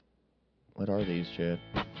What are these, Chad?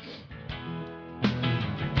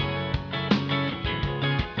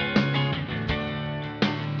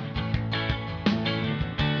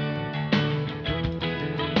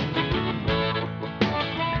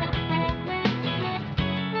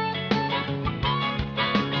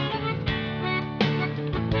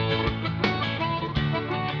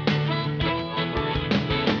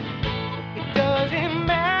 It doesn't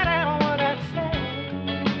matter what I say,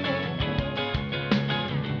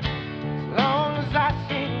 as long as I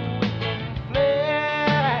sing with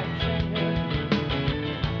inflection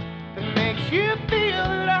that makes you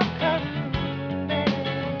feel like I'm there.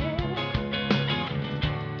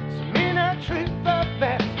 Some inner truth of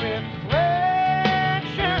that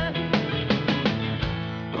reflection,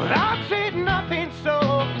 but I've said nothing so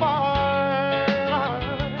far.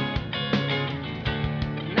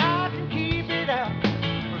 And I can keep it up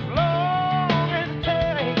for as long as it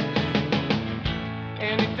takes.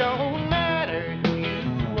 And it don't matter who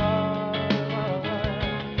you are.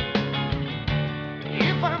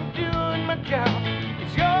 If I'm doing my job,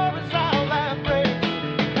 it's your resolve that breaks.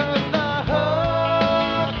 Because the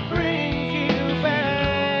hook brings you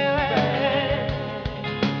back.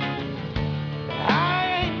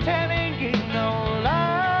 I ain't telling you no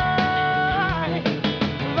lie.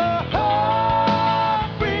 The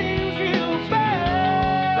hook brings you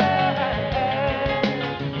back.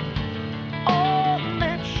 On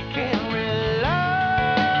that you can rely.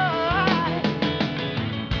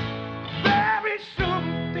 There is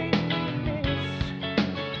something amiss.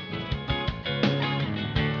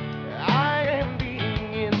 I am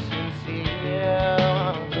being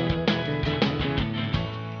insincere.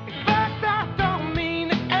 In fact, I don't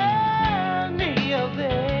mean any of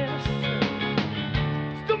this.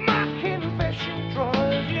 Still, my confession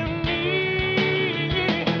draws you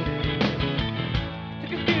near to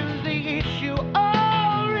confuse the issue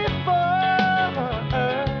or refer to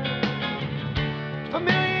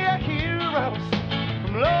familiar heroes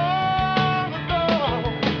from long ago.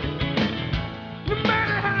 No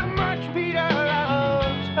matter how much Peter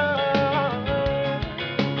loves her,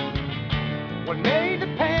 what made the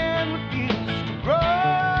pan refuse to grow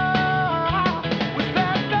was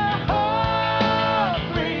that the hope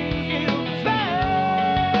brings you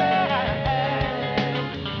back.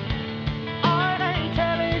 I ain't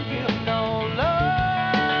telling you no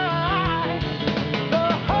lie. The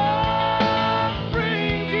hope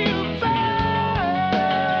brings you back.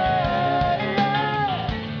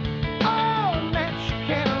 On that you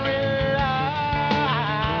can rely.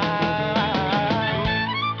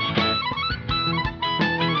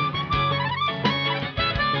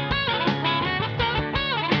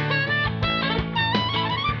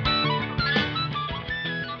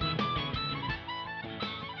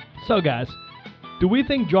 So, guys, do we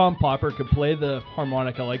think John Popper could play the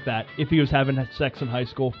harmonica like that if he was having sex in high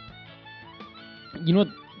school? You know,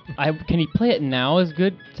 can he play it now as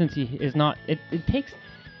good since he is not? It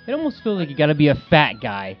almost feels like you got to be a fat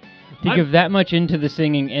guy to give that much into the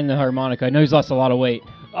singing and the harmonica. I know he's lost a lot of weight.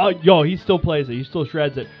 Yo, he still plays it. He still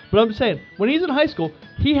shreds it. But I'm just saying, when he's in high school,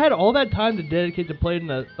 he had all that time to dedicate to playing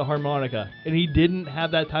the harmonica, and he didn't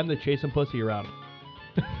have that time to chase some pussy around.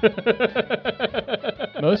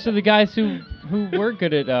 Most of the guys who were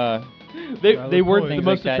good at they weren't the things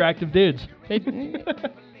most like that. attractive dudes. They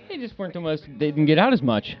just weren't the most. They didn't get out as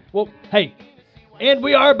much. Well, hey, and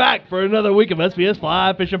we are back for another week of SPS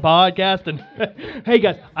Fly Fishing Podcast. And hey,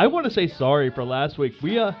 guys, I want to say sorry for last week.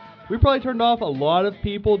 We probably turned off a lot of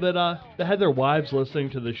people that had their wives listening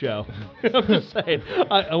to the show. I'm just saying.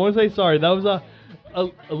 I want to say sorry. That was a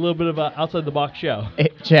little bit of a outside the box show. Hey,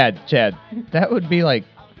 Chad, that would be like,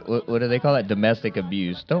 what do they call that? Domestic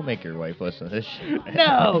abuse. Don't make your wife listen to this shit.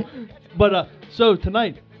 No. But so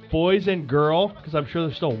tonight, boys and girl, because I'm sure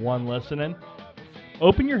there's still one listening,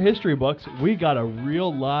 open your history books. We got a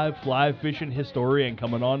real live fly fishing historian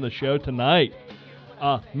coming on the show tonight.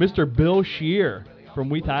 Mr. Bill Sherer from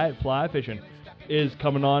We Tie It Fly Fishing is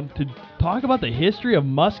coming on to talk about the history of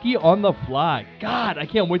muskie on the fly. God, I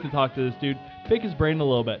can't wait to talk to this dude. Pick his brain a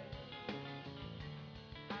little bit.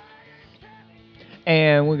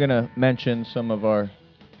 And we're going to mention some of our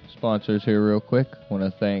sponsors here real quick.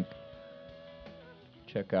 Want to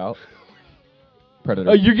check out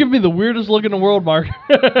Predator. Oh, you're giving me the weirdest look in the world, Mark.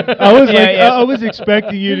 I was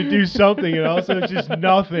expecting you to do something, and also it's just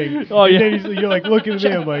nothing. Oh, yeah. And then you're like looking at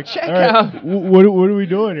me. I'm like, check all right, out. what are we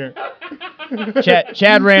doing here?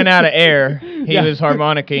 Chad ran out of air. He was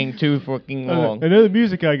harmonicking too fucking long. I know the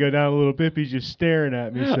music guy go down a little bit, but he's just staring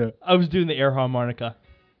at me. So I was doing the air harmonica.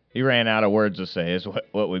 He ran out of words to say is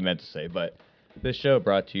what we meant to say. But this show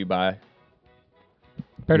brought to you by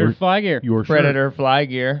Predator Fly Gear. your Predator Fly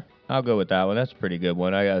Gear. I'll go with that one. That's a pretty good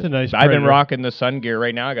one. It's a nice I've been Predator. rocking the Sun gear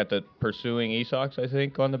right now. I got the Pursuing E-Socks, I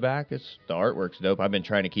think, on the back. The artwork's dope. I've been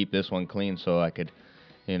trying to keep this one clean so I could,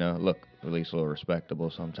 look at least a little respectable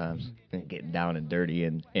sometimes. Getting down and dirty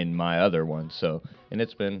in my other one. So, and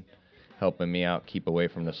it's been helping me out keep away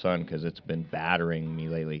from the sun because it's been battering me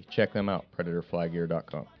lately. Check them out,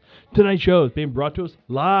 predatorflygear.com. Tonight's show is being brought to us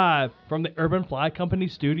live from the Urban Fly Company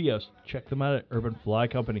studios. Check them out at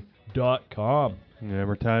urbanflycompany.com. Yeah,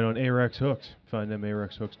 we're tied on Arex hooks. Find them at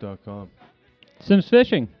arexhooks.com. Sims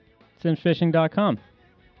Fishing. Simsfishing.com.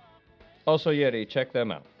 Also, Yeti, check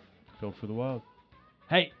them out. Built for the wild.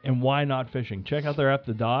 Hey, and why not fishing? Check out their app,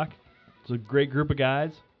 The Dock. It's a great group of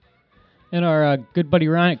guys. And our good buddy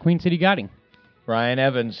Ryan at Queen City Guiding. Ryan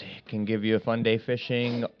Evans can give you a fun day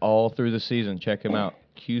fishing all through the season. Check him out.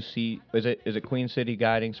 QC, is it Queen City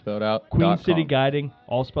Guiding spelled out? Queen City Guiding,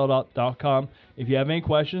 all spelled out, .com. If you have any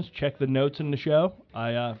questions, check the notes in the show.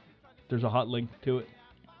 There's a hot link to it.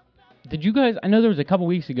 Did you guys, I know there was a couple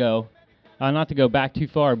weeks ago, not to go back too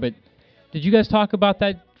far, but did you guys talk about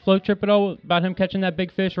that float trip at all, about him catching that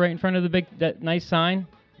big fish right in front of that nice sign?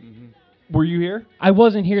 Mm-hmm. Were you here? I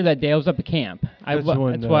wasn't here that day. I was up at camp. That's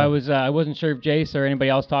why I wasn't sure if Jace or anybody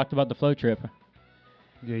else talked about the float trip.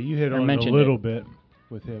 Yeah, you hit Or on it a mentioned little it. bit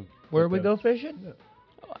with him. Where we go fishing?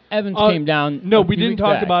 Evans came down. No, a we few didn't weeks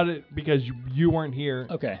talk back. about it because you weren't here.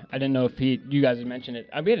 Okay, I didn't know if you guys had mentioned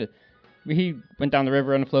it. He went down the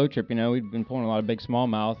river on a float trip. We'd been pulling a lot of big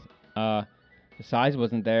smallmouth. The size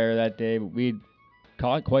wasn't there that day, but we'd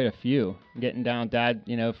caught quite a few. Getting down, Dad.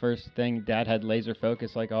 First thing, Dad had laser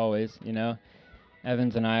focus like always.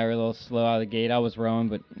 Evans and I were a little slow out of the gate. I was rowing,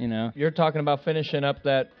 but You're talking about finishing up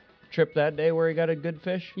that trip that day where he got a good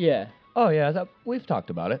fish? Yeah. Oh, yeah, we've talked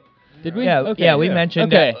about it. Did we? Yeah, Okay. yeah, we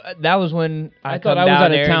mentioned Okay. that was when I come thought I was down out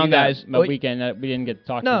there, of town you guys, that weekend. We didn't get to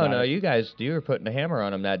talk about No, it. you were putting a hammer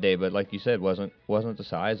on him that day, but like you said, wasn't the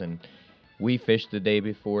size, and we fished the day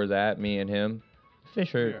before that, me and him.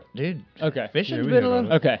 Dude. Okay. Fishing's we been hit on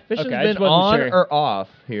it. Okay. Fishing's okay. I been just wasn't on sure. or off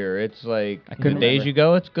here. It's like I the couldn't days remember. you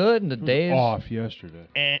go, it's good, and the days Off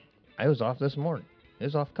yesterday. I was off this morning. It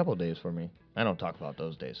was off a couple of days for me. I don't talk about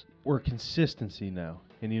those days. We're consistency now.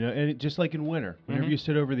 And just like in winter, whenever Mhm. you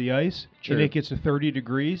sit over the ice True. and it gets to 30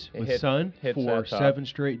 degrees It with sun hits for that top. 7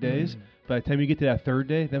 straight days, by the time you get to that third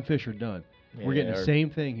day, them fish are done. We're getting Yeah, the or- same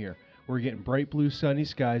thing here. We're getting bright blue sunny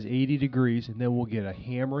skies, 80 degrees, and then we'll get a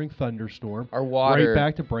hammering thunderstorm. Our water right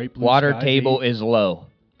back to bright blue water skies. table 80. is low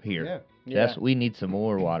here. Yeah. We need some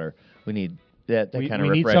more water. We need that We kind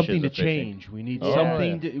of need refreshes something the to fishing. change. We need Oh,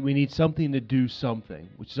 something. yeah. We need something to do something.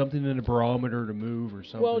 Something in the barometer to move or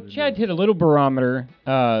something. Well, to Chad do. hit a little barometer,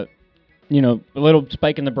 a little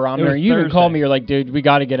spike in the barometer. was You even called Thursday. me. You're like, dude, we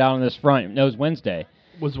got to get out on this front. No, it was Wednesday.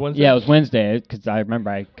 Was Wednesday? Yeah, it was Wednesday because I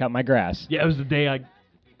remember I cut my grass. Yeah, it was the day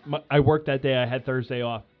I worked that day. I had Thursday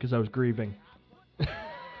off because I was grieving.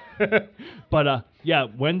 But yeah,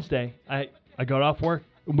 Wednesday I got off work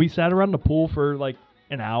and we sat around the pool for like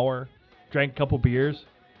an hour, drank a couple beers,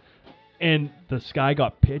 and the sky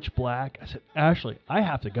got pitch black. I said, Ashley, I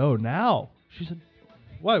have to go now. She said,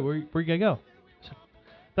 why? Where you gonna go? I said,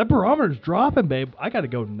 that barometer's dropping, babe. I gotta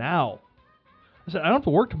go now. I said, I don't have to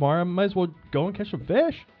work tomorrow. I might as well go and catch some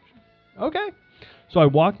fish. Okay. So I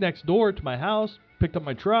walked next door to my house, picked up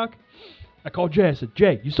my truck. I called Jay. I said,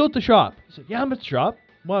 Jay, you still at the shop? He said, yeah, I'm at the shop.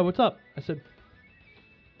 Why? What's up? I said,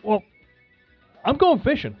 well, I'm going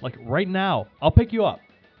fishing, like right now. I'll pick you up.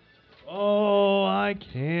 Oh, I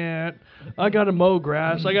can't. I got to mow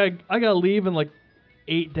grass. I got to leave in like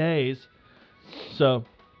 8 days. So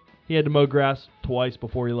he had to mow grass twice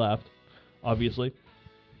before he left, obviously.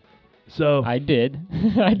 So I did.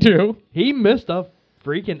 I do. he missed a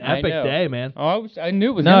freaking I epic know. day, man. Oh, I knew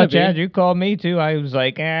it was No, gonna Chad, be. you called me too. I was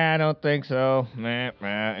like, I don't think so. Meh, meh.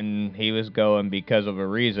 And he was going because of a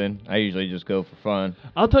reason. I usually just go for fun.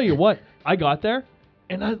 I'll tell you what. I got there,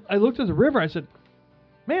 and I looked at the river. I said,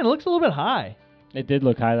 man, it looks a little bit high. It did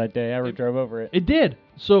look high that day. I drove over it. It did.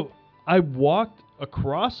 So I walked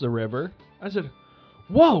across the river. I said,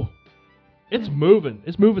 whoa, it's moving.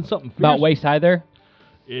 It's moving something fierce. About waist high there.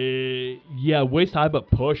 Yeah, waist high, but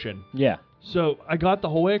pushing. Yeah. So I got the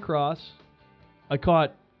whole way across. I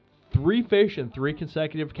caught 3 fish in 3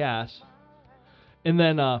 consecutive casts. And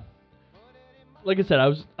then, like I said,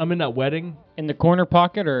 I'm in that wedding. In the corner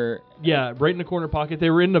pocket or Yeah, right in the corner pocket. They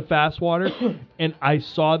were in the fast water, and I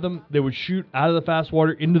saw them. They would shoot out of the fast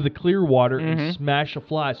water into the clear water and smash a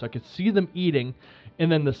fly. So I could see them eating.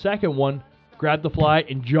 And then the second one grabbed the fly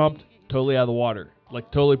and jumped totally out of the water,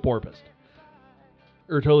 like totally porpoised.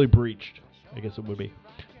 Or totally breached, I guess it would be.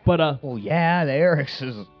 But Oh, yeah, the Eric's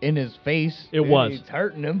is in his face. It was. It's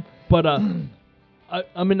hurting him. But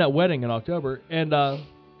I'm in that wedding in October, and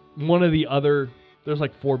one of the other, there's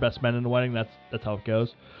like 4 best men in the wedding. That's how it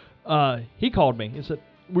goes. He called me. He said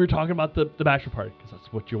we were talking about the bachelor party because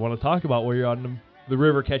that's what you want to talk about while you're on the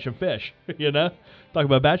river catching fish. Talk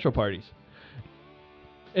about bachelor parties.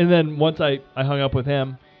 And then once I hung up with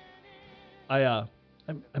him, I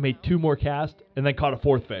made 2 more casts and then caught a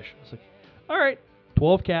 4th fish. I was like, all right,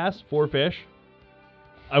 12 casts, 4 fish.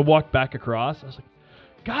 I walked back across. I was like,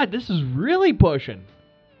 God, this is really pushing.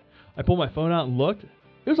 I pulled my phone out and looked.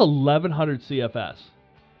 It was 1,100 CFS.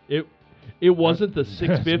 It wasn't the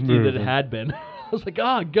 650 that it had been. I was like,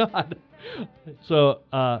 oh, God. So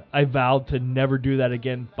I vowed to never do that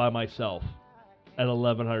again by myself at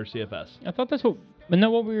 1,100 CFS. I thought that's what... Isn't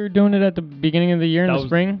that what we were doing it at the beginning of the year in the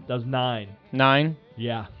spring? That was 9. 9?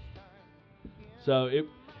 Yeah. So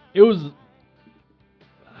it was...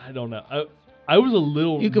 I don't know. I was a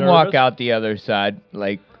little You can nervous. walk out the other side,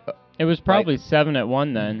 like... It was probably 7 at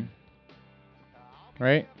 1 then.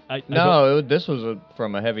 Right? This was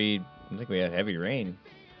from a heavy... I think we had heavy rain.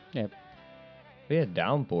 Yeah. We had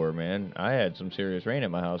downpour, man. I had some serious rain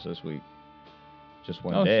at my house this week. Just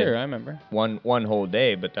one Oh, day. sure, I remember. One whole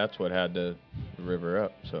day, but that's what had the river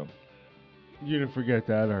up, so... You didn't forget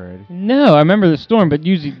that already. No, I remember the storm, but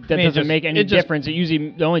usually that doesn't just- make any it just- difference. It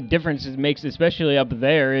usually the only difference it makes, especially up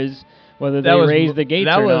there, is whether they raise the gates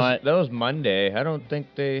or not. That was Monday. I don't think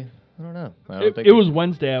they... I don't know. It was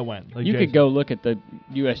Wednesday I went. Like You Jason. could go look at the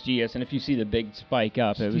USGS, and if you see the big spike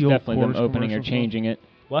up, it was The old definitely them Coors opening or commercial changing it.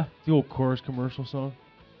 What? The old Coors commercial song.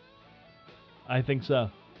 I think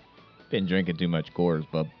so. Been drinking too much Coors,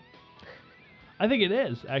 bub. I think it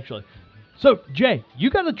is, actually. So, Jay, you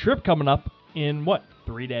got a trip coming up in,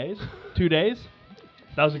 3 days? 2 days?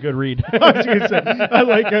 That was a good read. I was gonna say, I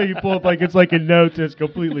like how you pull up like it's like a note that's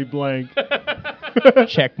completely blank.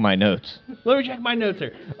 Check my notes. Let me check my notes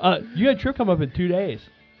here. You got a trip coming up in 2 days.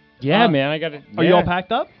 Yeah, man, I got it. Are you all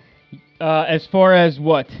packed up? As far as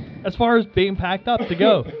what? As far as being packed up to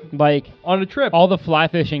go Like, on a trip. all the fly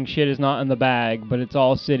fishing shit is not in the bag, but it's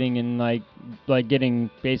all sitting in, like getting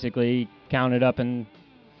basically counted up and,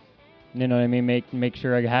 you know what I mean, make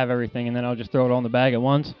sure I have everything, and then I'll just throw it all in the bag at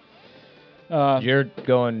once. You're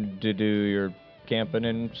going to do your camping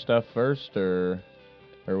and stuff first, or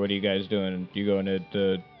what are you guys doing? You going to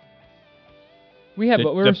the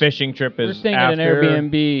fishing trip we're is staying after? at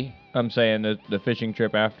an Airbnb. I'm saying the fishing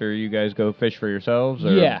trip after you guys go fish for yourselves?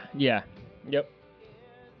 Or? Yeah, yep.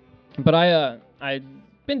 But I've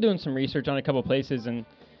been doing some research on a couple places and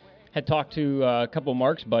had talked to a couple of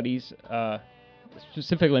Mark's buddies,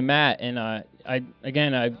 specifically Matt, and I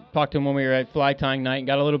talked to him when we were at fly tying night and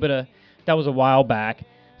got a little bit of, that was a while back,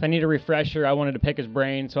 so I need a refresher. I wanted to pick his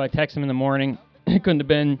brain, so I texted him in the morning. It couldn't have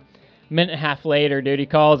been a minute and a half later, dude. He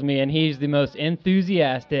calls me, and he's the most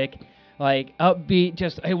enthusiastic, like, upbeat,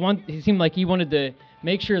 he seemed like he wanted to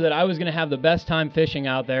make sure that I was going to have the best time fishing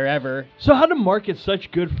out there ever. So how do Mark get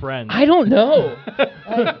such good friends? I don't know.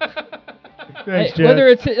 Thanks, Jeff. Whether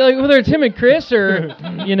it's him and Chris, or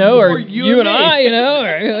or you and I,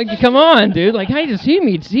 or like, come on, dude. Like, he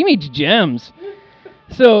meets gems.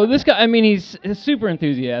 So this guy, I mean, he's super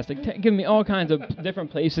enthusiastic, giving me all kinds of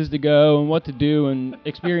different places to go and what to do and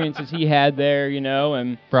experiences he had there,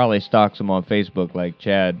 and Probably stalks them on Facebook like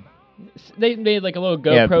Chad. they made like a little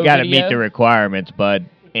GoPro Yeah, got to video. meet the requirements, bud.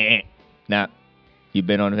 Nah. You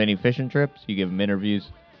been on any fishing trips? You give them interviews?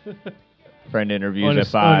 Friend interviews at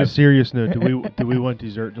 5. On a serious note, do we want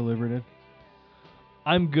dessert delivered in?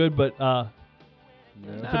 I'm good, but it's up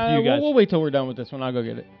to you guys. We'll wait till we're done with this one. I'll go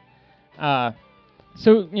get it.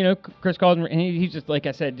 So, Chris called and he's just, like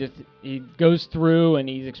I said, he goes through and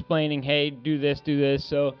he's explaining, hey, do this.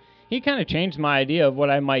 So he kind of changed my idea of what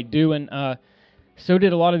I might do, and so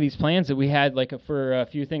did a lot of these plans that we had, like for a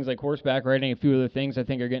few things like horseback riding, a few other things I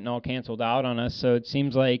think are getting all canceled out on us. So it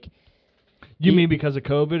seems like... You mean because of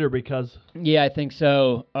COVID or because... Yeah, I think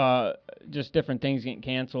so. Just different things getting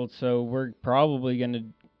canceled. So we're probably going to...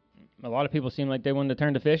 A lot of people seem like they wanted to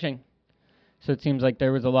turn to fishing. So it seems like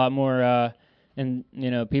there was a lot more...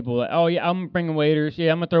 people like, oh, yeah, I'm bringing waders.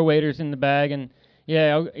 Yeah, I'm going to throw waders in the bag. And,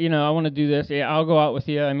 yeah, I want to do this. Yeah, I'll go out with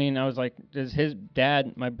you. I mean, I was like, does his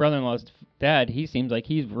dad, my brother-in-law's dad, he seems like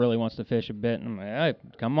he really wants to fish a bit. And I'm like, hey,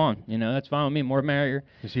 come on. That's fine with me. More merrier.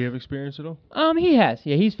 Does he have experience at all? He has.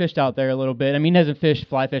 Yeah, he's fished out there a little bit. I mean, he doesn't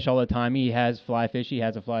fly fish all the time. He has fly fish. He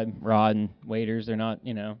has a fly rod and waders. They're not,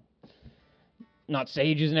 not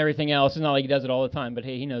sages and everything else. It's not like he does it all the time, but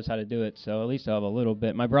hey, he knows how to do it. So at least I'll have a little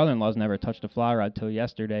bit. My brother-in-law's never touched a fly rod till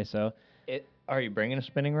yesterday, so. Are you bringing a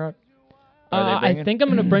spinning rod? I think I'm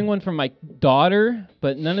going to bring one for my daughter,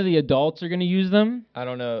 but none of the adults are going to use them. I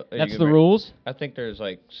don't know. That's the rules. I think there's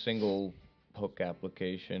like single hook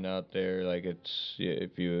application out there. Like it's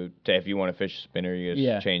if you want to fish a spinner, you just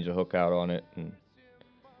Yeah. change the hook out on it and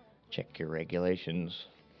check your regulations.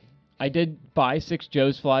 I did buy 6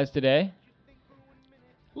 Joe's flies today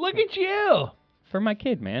Look at you. for my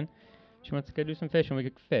kid, man. She wants to go do some fishing. We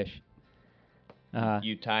could fish.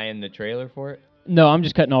 You tie in the trailer for it? No, I'm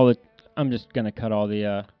just cutting all the. I'm just gonna cut all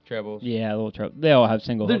the. Trebles? Yeah, little trouble. They all have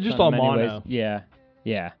single They're hooks just on all them anyways. mono. Yeah,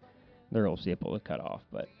 yeah. They're all simple to cut off,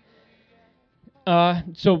 but.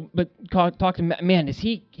 Talk to man. Is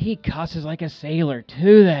he cusses like a sailor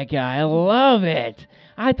too? That guy, I love it.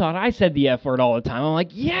 I thought I said the F word all the time. I'm like,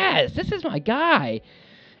 yes, this is my guy.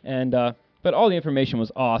 And but all the information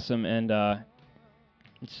was awesome, and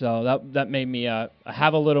so that made me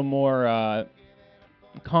have a little more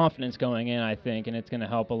confidence going in, I think, and it's going to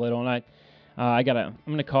help a little. And I'm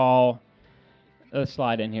going to call a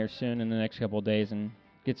slide in here soon in the next couple of days and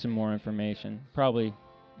get some more information. Probably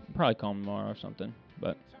call him tomorrow or something.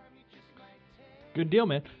 But Good deal,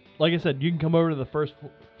 man. Like I said, you can come over to the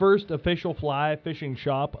first official fly fishing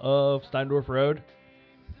shop of Steindorf Road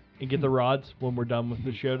and get the rods when we're done with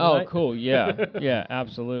the show tonight. oh, cool, yeah, yeah,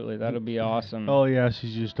 absolutely, that'll be awesome. All he asks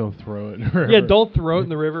is just don't throw it in the river. Yeah, don't throw it in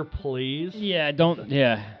the river, please. Yeah, don't.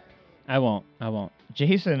 Yeah, I won't.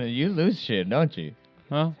 Jason, you lose shit, don't you?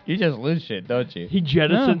 Well, You just lose shit, don't you? He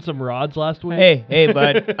jettisoned some rods last week. Hey,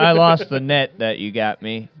 bud, I lost the net that you got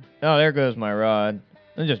me. Oh, there goes my rod.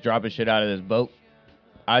 I'm just dropping shit out of this boat.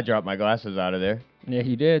 I dropped my glasses out of there. yeah,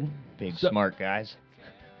 he did. Big So- smart guys.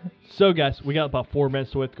 So, guys, we got about 4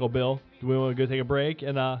 minutes to wait to go, Bill. Do we want to go take a break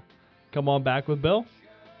and come on back with Bill?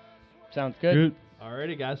 Sounds good. Good.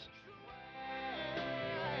 Alrighty, guys.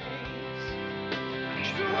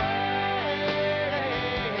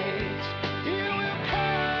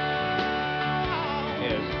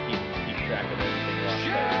 Yeah, just keep track of everything lost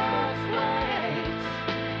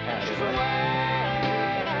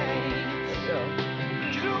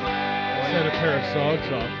Set a pair of socks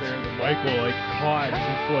off there, and the mic will like caught as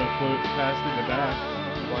he float past in the back.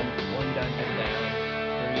 One dungeon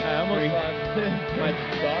down. I almost lost my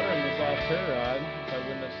daughter-in-law lost her rod. If I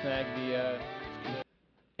wouldn't have snagged the.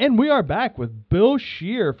 And we are back with Bill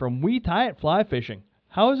Sherer from We Tie It Fly Fishing.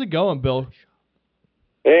 How is it going, Bill?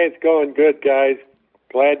 Hey, it's going good, guys.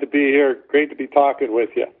 Glad to be here. Great to be talking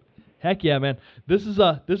with you. Heck yeah, man! This is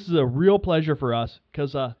a real pleasure for us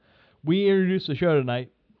because we introduced the show tonight,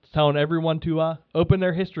 telling everyone to open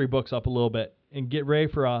their history books up a little bit and get ready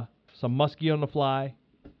for some muskie on the fly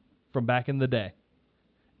from back in the day,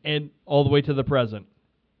 and all the way to the present.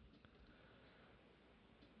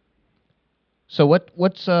 So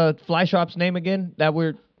what's Fly Shop's name again? That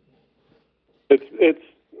we're It's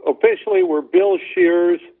officially we're Bill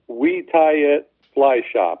Shearer's We Tie It Fly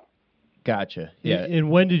Shop. Gotcha. Yeah.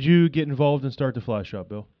 And when did you get involved and start the fly shop,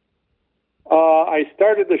 Bill? I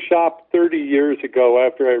started the shop 30 years ago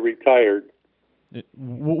after I retired.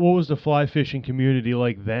 What was the fly fishing community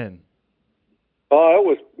like then?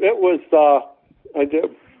 We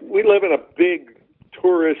live in a big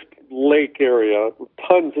tourist lake area,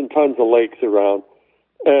 tons and tons of lakes around,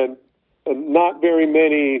 and not very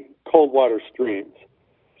many cold water streams.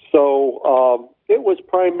 So it was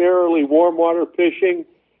primarily warm water fishing.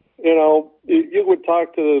 You know, you would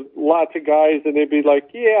talk to lots of guys, and they'd be like,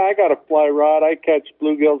 yeah, I got a fly rod. I catch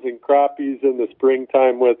bluegills and crappies in the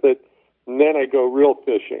springtime with it, and then I go reel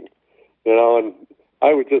fishing. You know, and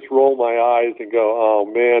I would just roll my eyes and go, oh,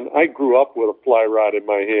 man, I grew up with a fly rod in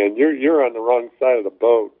my hand. You're on the wrong side of the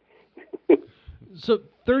boat. So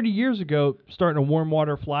 30 years ago, starting a warm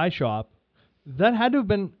water fly shop, that had to have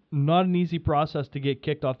been not an easy process to get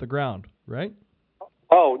kicked off the ground, right?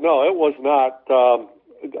 Oh, no, it was not.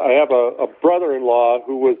 I have a brother-in-law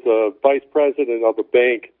who was vice president of a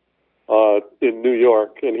bank in New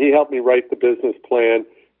York, and he helped me write the business plan.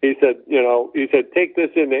 He said, take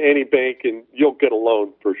this into any bank and you'll get a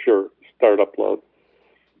loan for sure, startup loan.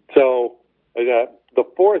 So the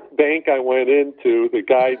fourth bank I went into, the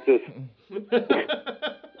guy just,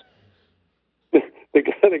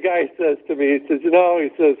 the guy says to me, he says,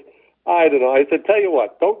 I don't know. I said, tell you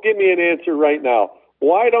what, don't give me an answer right now.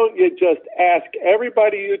 Why don't you just ask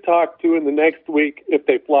everybody you talk to in the next week if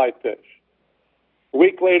they fly fish? A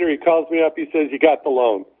week later, he calls me up. He says, you got the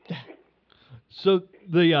loan. So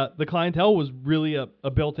the clientele was really a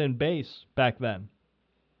built-in base back then.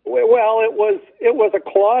 Well, it was a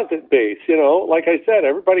closet base, you know. Like I said,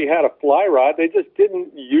 everybody had a fly rod. They just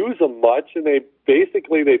didn't use them much, and they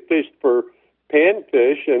fished for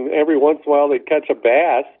panfish, and every once in a while they'd catch a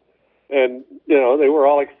bass, and you know they were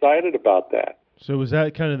all excited about that. So was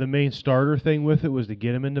that kind of the main starter thing with it, was to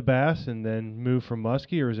get him into bass and then move from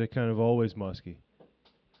muskie, or is it kind of always muskie?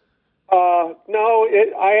 No,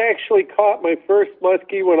 I actually caught my first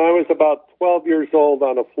muskie when I was about 12 years old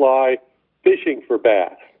on a fly fishing for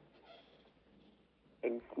bass.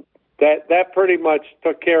 And that pretty much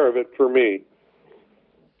took care of it for me.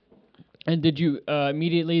 And did you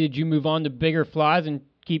immediately move on to bigger flies and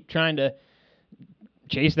keep trying to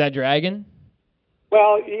chase that dragon?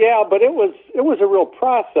 Well, yeah, but it was a real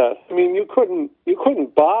process. I mean, you couldn't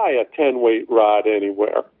buy a 10-weight rod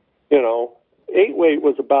anywhere. 8-weight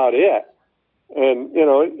was about it. And,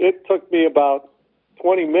 it took me about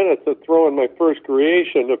 20 minutes of throwing my first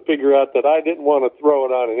creation to figure out that I didn't want to throw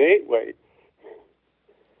it on an 8-weight.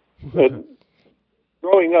 And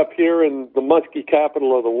growing up here in the muskie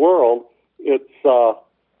capital of the world, it's,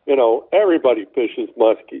 everybody fishes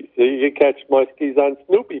muskies. You catch muskies on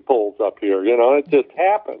Snoopy poles up here. It just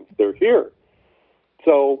happens. They're here.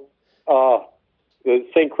 So the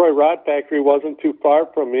St. Croix Rod Factory wasn't too far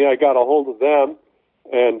from me. I got a hold of them,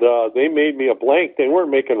 and they made me a blank. They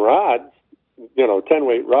weren't making rods,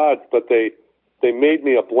 10-weight rods, but they made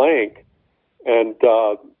me a blank. And,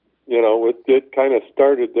 it kind of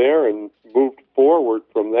started there and moved forward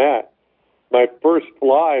from that. My first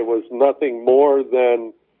fly was nothing more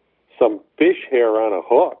than some fish hair on a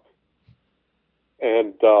hook.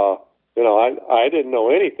 And, I didn't know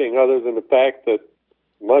anything other than the fact that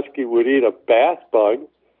muskie would eat a bass bug.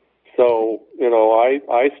 So,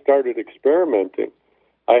 I started experimenting.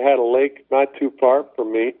 I had a lake not too far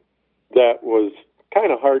from me that was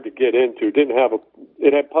kind of hard to get into.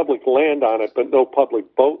 It had public land on it, but no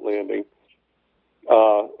public boat landing.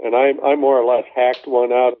 And I more or less hacked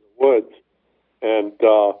one out of the woods and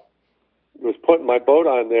was putting my boat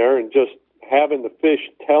on there and just having the fish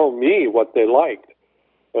tell me what they liked.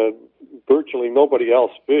 Virtually nobody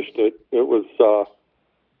else fished it. It was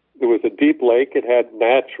a deep lake. It had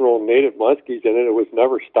natural native muskies in it. It was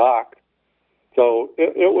never stocked. So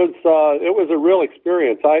it was a real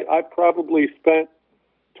experience. I probably spent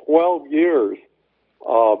 12 years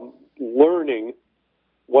learning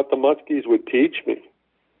what the muskies would teach me.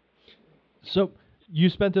 So you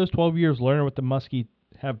spent those 12 years learning what the muskie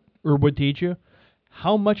would teach you.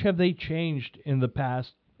 How much have they changed in the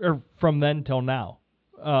past, or from then till now?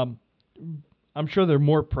 I'm sure they're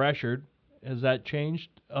more pressured. Has that changed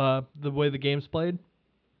the way the game's played?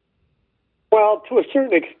 Well, to a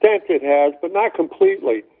certain extent it has, but not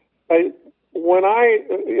completely. When I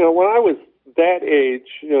was that age,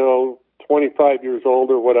 25 years old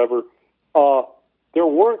or whatever, there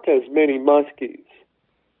weren't as many muskies,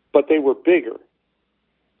 but they were bigger.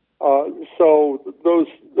 So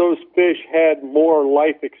those fish had more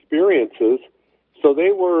life experiences, so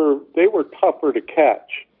they were tougher to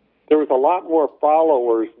catch. There was a lot more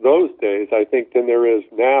followers those days, I think, than there is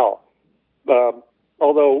now.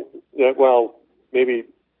 Although, maybe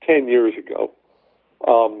 10 years ago.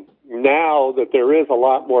 Now that there is a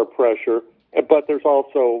lot more pressure, but there's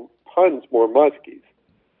also tons more muskies.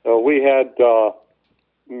 We had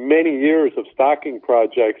many years of stocking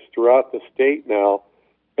projects throughout the state now,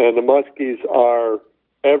 and the muskies are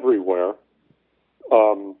everywhere.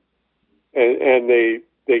 And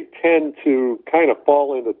they tend to kind of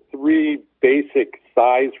fall into three basic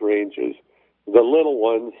size ranges. The little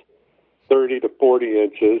ones, 30 to 40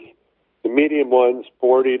 inches. The medium ones,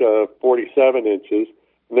 40 to 47 inches.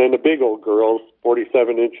 And then the big old girls,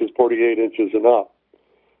 47 inches, 48 inches and up.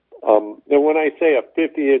 And when I say a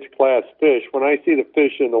 50-inch class fish, when I see the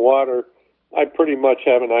fish in the water, I pretty much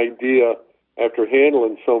have an idea, after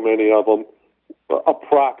handling so many of them,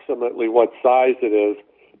 approximately what size it is.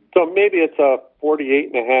 So maybe it's a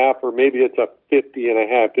 48 and a half, or maybe it's a 50 and a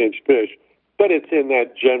half inch fish, but it's in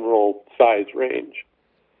that general size range.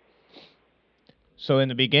 So in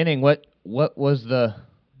the beginning, what was the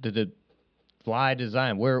fly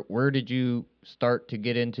design? Where did you start to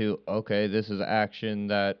get into, okay, this is action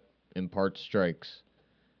that imparts strikes?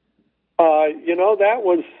 That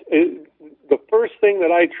was the first thing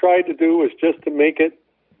that I tried to do was just to make it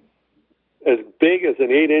as big as an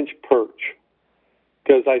 8-inch perch,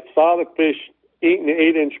 because I saw the fish eating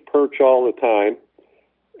 8-inch perch all the time,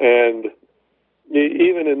 and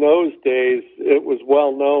even in those days, it was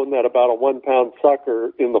well known that about a 1-pound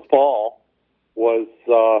sucker in the fall was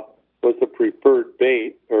the preferred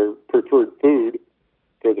bait or preferred food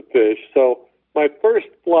for the fish. So my first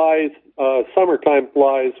flies, summertime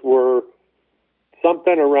flies, were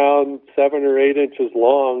something around 7 or 8 inches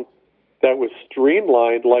long that was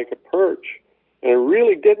streamlined like a perch. And I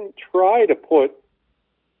really didn't try to put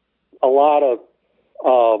a lot of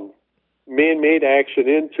man-made action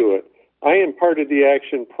into it. I imparted the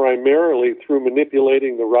action primarily through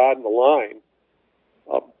manipulating the rod and the line.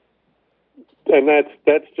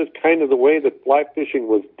 that's just kind of the way that fly fishing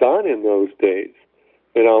was done in those days.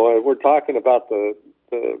 You know, we're talking about the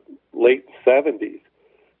late 70s.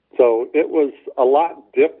 So it was a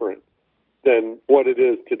lot different than what it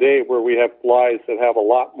is today, where we have flies that have a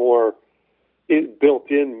lot more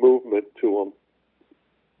built-in movement to them.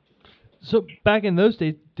 So back in those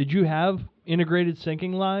days, did you have integrated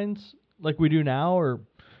sinking lines like we do now, or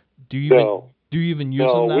do you even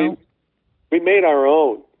use them now? We made our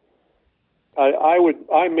own.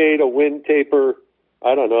 I made a wind taper,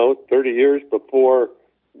 I don't know, 30 years before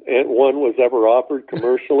one was ever offered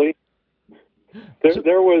commercially.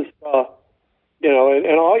 There was,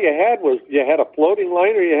 and all you had a floating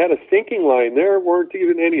line or you had a sinking line. There weren't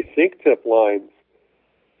even any sink tip lines.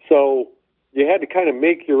 So you had to kind of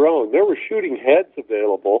make your own. There were shooting heads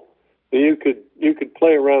available. You could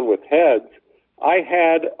play around with heads. I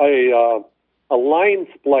had a line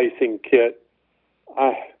splicing kit.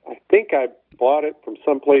 I think I bought it from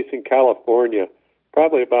someplace in California,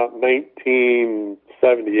 probably about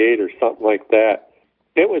 1978 or something like that.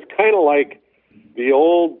 It was kind of like the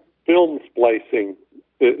old film splicing.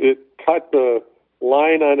 It cut the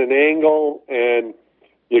line on an angle, and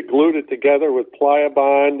you glued it together with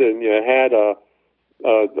pliabond, and you had a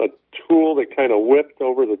tool that kind of whipped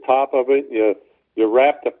over the top of it. You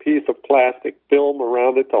wrapped a piece of plastic film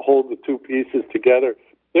around it to hold the two pieces together.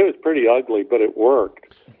 It was pretty ugly, but it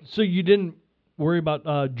worked. So you didn't worry about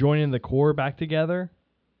joining the core back together?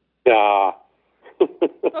 Nah.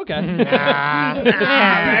 Okay. We don't do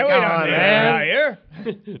that out here.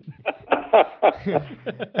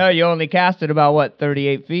 Oh, you only casted about, what,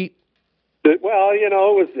 38 feet? Well,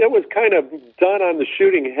 it was kind of done on the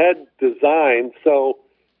shooting head design. So,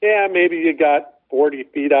 yeah, maybe you got 40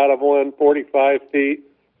 feet out of one, 45 feet.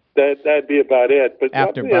 That'd be about it. But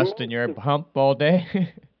after busting your hump all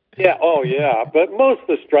day? Yeah, oh yeah. But most of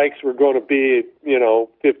the strikes were going to be,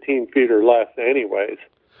 15 feet or less anyways.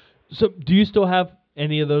 So do you still have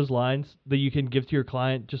any of those lines that you can give to your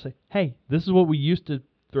client? Just say, hey, this is what we used to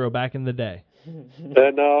throw back in the day.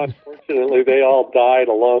 No, unfortunately, they all died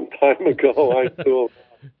a long time ago.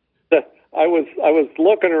 I was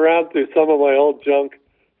looking around through some of my old junk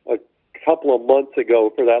a couple of months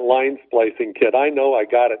ago for that line splicing kit. I know I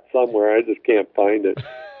got it somewhere. I just can't find it.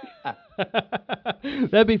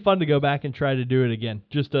 That'd be fun to go back and try to do it again,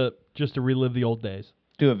 just to relive the old days.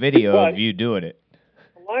 Do a video of you doing it.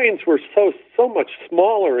 The lines were so much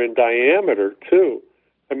smaller in diameter too.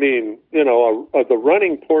 I mean, the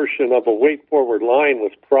running portion of a weight forward line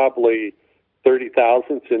was probably 30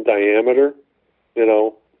 thousandths in diameter.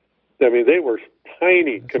 I mean, they were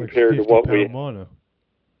tiny compared to what we. Mono.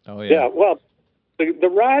 Oh yeah. Yeah, well, the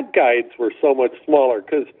rod guides were so much smaller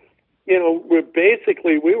because. We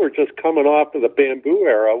were just coming off of the bamboo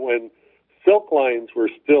era when silk lines were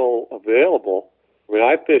still available. I mean,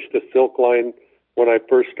 I fished a silk line when I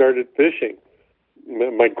first started fishing.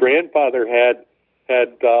 My grandfather had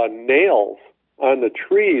nails on the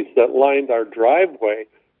trees that lined our driveway,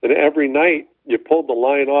 and every night you pulled the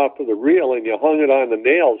line off of the reel and you hung it on the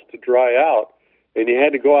nails to dry out, and you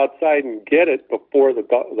had to go outside and get it before the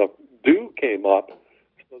dew came up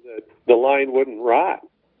so that the line wouldn't rot.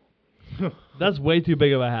 That's way too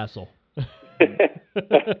big of a hassle. The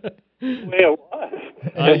way it was.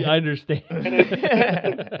 I understand.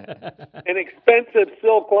 An expensive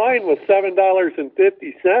silk line was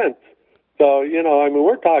 $7.50. So,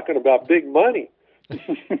 we're talking about big money.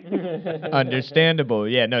 Understandable.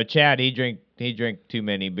 Yeah, no, Chad, he drink too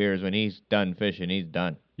many beers. When he's done fishing, he's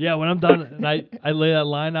done. Yeah, when I'm done and I lay that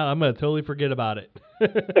line out, I'm going to totally forget about it.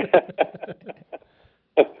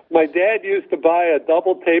 My dad used to buy a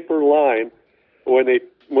double taper line when they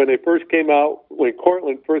first came out, when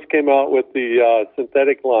Cortland first came out with the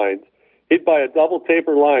synthetic lines. He'd buy a double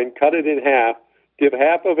taper line, cut it in half, give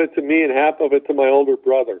half of it to me and half of it to my older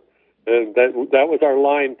brother. And that was our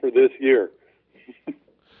line for this year.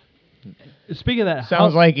 Speaking of that,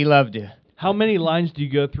 sounds like he loved you. How many lines do you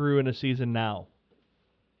go through in a season now?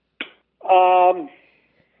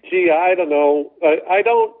 I don't know.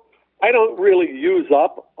 I don't really use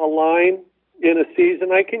up a line in a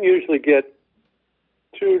season. I can usually get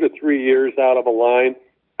 2 to 3 years out of a line.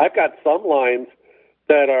 I've got some lines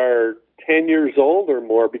that are 10 years old or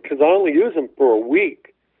more because I only use them for a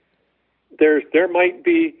week. There might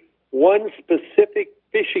be one specific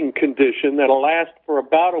fishing condition that'll last for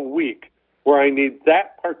about a week where I need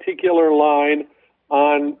that particular line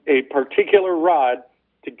on a particular rod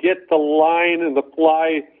to get the line and the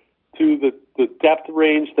fly to the depth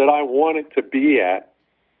range that I want it to be at.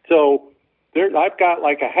 So I've got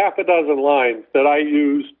like a half a dozen lines that I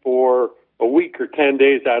use for a week or 10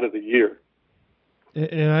 days out of the year.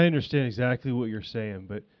 And I understand exactly what you're saying,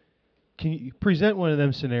 but can you present one of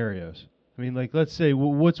them scenarios? I mean, like, let's say,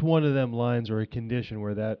 what's one of them lines or a condition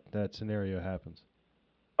where that scenario happens?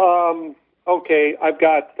 Okay, I've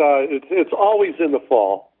got it's always in the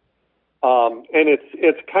fall, and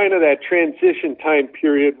it's kind of that transition time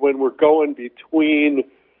period when we're going between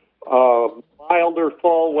milder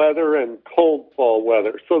fall weather and cold fall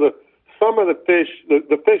weather. So some of the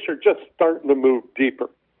fish are just starting to move deeper,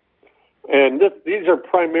 and these are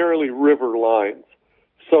primarily river lines,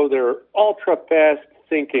 so they're ultra fast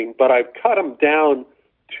sinking. But I've cut them down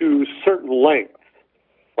to certain lengths.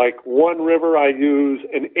 Like one river, I use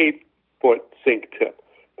an 8-foot sink tip,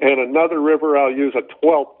 and another river, I'll use a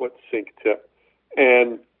 12-foot sink tip,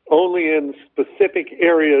 and only in specific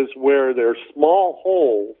areas where there's small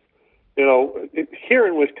holes. Here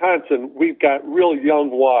in Wisconsin, we've got real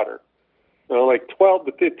young water. Like 12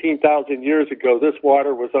 to 15,000 years ago, this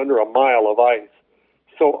water was under a mile of ice.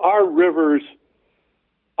 So our rivers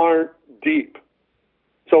aren't deep.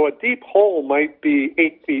 So a deep hole might be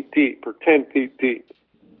 8 feet deep or 10 feet deep.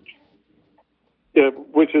 Yeah,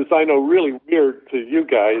 which is, I know, really weird to you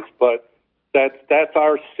guys, but that's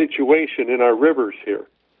our situation in our rivers here.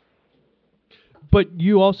 But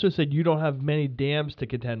you also said you don't have many dams to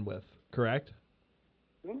contend with, correct?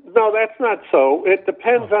 No, that's not so. It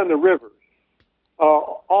depends on the rivers.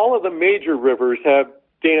 All of the major rivers have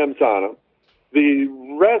dams on them. The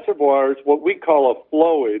reservoirs, what we call a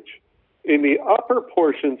flowage, in the upper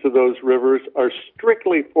portions of those rivers are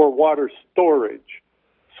strictly for water storage.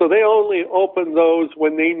 So they only open those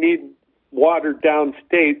when they need water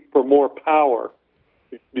downstate for more power.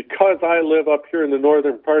 Because I live up here in the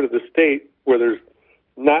northern part of the state where there's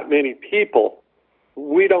not many people,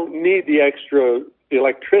 we don't need the extra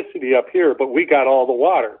electricity up here, but we got all the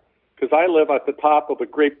water because I live at the top of a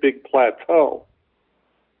great big plateau.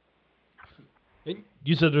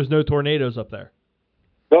 You said there's no tornadoes up there.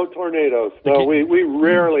 No tornadoes. No, we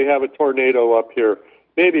rarely have a tornado up here.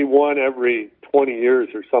 Maybe one every 20 years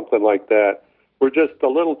or something like that. We're just a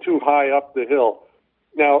little too high up the hill.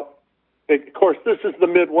 Now, of course, this is the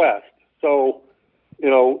Midwest. So,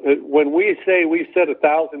 when we say we sit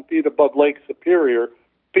 1,000 feet above Lake Superior,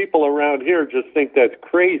 people around here just think that's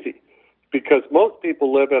crazy because most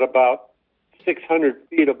people live at about 600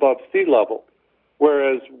 feet above sea level.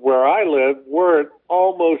 Whereas where I live, we're at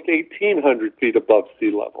almost 1,800 feet above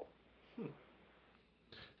sea level.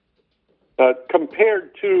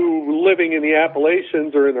 Compared to living in the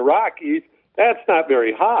Appalachians or in the Rockies, that's not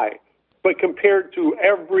very high. But compared to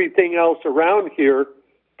everything else around here,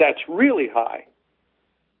 that's really high.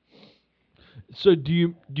 So do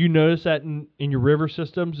you notice that in your river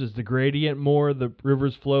systems? Is the gradient more? The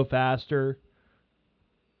rivers flow faster?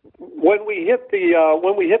 When we hit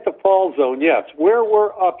the fall zone, yes. Where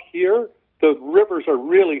we're up here, the rivers are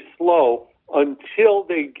really slow until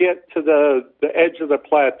they get to the edge of the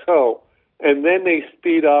plateau, and then they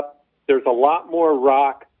speed up. There's a lot more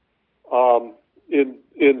rock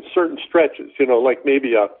in certain stretches. Like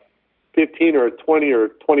maybe a 15 or a 20 or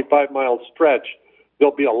 25 mile stretch.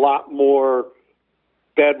 There'll be a lot more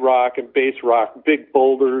bedrock and base rock, big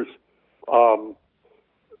boulders.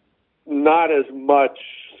 Not as much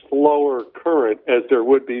slower current as there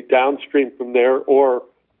would be downstream from there or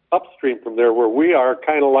upstream from there where we are,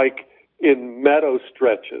 kind of like in meadow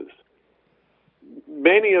stretches.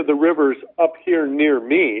 Many of the rivers up here near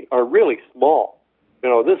me are really small.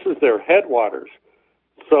 This is their headwaters.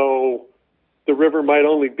 So the river might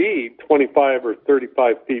only be 25 or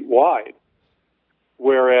 35 feet wide.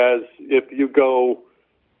 Whereas if you go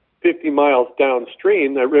 50 miles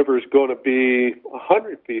downstream, that river is going to be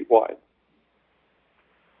 100 feet wide.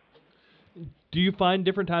 Do you find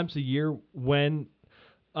different times of year when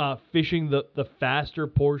fishing the faster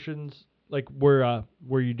portions, like where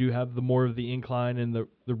you do have the more of the incline and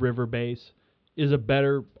the river base, is a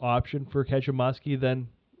better option for catching muskie than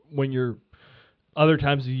when you're other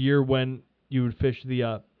times of year when you would fish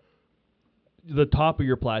the top of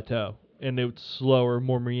your plateau and it's slower,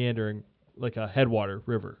 more meandering, like a headwater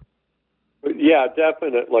river? Yeah,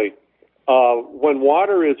 definitely. When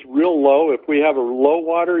water is real low, if we have a low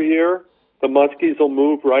water year, the muskies will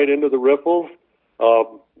move right into the riffles.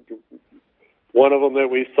 One of them that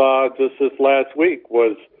we saw just this last week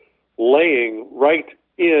was laying right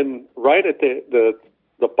at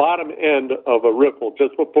the bottom end of a riffle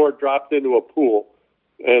just before it dropped into a pool,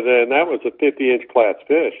 and then that was a 50-inch class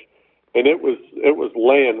fish, and it was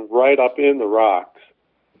laying right up in the rocks.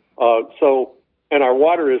 And our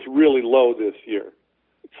water is really low this year.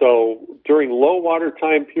 So during low water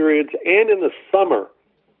time periods and in the summer,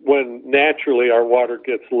 when naturally our water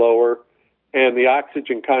gets lower and the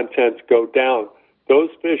oxygen contents go down, those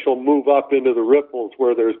fish will move up into the ripples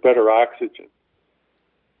where there's better oxygen.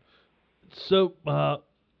 So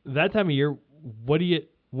that time of year,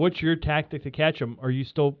 what's your tactic to catch them? Are you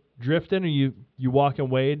still drifting? Or you walking,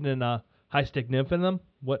 wading, and high stick nymphing them?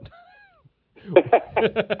 What?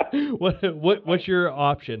 What's your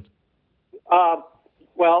option?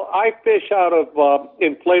 Well, I fish out of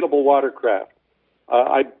inflatable watercraft.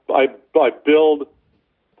 I build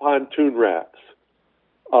pontoon rafts,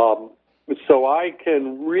 so I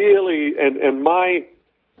can really and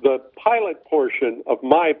the pilot portion of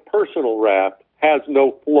my personal raft has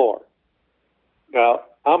no floor. Now,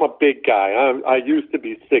 I'm a big guy. I used to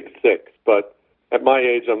be 6'6", but at my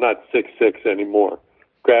age, I'm not 6'6" anymore.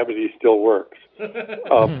 Gravity still works.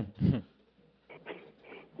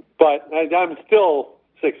 But I'm still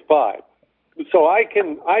 6'5". So I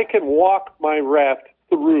can walk my raft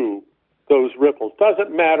through those ripples.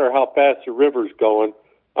 Doesn't matter how fast the river's going.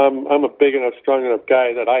 I'm a big enough, strong enough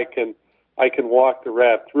guy that I can walk the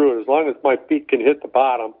raft through it. As long as my feet can hit the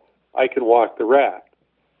bottom, I can walk the raft.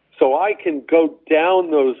 So I can go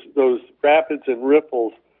down those rapids and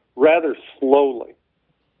ripples rather slowly.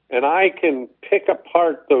 And I can pick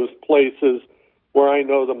apart those places where I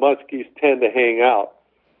know the muskies tend to hang out.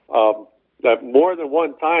 That more than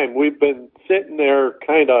one time we've been sitting there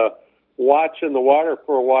kind of watching the water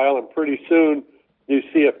for a while, and pretty soon you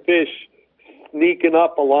see a fish sneaking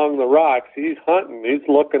up along the rocks. He's hunting. He's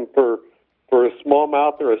looking for a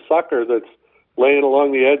smallmouth or a sucker that's laying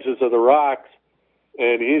along the edges of the rocks,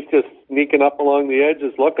 and he's just sneaking up along the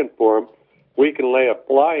edges looking for him. We can lay a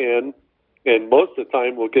fly in, and most of the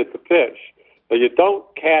time we'll get the fish. But you don't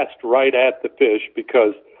cast right at the fish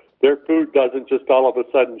because their food doesn't just all of a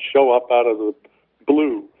sudden show up out of the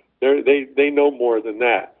blue. They know more than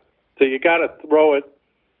that. So you got to throw it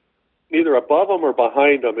either above them or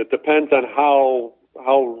behind them. It depends on how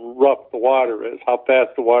rough the water is, how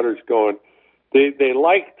fast the water's going. They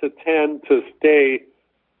like to tend to stay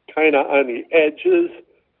kind of on the edges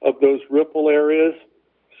of those ripple areas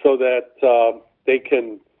so that they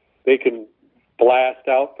can blast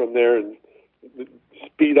out from there and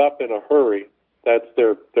speed up in a hurry. That's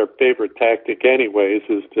their favorite tactic anyways,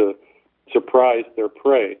 is to surprise their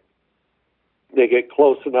prey. They get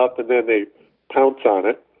close enough and then they pounce on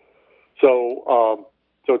it. So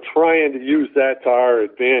trying to use that to our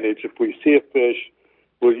advantage. If we see a fish,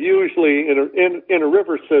 we'll usually, in a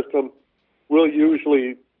river system, we'll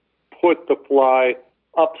usually put the fly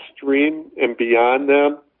upstream and beyond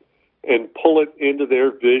them and pull it into their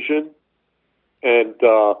vision and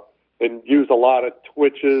use a lot of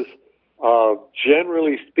twitches.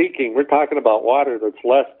 Generally speaking, we're talking about water that's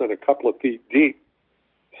less than a couple of feet deep.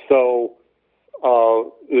 So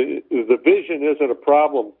the vision isn't a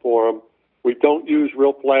problem for them. We don't use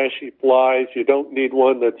real flashy flies. You don't need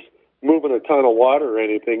one that's moving a ton of water or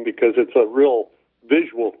anything because it's a real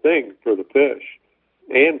visual thing for the fish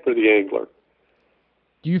and for the angler.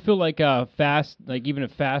 Do you feel like even a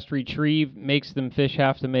fast retrieve makes them fish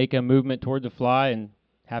have to make a movement toward the fly and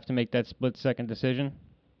have to make that split-second decision?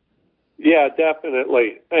 Yeah,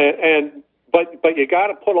 definitely. But you got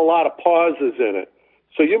to put a lot of pauses in it.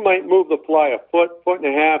 So you might move the fly a foot and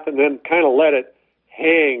a half, and then kind of let it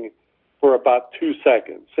hang for about 2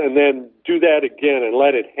 seconds, and then do that again and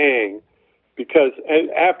let it hang, because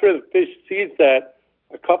after the fish sees that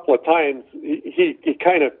a couple of times, he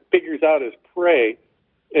kind of figures out his prey,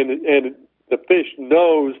 and the fish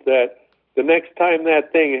knows that the next time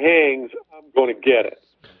that thing hangs, I'm going to get it.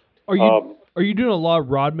 Are you doing a lot of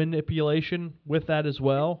rod manipulation with that as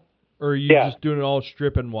well, or are you just doing it all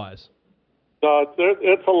stripping wise? No,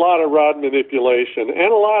 it's a lot of rod manipulation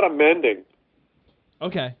and a lot of mending.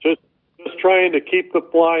 Okay. Just trying to keep the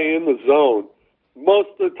fly in the zone. Most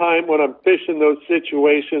of the time when I'm fishing those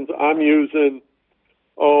situations, I'm using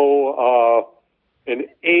an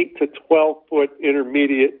 8 to 12 foot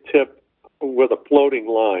intermediate tip with a floating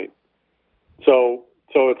line. So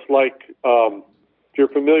it's like if you're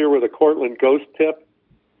familiar with a Cortland ghost tip,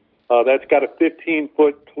 that's got a 15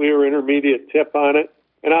 foot clear intermediate tip on it,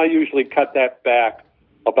 and I usually cut that back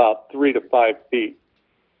about 3 to 5 feet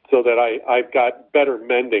so that I've got better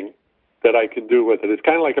mending that I can do with it. It's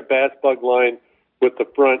kind of like a bass bug line with the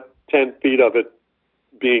front 10 feet of it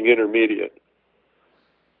being intermediate.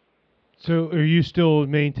 So are you still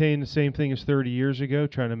maintaining the same thing as 30 years ago,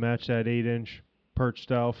 trying to match that 8-inch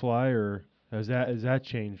perch-style fly, or has that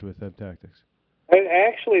changed with them tactics?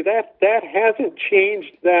 Actually, that hasn't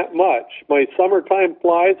changed that much. My summertime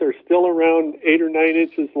flies are still around 8 or 9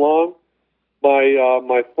 inches long.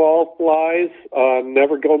 My fall flies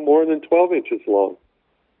never go more than 12 inches long.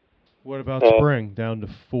 What about spring, down to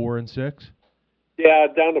 4 and 6? Yeah,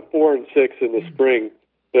 down to 4 and 6 in the spring.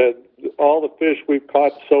 All the fish we've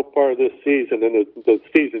caught so far this season, and the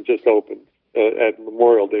season just opened at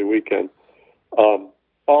Memorial Day weekend.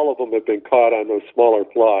 All of them have been caught on those smaller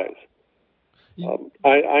flies.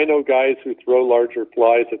 I know guys who throw larger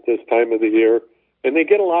flies at this time of the year, and they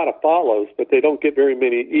get a lot of follows, but they don't get very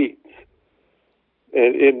many eats.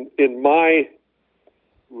 And in my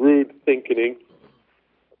rude thinking,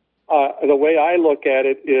 the way I look at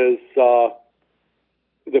it is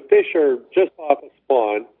the fish are just off a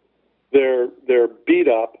spawn. They're beat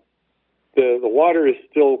up. The water is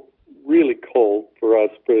still really cold for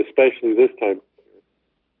us, but especially this time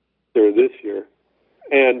or this year.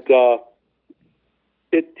 And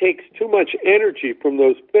it takes too much energy from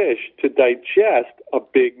those fish to digest a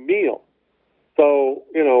big meal. So,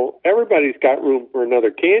 everybody's got room for another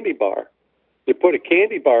candy bar. You put a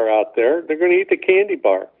candy bar out there, they're going to eat the candy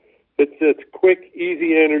bar. It's quick,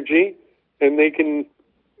 easy energy, and they can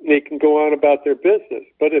go on about their business.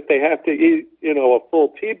 But if they have to eat, a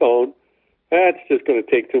full T-bone, that's just going to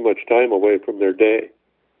take too much time away from their day.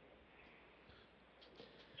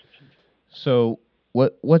 So,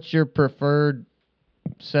 what's your preferred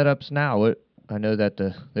setups now? I know that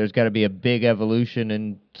there's got to be a big evolution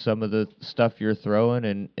in some of the stuff you're throwing,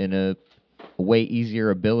 and a way easier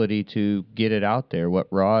ability to get it out there. What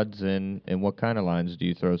rods and what kind of lines do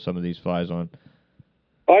you throw some of these flies on?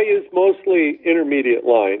 I use mostly intermediate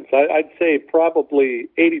lines. I'd say probably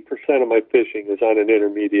 80% of my fishing is on an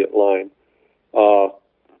intermediate line. I've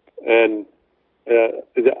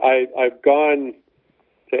gone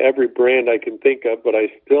to every brand I can think of, but I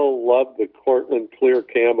still love the Cortland Clear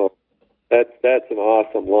Camo. That's an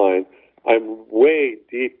awesome line. I'm way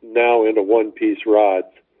deep now into one-piece rods.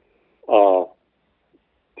 To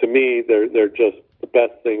me, they're just the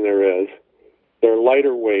best thing there is. They're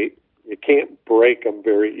lighter weight. You can't break them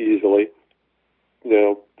very easily.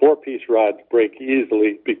 4-piece rods break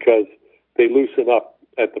easily because they loosen up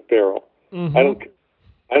at the ferrule. Mm-hmm.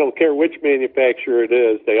 I don't care which manufacturer it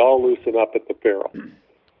is; they all loosen up at the ferrule.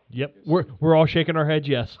 Yep, we're all shaking our heads.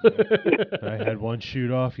 Yes. I had one shoot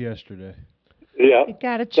off yesterday. Yeah, You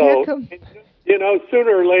gotta check them.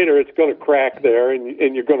 Sooner or later it's going to crack there,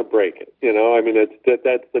 and you're going to break it.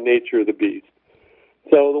 That's the nature of the beast.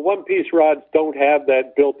 So the one-piece rods don't have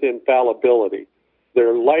that built-in fallibility.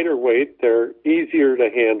 They're lighter weight. They're easier to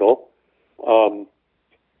handle. I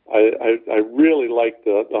really like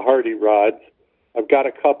the Hardy rods. I've got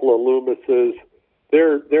a couple of Loomises.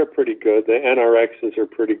 They're pretty good. The NRXs are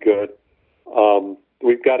pretty good.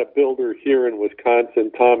 We've got a builder here in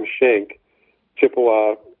Wisconsin, Tom Schenk,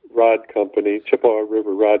 Chippewa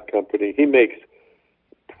River Rod Company. He makes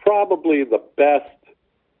probably the best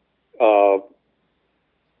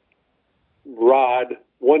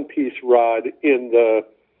one-piece rod in the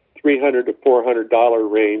 $300 to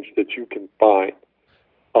 $400 range that you can find.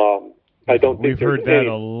 I don't think we've heard that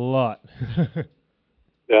a lot.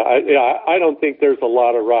 I don't think there's a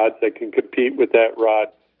lot of rods that can compete with that rod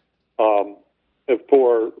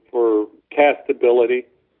for castability,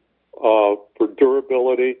 for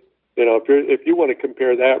durability. If you want to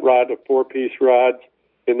compare that rod to 4-piece rods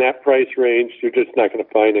in that price range, you're just not going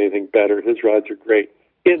to find anything better. His rods are great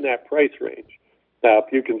in that price range. Now,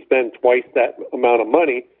 if you can spend twice that amount of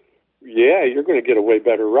money, you're going to get a way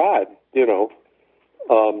better rod.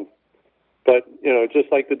 But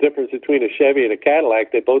just like the difference between a Chevy and a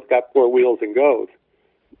Cadillac, they both got 4 wheels and goes.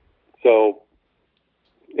 So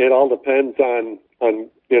it all depends on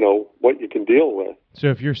what you can deal with. So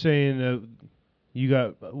if you're saying you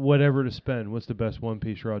got whatever to spend, what's the best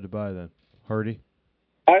one-piece rod to buy then? Hardy?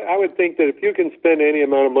 I would think that if you can spend any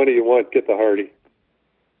amount of money you want, get the Hardy.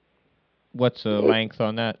 What's the length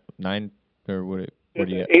on that? 9 or what do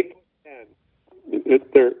you? 8'10".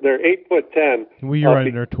 They're 8'10". Were you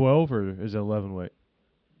running there 12 or is it 11 weight?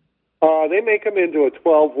 They make them into a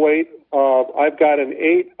 12 weight. I've got an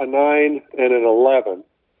 8, a 9, and an 11.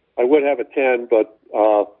 I would have a 10, but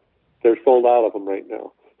they're sold out of them right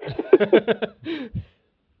now.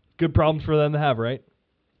 Good problems for them to have, right?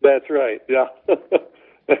 That's right. Yeah.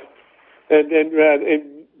 and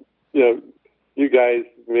you guys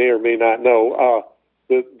may or may not know,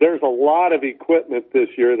 there's a lot of equipment this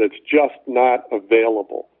year that's just not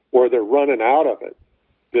available, or they're running out of it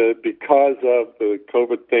because of the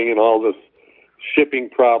COVID thing and all this shipping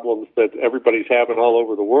problems that everybody's having all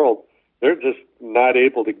over the world. They're just not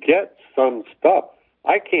able to get some stuff.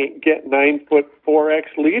 I can't get 9-foot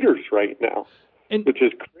 4X leaders right now, which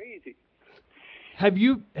is crazy. Have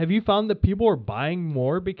you found that people are buying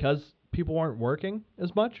more because people aren't working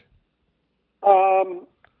as much?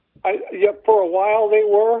 For a while they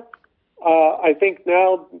were. I think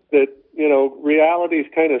now that reality's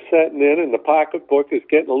kind of setting in, and the pocketbook is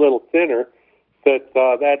getting a little thinner,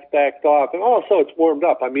 that's backed off. And also, it's warmed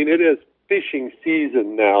up. I mean, it is fishing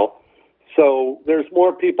season now, so there's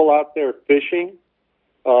more people out there fishing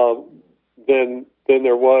than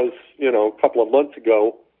there was, a couple of months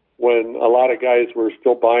ago when a lot of guys were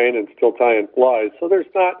still buying and still tying flies. So there's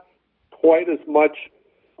not quite as much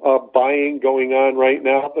buying going on right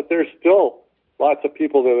now, but there's still lots of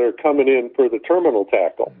people that are coming in for the terminal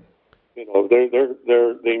tackle. They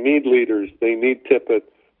need leaders, they need tippet,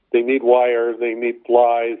 they need wire, they need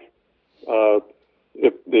flies. I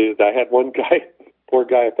had one guy, poor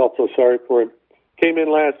guy, I felt so sorry for him. Came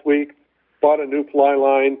in last week, bought a new fly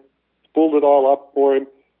line, spooled it all up for him.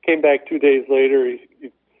 Came back 2 days later.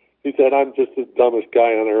 He said, "I'm just the dumbest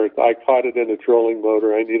guy on earth. I caught it in a trolling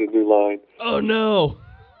motor. I need a new line." Oh no!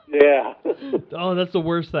 Yeah. Oh, that's the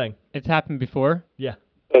worst thing. It's happened before. Yeah.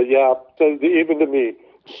 Yeah. So even to me.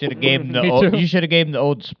 Should have gave him the Me old, too. you should have gave him the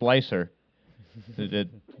old splicer. If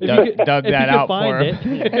Dug you could that out for find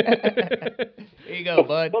him. Here you go,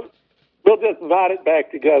 bud. We'll just knot it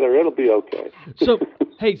back together. It'll be okay. So,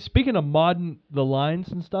 hey, speaking of modding the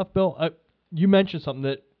lines and stuff, Bill, you mentioned something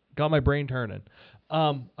that got my brain turning.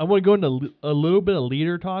 I want to go into a little bit of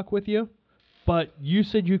leader talk with you, but you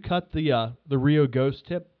said you cut the Rio Ghost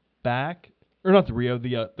tip back, or not the Rio,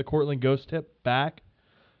 the Cortland Ghost tip back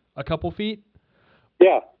a couple feet.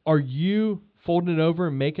 Yeah. Are you folding it over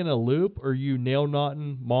and making a loop, or are you nail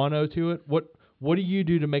knotting mono to it? What do you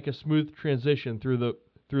do to make a smooth transition through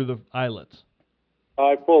the eyelets?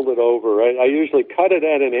 I fold it over. I usually cut it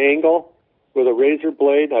at an angle with a razor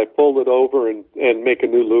blade. I fold it over and make a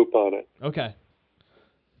new loop on it. Okay.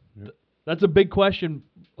 That's a big question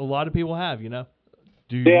a lot of people have, Do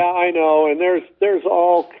you? Yeah, I know, and there's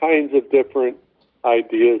all kinds of different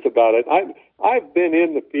ideas about it. I've been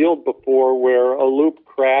in the field before where a loop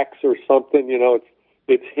cracks or something,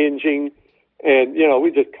 it's hinging, and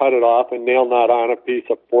we just cut it off and nail knot on a piece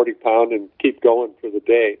of 40-pound and keep going for the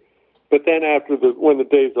day. But then when the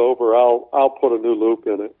day's over, I'll put a new loop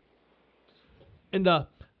in it. And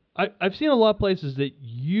I've seen a lot of places that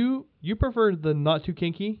you prefer the not too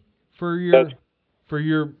kinky for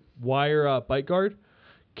your wire bite guard.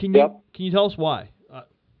 Can you tell us why?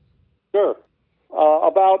 Sure.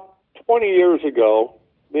 About 20 years ago,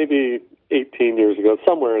 maybe 18 years ago,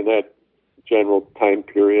 somewhere in that general time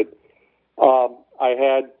period, I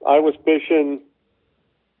was fishing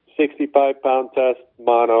 65-pound test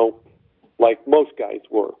mono, like most guys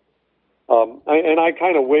were. I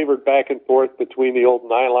kind of wavered back and forth between the old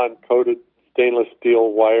nylon-coated stainless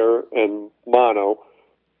steel wire and mono,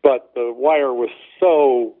 but the wire was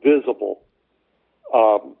so visible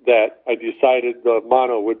that I decided the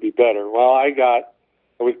mono would be better. Well, I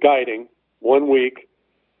was guiding 1 week.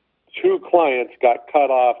 2 clients got cut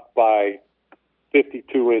off by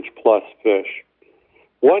 52-inch plus fish.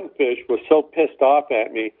 One fish was so pissed off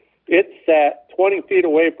at me, it sat 20 feet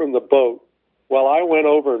away from the boat while I went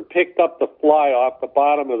over and picked up the fly off the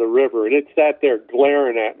bottom of the river, and it sat there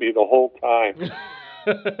glaring at me the whole time.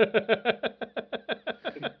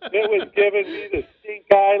 It was giving me the stink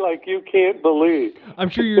eye like you can't believe. I'm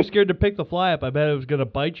sure you're scared to pick the fly up. I bet it was going to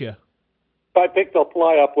bite you. I picked the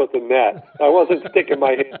fly up with a net. I wasn't sticking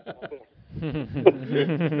my hand.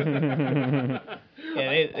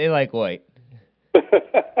 Yeah, they like white.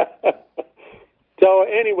 So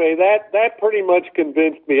anyway, that pretty much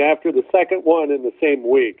convinced me after the second one in the same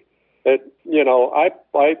week that,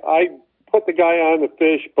 I put the guy on the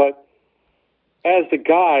fish, but as the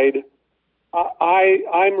guide,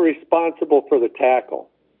 I'm responsible for the tackle.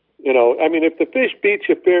 If the fish beats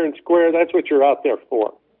you fair and square, that's what you're out there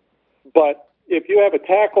for. But if you have a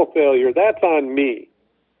tackle failure, that's on me.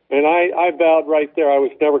 And I vowed right there I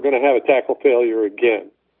was never going to have a tackle failure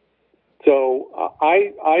again. So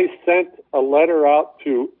I sent a letter out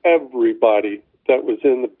to everybody that was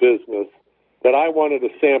in the business that I wanted a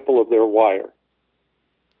sample of their wire.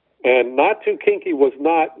 And Not Too Kinky was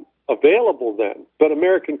not available then, but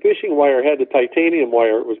American Fishing Wire had the titanium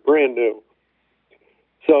wire. It was brand new.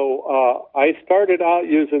 So I started out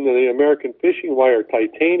using the American Fishing Wire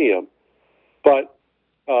titanium, but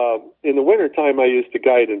in the wintertime I used to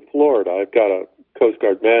guide in Florida. I've got a Coast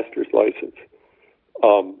Guard master's license.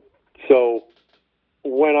 So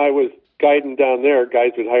when I was guiding down there,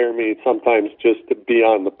 guys would hire me sometimes just to be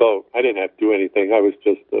on the boat. I didn't have to do anything. I was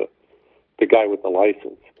just the guy with the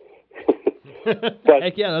license. But,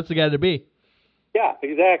 heck yeah, that's the guy to be. Yeah,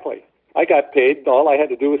 exactly. I got paid. All I had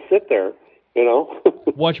to do was sit there,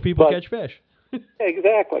 Watch people catch fish.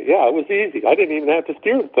 Exactly. Yeah, it was easy. I didn't even have to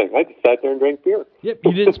steer the thing. I just sat there and drank beer. Yep,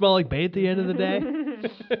 you didn't smell like bait at the end of the day?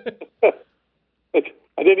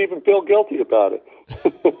 I didn't even feel guilty about it.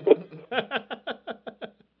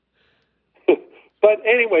 But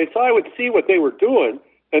anyway, so I would see what they were doing,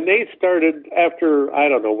 and they started after, I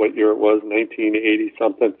don't know what year it was, 1980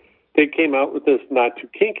 something. They came out with this not too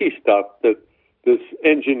kinky stuff that this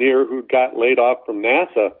engineer who got laid off from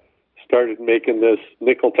NASA started making this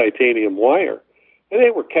nickel titanium wire. And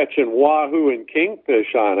they were catching wahoo and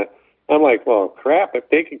kingfish on it. I'm like, well, crap, if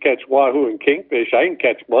they can catch wahoo and kingfish, I can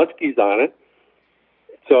catch muskies on it.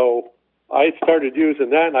 So I started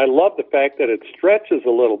using that, and I love the fact that it stretches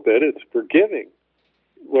a little bit. It's forgiving,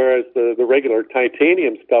 whereas the regular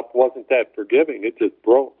titanium stuff wasn't that forgiving. It just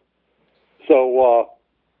broke.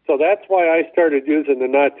 So that's why I started using the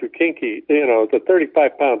not too kinky. You know, the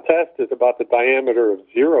 35-pound test is about the diameter of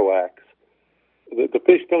 0x. The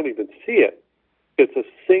fish don't even see it. It's a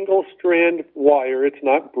single strand wire. It's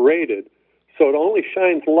not braided, so it only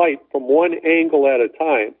shines light from one angle at a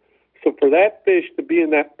time. So for that fish to be in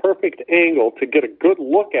that perfect angle to get a good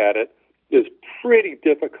look at it is pretty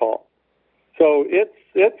difficult. So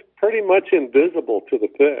it's pretty much invisible to the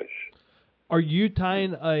fish. Are you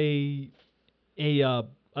tying a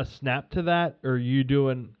snap to that, or are you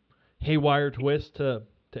doing haywire twist to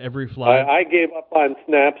every fly? I gave up on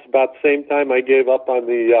snaps about the same time I gave up on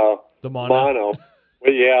the mono.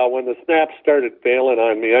 Well, yeah, when the snaps started failing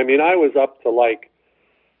on me, I mean, I was up to like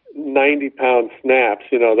 90-pound snaps,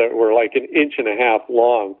 you know, that were like 1.5 inches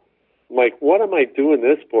long. I'm like, what am I doing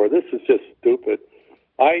this for? This is just stupid.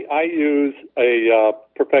 I use a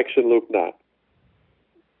perfection loop knot.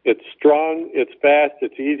 It's strong, it's fast,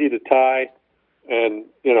 it's easy to tie, and,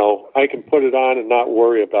 you know, I can put it on and not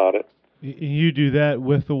worry about it. You do that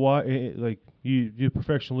with the wire, like you do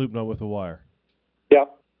perfection loop knot with the wire.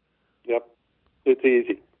 Yep. It's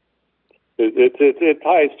easy. It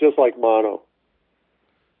ties just like mono.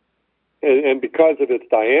 And because of its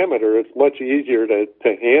diameter, it's much easier to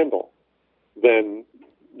handle than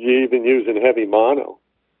you even using heavy mono.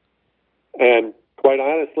 And quite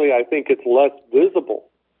honestly, I think it's less visible.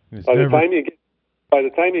 By the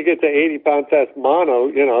time you get to 80-pound test mono,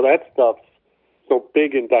 you know, that stuff's so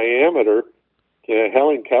big in diameter,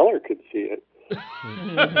 Helen Keller could see it.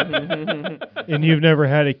 And you've never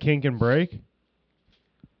had a kink and break?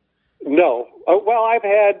 No. Well,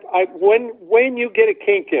 when you get a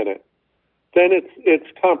kink in it, then it's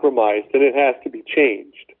compromised and it has to be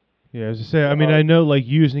changed. Yeah, as I say, I mean, I know like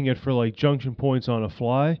using it for like junction points on a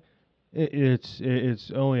fly,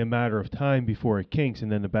 it's only a matter of time before it kinks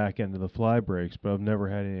and then the back end of the fly breaks. But I've never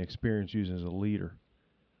had any experience using it as a leader.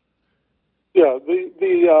 Yeah,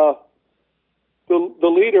 the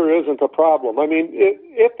leader isn't a problem. I mean,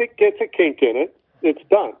 if it gets a kink in it, it's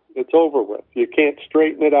done. It's over with. You can't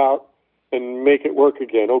straighten it out and make it work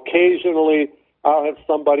again. Occasionally, I'll have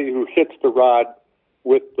somebody who hits the rod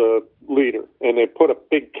with the leader, and they put a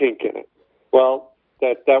big kink in it. Well,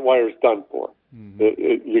 that wire's done for.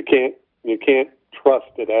 Mm-hmm. You can't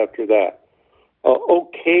trust it after that.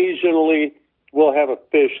 Occasionally, we'll have a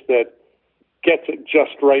fish that gets it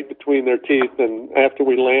just right between their teeth, and after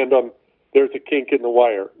we land them, there's a kink in the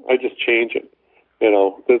wire. I just change it. You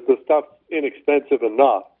know, the stuff's inexpensive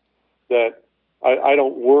enough that I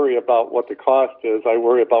don't worry about what the cost is. I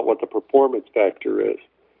worry about what the performance factor is.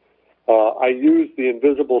 I use the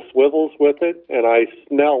invisible swivels with it, and I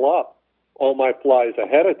snell up all my flies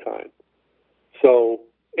ahead of time. So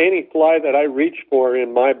any fly that I reach for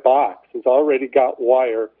in my box has already got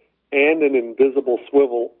wire and an invisible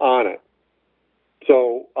swivel on it.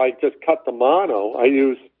 So I just cut the mono. I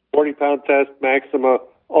use 40-pound test Maxima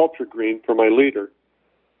Ultra Green for my leader.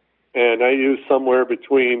 And I use somewhere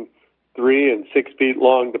between 3 and 6 feet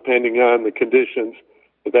long, depending on the conditions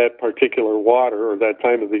of that particular water or that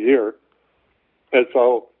time of the year. And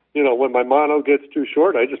so, you know, when my mono gets too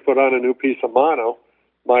short, I just put on a new piece of mono.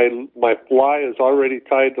 My fly is already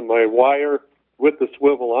tied to my wire with the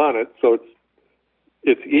swivel on it, so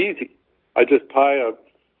it's easy. I just tie a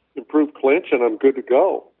improved clinch and I'm good to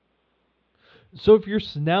go. So if you're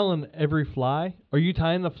snelling every fly, are you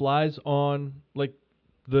tying the flies on like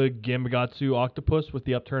the Gamakatsu octopus with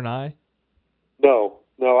the upturned eye?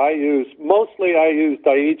 No, I use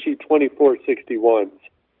Daiichi 2461s.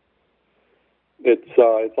 It's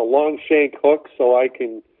a long shank hook, so I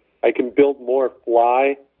can build more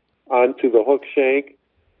fly onto the hook shank.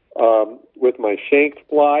 With my shanked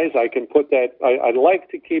flies, I can put that. I like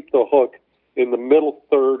to keep the hook in the middle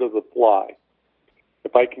third of the fly.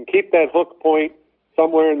 If I can keep that hook point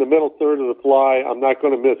somewhere in the middle third of the fly, I'm not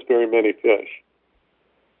going to miss very many fish,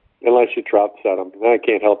 unless you trout set them. And I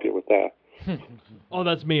can't help you with that. Oh,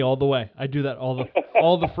 that's me all the way. I do that all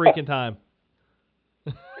the freaking time.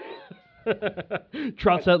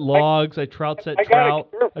 Trout set logs. I trout set I got a trout.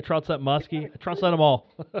 cure. I trout set muskie. I trout set them all.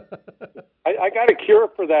 I got a cure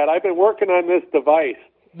for that. I've been working on this device.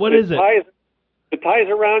 What is it? It ties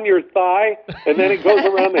around your thigh, and then it goes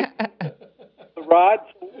around the rod.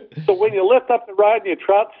 So when you lift up the rod and you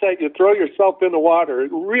trout set, you throw yourself in the water.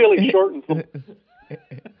 It really shortens the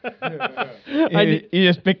You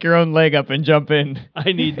just pick your own leg up and jump in.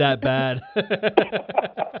 I need that bad.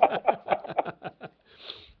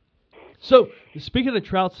 So, speaking of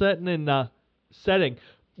trout setting and setting,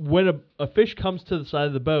 when a fish comes to the side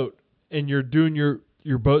of the boat and you're doing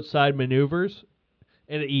your boat side maneuvers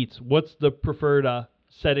and it eats, what's the preferred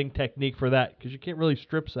setting technique for that? Because you can't really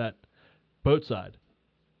strip set boat side.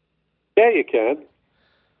 Yeah, you can.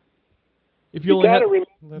 If you You only got have,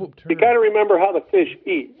 to remember how the fish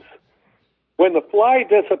eats. When the fly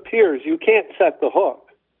disappears, you can't set the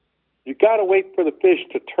hook. You got to wait for the fish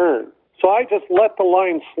to turn. So I just let the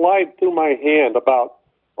line slide through my hand about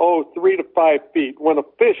 3 to 5 feet. When a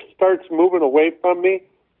fish starts moving away from me,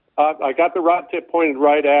 I got the rod tip pointed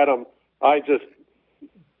right at them. I just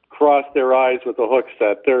cross their eyes with the hook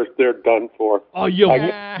set. They're done for. oh, you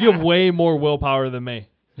have way more willpower than me.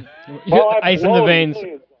 Well, I've Ice in the blown veins.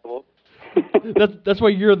 millions of them. That's why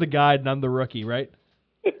you're the guide and I'm the rookie, right?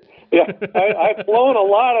 Yeah, I've blown a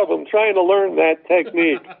lot of them trying to learn that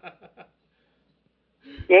technique.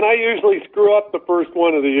 And I usually screw up the first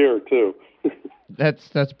one of the year, too.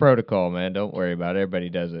 That's protocol, man. Don't worry about it. Everybody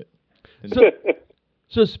does it.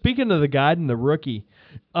 So speaking of the guide and the rookie,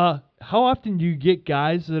 how often do you get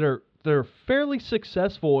guys that are fairly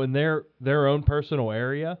successful in their own personal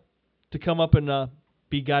area to come up and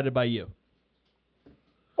be guided by you?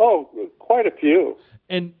 Oh, quite a few.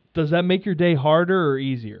 And does that make your day harder or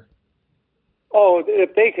easier? Oh,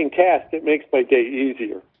 if they can cast, it makes my day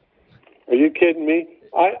easier. Are you kidding me?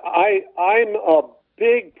 I'm a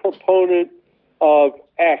big proponent of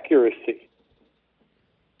accuracy.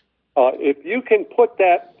 If you can put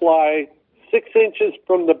that fly 6 inches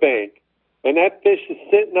from the bank, and that fish is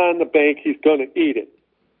sitting on the bank, he's going to eat it.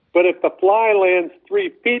 But if the fly lands 3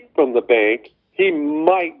 feet from the bank, he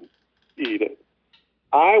might eat it.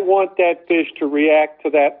 I want that fish to react to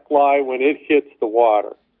that fly when it hits the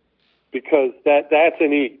water, because that's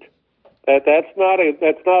an eat. That's not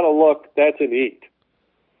a look. That's an eat.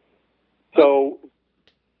 So,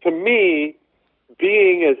 to me,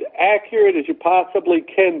 being as accurate as you possibly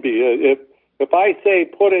can be. If I say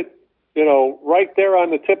put it, right there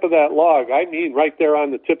on the tip of that log, I mean right there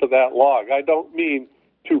on the tip of that log. I don't mean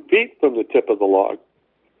 2 feet from the tip of the log,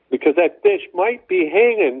 because that fish might be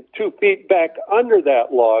hanging 2 feet back under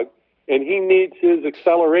that log, and he needs his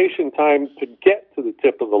acceleration time to get to the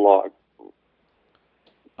tip of the log.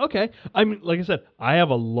 Okay. I mean, like I said, I have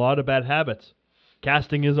a lot of bad habits.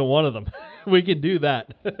 Casting isn't one of them. We can do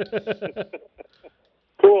that.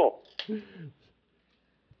 Cool.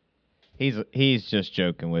 He's just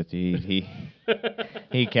joking with you.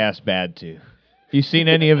 He casts bad too. You seen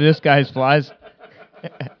any of this guy's flies?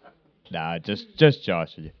 Nah, just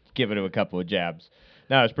Josh. Giving him a couple of jabs.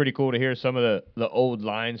 Now it's pretty cool to hear some of the old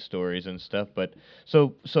line stories and stuff. But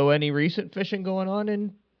so any recent fishing going on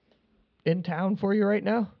in town for you right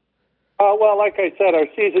now? Well, like I said, our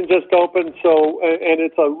season just opened, so and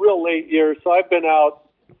it's a real late year. So I've been out.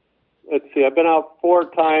 Let's see, I've been out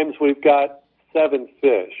 4 times. We've got 7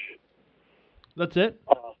 fish. That's it?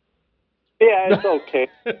 Yeah, it's okay.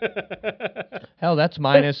 Hell, that's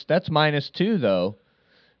 -2 though.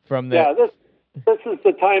 From the Yeah, this is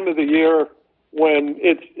the time of the year when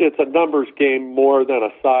it's a numbers game more than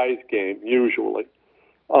a size game usually.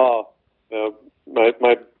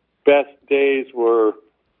 My best days were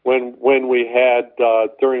when we had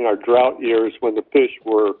during our drought years, when the fish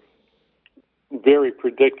were very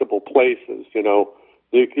predictable places.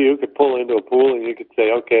 You could pull into a pool and you could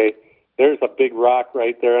say, okay, there's a big rock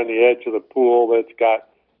right there on the edge of the pool that's got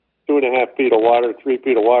 2.5 feet of water, 3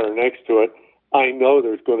 feet of water next to it. I know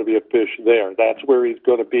there's going to be a fish there. That's where he's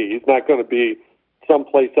going to be. He's not going to be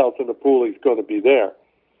someplace else in the pool. He's going to be there.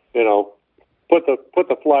 Put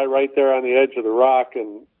the fly right there on the edge of the rock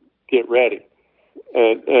and get ready.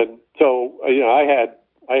 And so I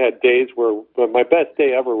had days where my best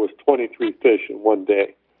day ever was 23 fish in one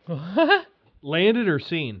day. Landed or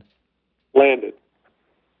seen? Landed.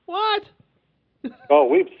 What? Oh,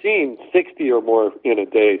 we've seen 60 or more in a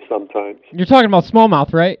day sometimes. You're talking about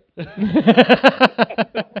smallmouth, right?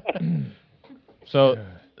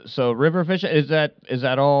 So river fishing, is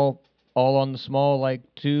that all on the small like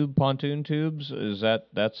pontoon tubes?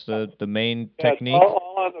 That's the main technique?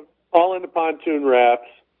 All in the pontoon rafts.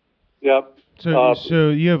 Yep. So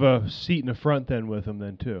you have a seat in the front then with them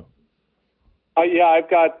then too. Yeah, I've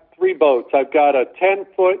got 3 boats. I've got a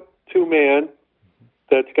 10-foot 2-man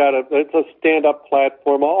it's a stand-up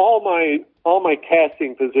platform. All my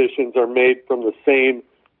casting positions are made from the same,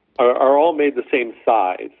 are all made the same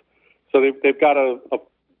size. So they've got a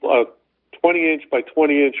 20-inch by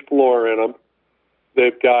 20-inch floor in them.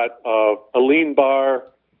 They've got a lean bar,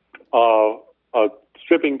 a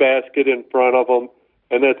stripping basket in front of them,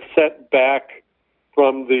 and that's set back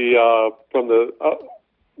from the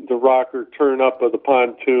rocker turn up of the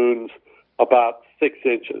pontoons about 6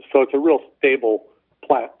 inches. So it's a real stable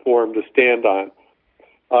platform to stand on.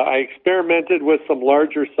 I experimented with some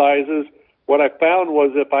larger sizes. What I found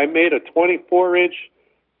was if I made a 24-inch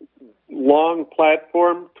long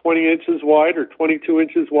platform, 20 inches wide or 22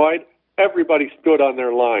 inches wide, everybody stood on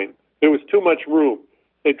their line. There was too much room.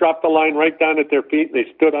 They dropped the line right down at their feet, and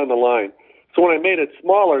they stood on the line. So when I made it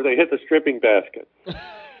smaller, they hit the stripping basket.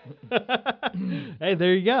 Hey,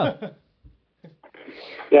 there you go.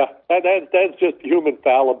 Yeah, that's just human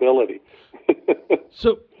fallibility.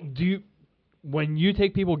 So, when you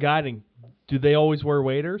take people guiding, do they always wear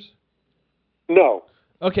waders? No.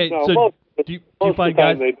 Okay, No, so do you find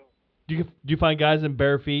guys they, do you find guys in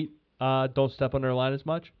bare feet don't step on their line as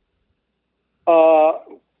much?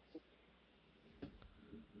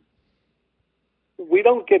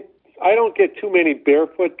 I don't get too many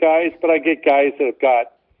barefoot guys, but I get guys that have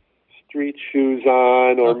got street shoes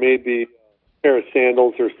on or maybe a pair of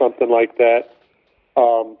sandals or something like that.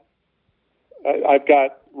 I've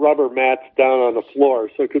got rubber mats down on the floor,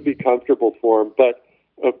 so it could be comfortable for them. But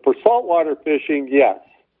for saltwater fishing, yes.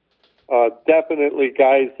 Definitely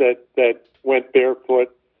guys that went barefoot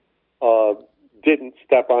didn't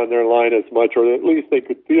step on their line as much, or at least they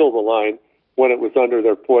could feel the line when it was under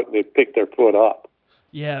their foot and they picked their foot up.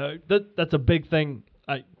 Yeah, that's a big thing.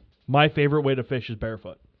 My favorite way to fish is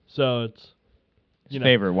barefoot. So it's His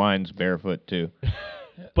favorite wine's barefoot too.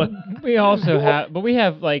 But we also have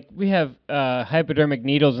hypodermic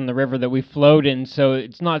needles in the river that we float in, so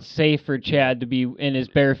it's not safe for Chad to be in his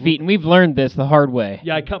bare feet, and we've learned this the hard way.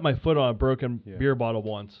 Yeah, I cut my foot on a broken beer bottle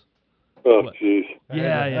once. Oh, jeez.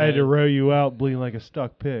 I had to row you out bleeding like a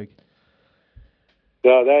stuck pig.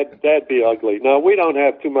 No, that'd be ugly. No, we don't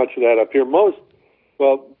have too much of that up here.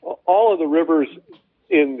 All of the rivers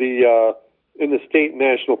in the state and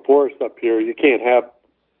national forest up here, you can't have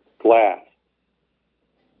glass.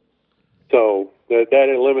 So that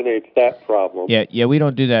eliminates that problem. Yeah, we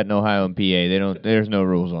don't do that in Ohio and PA. There's no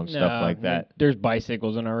rules on stuff like that. There's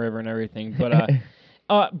bicycles in our river and everything. But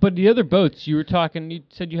but the other boats you were talking, you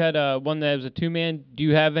said you had one that was a 2-man. Do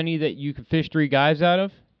you have any that you could fish 3 guys out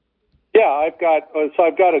of? Yeah, I've got a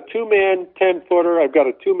 2-man 10-footer. I've got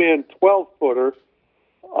a 2-man 12-footer,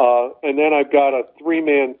 and then I've got a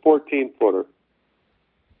 3-man 14-footer.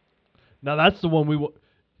 Now that's the one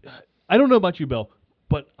I don't know about you, Bill,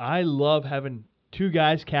 but I love having 2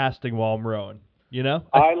 guys casting while I'm rowing. You know,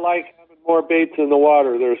 I like having more baits in the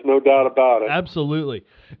water. There's no doubt about it. Absolutely.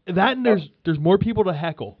 That and there's more people to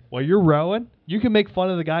heckle while you're rowing. You can make fun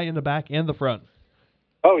of the guy in the back and the front.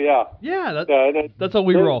 Oh yeah. Yeah, that's how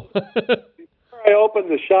we roll. Before I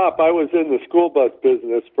opened the shop, I was in the school bus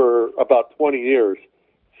business for about 20 years,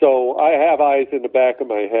 so I have eyes in the back of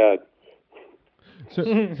my head. So,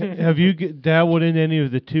 have you dabbled in any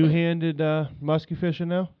of the 2-handed musky fishing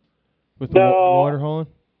now? With the water hauling?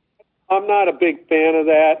 I'm not a big fan of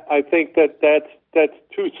that. I think that's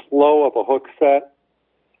too slow of a hook set.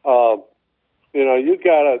 You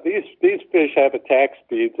gotta these fish have attack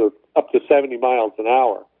speeds of up to 70 miles an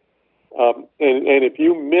hour, and if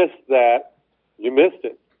you miss that, you missed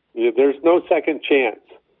it. There's no second chance.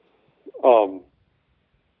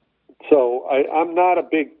 So I'm not a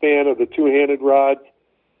big fan of the 2-handed rods.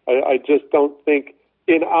 I just don't think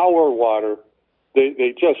in our water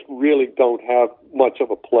they just really don't have much of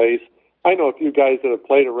a place. I know a few guys that have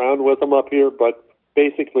played around with them up here, but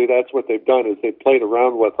basically that's what they've done is they've played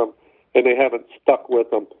around with them and they haven't stuck with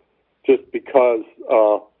them just because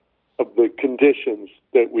of the conditions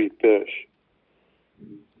that we fish.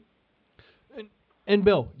 And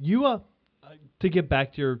Bill, you to get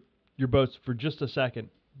back to your boats for just a second,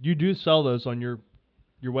 you do sell those on your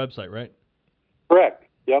website, right? Correct.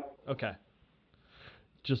 Yep. Okay.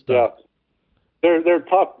 Just yeah. They're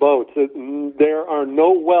tough boats. There are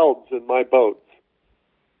no welds in my boats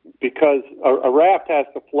because a raft has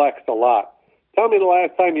to flex a lot. Tell me the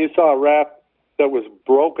last time you saw a raft that was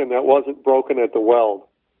broken that wasn't broken at the weld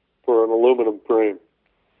for an aluminum frame.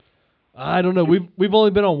 I don't know. We've only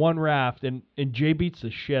been on one raft, and Jay beats the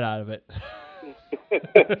shit out of it.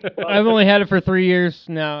 I've only had it for 3 years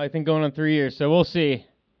now. I think going on 3 years, so we'll see.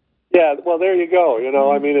 Yeah, well, there you go.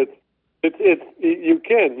 I mean, You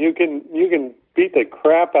can beat the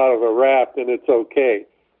crap out of a raft and it's okay.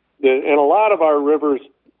 And a lot of our rivers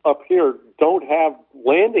up here don't have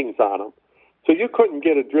landings on them, so you couldn't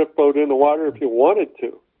get a drift boat in the water if you wanted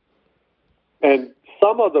to. And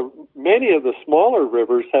many of the smaller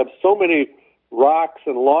rivers have so many rocks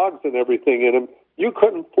and logs and everything in them, you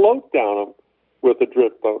couldn't float down them with a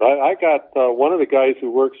drift boat. I got one of the guys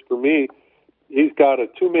who works for me. He's got a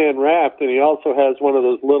 2-man raft, and he also has one of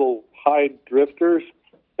those little hide drifters,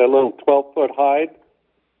 that little 12-foot hide.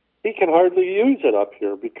 He can hardly use it up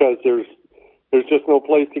here because there's just no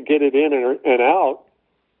place to get it in and out.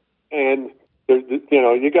 And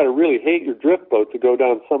you got to really hate your drift boat to go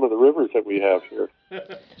down some of the rivers that we have here.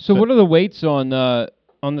 So what are the weights on the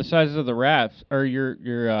sizes of the rafts or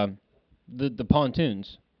the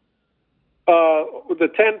pontoons? The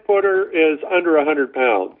 10-footer is under 100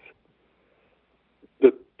 pounds.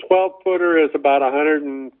 The 12-footer is about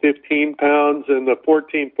 115 pounds, and the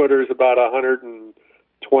 14-footer is about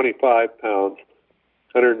 125 pounds,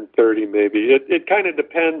 130 maybe. It kind of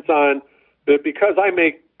depends on, because I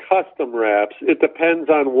make custom rafts, it depends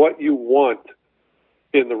on what you want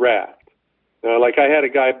in the raft. Like I had a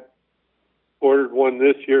guy ordered one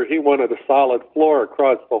this year. He wanted a solid floor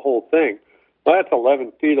across the whole thing. Well, that's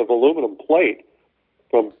 11 feet of aluminum plate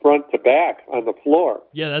from front to back on the floor.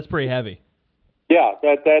 Yeah, that's pretty heavy. Yeah,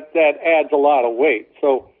 that adds a lot of weight.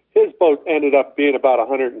 So his boat ended up being about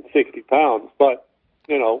 160 pounds, but,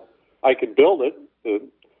 I can build it.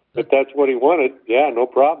 If that's what he wanted, yeah, no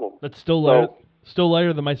problem. That's still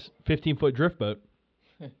lighter than my 15-foot drift boat.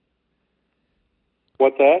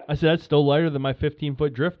 What's that? I said that's still lighter than my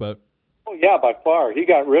 15-foot drift boat. Oh, yeah, by far. He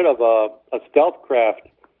got rid of a Stealthcraft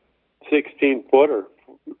 16-footer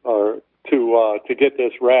to get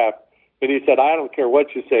this raft. And he said, I don't care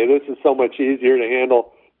what you say. This is so much easier to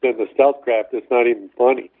handle than the Stealthcraft. It's not even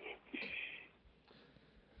funny.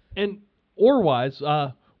 And oar-wise,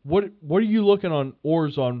 what are you looking on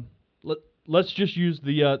oars on? Let's just use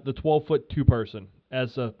the 12-foot two-person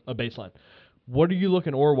as a baseline. What are you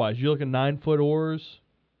looking oar-wise? You looking 9-foot oars?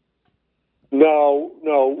 No.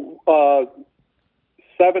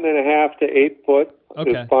 7.5 to 8 foot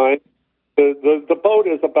is fine. The boat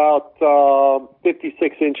is about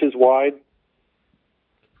 56 inches wide.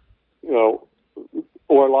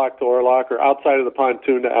 Oarlock to oarlock, or outside of the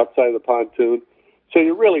pontoon to outside of the pontoon. So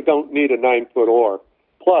you really don't need a 9-foot oar.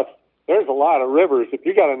 Plus, there's a lot of rivers. If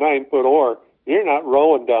you got a 9-foot oar, you're not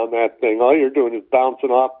rowing down that thing. All you're doing is bouncing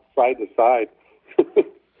off side to side.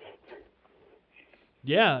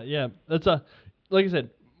 Yeah. That's like I said,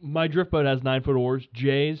 my drift boat has 9-foot oars.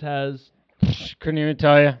 Jay's has. Couldn't even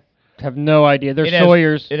tell you. Have no idea. They're It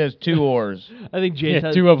Sawyers. It has 2 oars. I think Jay's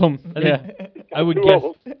has 2 of them. I would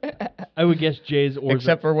guess Jay's oars.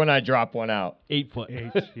 Except for when I drop one out. 8 foot.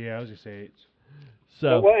 8. Yeah, I was going to say 8.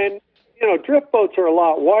 So. Well, and drift boats are a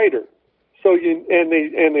lot wider, so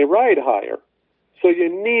they ride higher, so you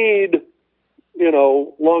need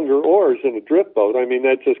longer oars in a drift boat. I mean,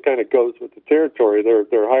 that just kind of goes with the territory.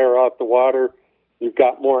 They're higher off the water. You've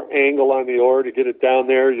got more angle on the oar to get it down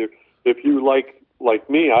there. If you like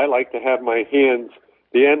me, I like to have my hands,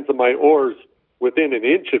 the ends of my oars, within an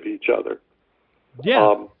inch of each other.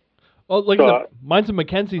 Yeah. Mine's a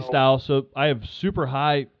Mackenzie style, so I have super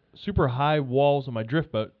high walls on my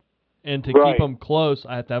drift boat, and to keep them close,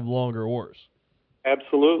 I have to have longer oars.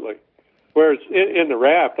 Absolutely. Whereas in the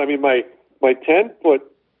raft, I mean, my 10-foot,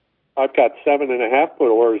 I've got 7.5-foot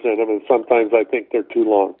oars in them, and sometimes I think they're too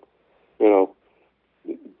long,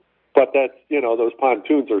 But that's, those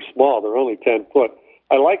pontoons are small. They're only 10 foot.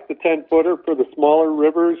 I like the 10-footer for the smaller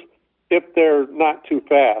rivers if they're not too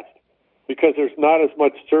fast, because there's not as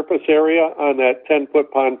much surface area on that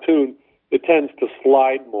 10-foot pontoon. It tends to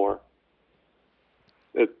slide more.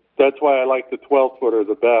 That's why I like the 12-footer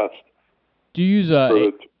the best. Do you use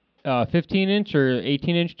 15-inch or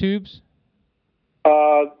 18-inch tubes?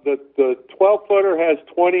 The 12-footer has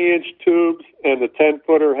 20-inch tubes, and the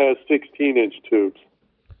 10-footer has 16-inch tubes.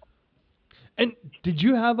 And did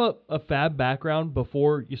you have a fab background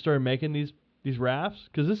before you started making these rafts?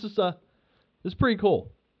 Because this is pretty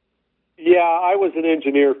cool. Yeah, I was an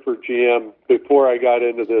engineer for GM before I got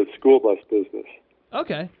into the school bus business.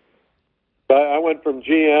 Okay. I went from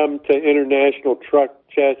GM to International Truck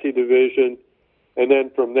Chassis Division, and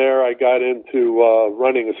then from there I got into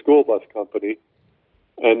running a school bus company.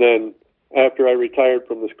 And then after I retired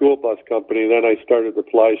from the school bus company, then I started the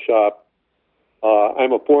fly shop.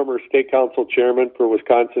 I'm a former state council chairman for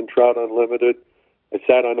Wisconsin Trout Unlimited. I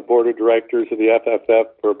sat on the board of directors of the FFF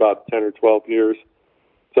for about 10 or 12 years.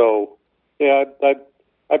 So, yeah,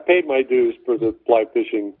 I paid my dues for the Fly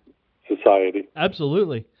Fishing Society.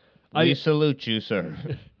 Absolutely. We salute you, sir.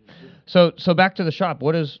 So back to the shop.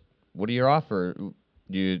 What do you offer?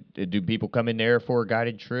 Do people come in there for a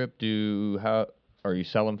guided trip? Are you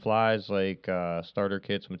selling flies like starter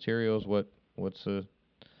kits, materials? What's the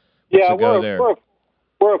Yeah, go there?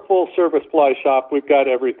 We're a full service fly shop. We've got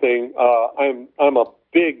everything. I'm a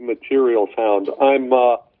big materials hound. I'm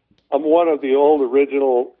one of the old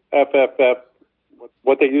original FFF,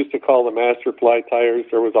 what they used to call the master fly tires.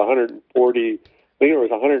 There was 140. I think there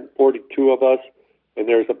was 142 of us, and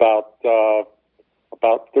there's about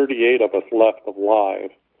 38 of us left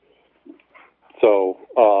alive. So,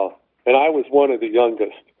 and I was one of the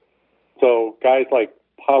youngest. So guys like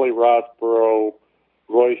Polly Rossborough,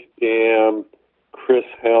 Royce Dam, Chris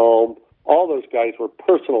Helm, all those guys were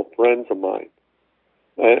personal friends of mine.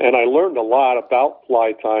 And I learned a lot about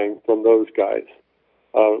fly tying from those guys.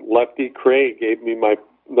 Lefty Craig gave me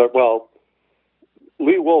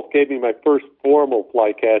Lee Wolf gave me my first formal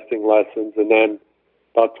fly casting lessons, and then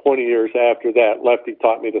about 20 years after that, Lefty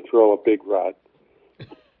taught me to throw a big rod.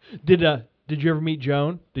 Did you ever meet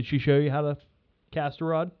Joan? Did she show you how to cast a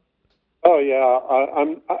rod? Oh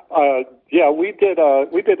yeah, we did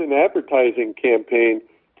an advertising campaign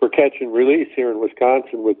for Catch and Release here in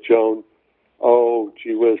Wisconsin with Joan. Oh,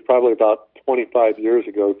 gee whiz, probably about 25 years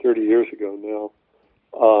ago, 30 years ago now.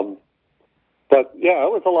 But yeah,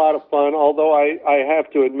 it was a lot of fun. Although I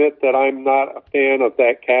have to admit that I'm not a fan of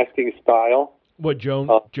that casting style. What,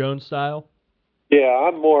 Joan style? Yeah,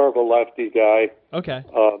 I'm more of a lefty guy. Okay.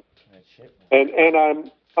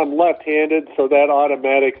 And I'm left-handed, so that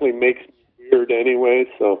automatically makes me weird anyway.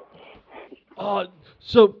 So.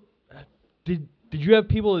 So did you have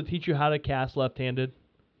people to teach you how to cast left-handed?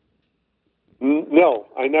 No,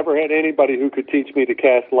 I never had anybody who could teach me to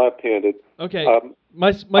cast left-handed. Okay.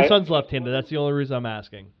 My son's left-handed. That's the only reason I'm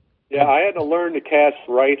asking. Yeah, I had to learn to cast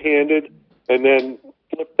right-handed and then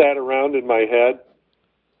flip that around in my head.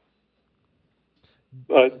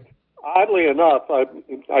 But oddly enough,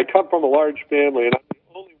 I come from a large family, and I'm the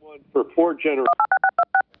only one for 4 generations.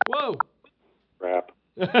 Whoa! Crap.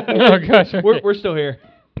 Oh gosh. Okay. We're still here.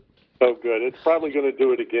 So good. It's probably going to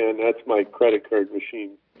do it again. That's my credit card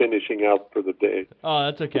machine finishing out for the day. Oh,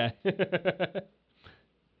 that's okay.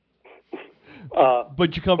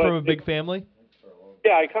 But you come from a big family?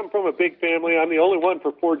 Yeah, I come from a big family. I'm the only one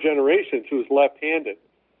for 4 generations who's left-handed.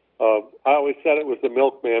 I always said it was the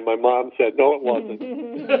milkman. My mom said, no, it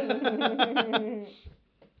wasn't.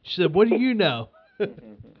 She said, what do you know?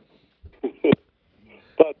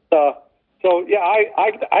 But, so, yeah,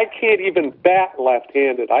 I can't even bat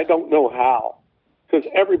left-handed. I don't know how. Because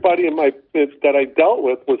everybody that I dealt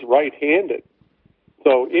with was right-handed.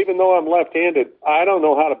 So even though I'm left-handed, I don't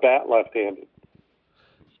know how to bat left-handed.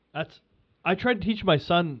 I tried to teach my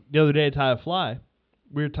son the other day to tie a fly.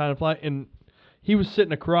 We were tying a fly, and he was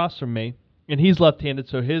sitting across from me, and he's left-handed,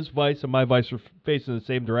 so his vise and my vise were facing the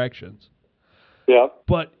same directions. Yeah.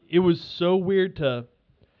 But it was so weird to,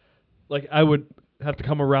 like, I would have to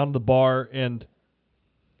come around the bar and,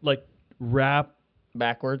 like, wrap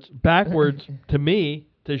Backwards to me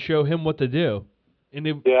to show him what to do. And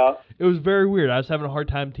it was very weird. I was having a hard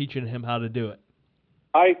time teaching him how to do it.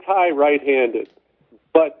 I tie right-handed.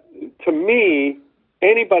 But to me,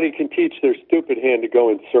 anybody can teach their stupid hand to go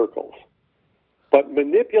in circles. But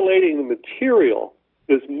manipulating the material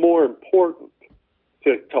is more important.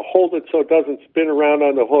 To hold it so it doesn't spin around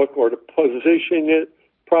on the hook or to position it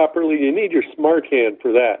properly, you need your smart hand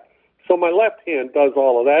for that. So my left hand does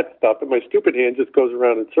all of that stuff, and my stupid hand just goes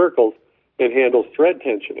around in circles and handles thread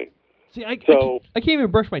tensioning. See, I can't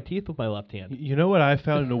even brush my teeth with my left hand. You know what I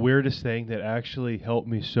found the weirdest thing that actually helped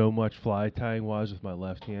me so much fly tying wise with my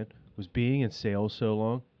left hand was being in sales so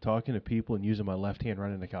long, talking to people and using my left hand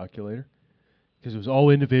running a calculator. Because it was all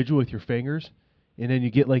individual with your fingers, and then you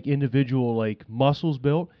get like individual like muscles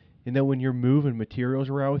built, and then when you're moving materials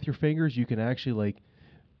around with your fingers, you can actually like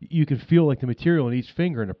you can feel like the material in each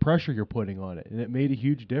finger and the pressure you're putting on it, and it made a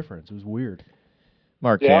huge difference. It was weird.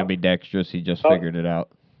 Mark's ambidextrous. He just figured it out.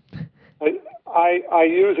 I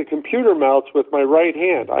use a computer mouse with my right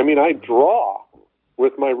hand. I mean, I draw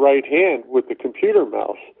with my right hand with the computer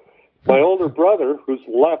mouse. My older brother, who's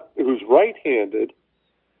right-handed,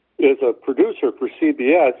 is a producer for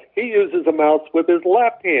CBS. He uses a mouse with his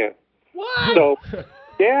left hand. What? So,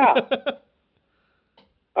 yeah.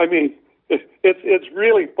 I mean, it's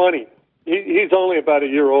really funny. He's only about a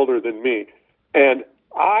year older than me, and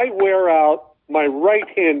I wear out my right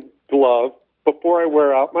hand glove before I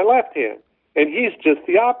wear out my left hand. And he's just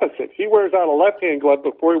the opposite. He wears out a left-hand glove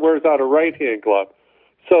before he wears out a right-hand glove.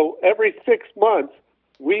 So every 6 months,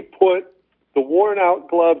 we put the worn-out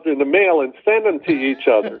gloves in the mail and send them to each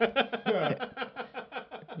other.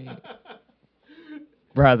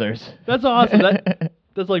 Brothers. That's awesome.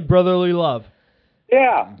 That's like brotherly love.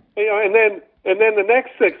 Yeah, and then the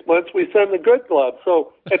next 6 months we send the good gloves.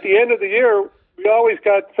 So at the end of the year, we always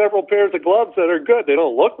got several pairs of gloves that are good. They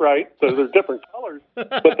don't look right, so they're different colors,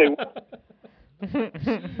 but they.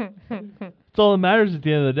 That's all that matters at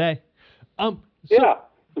the end of the day. Yeah.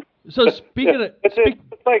 So speaking of, it's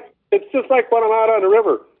just like when I'm out on the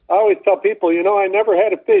river. I always tell people, I never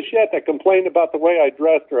had a fish yet that complained about the way I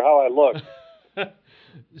dressed or how I looked.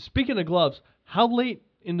 speaking of gloves, how late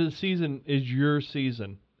into the season is your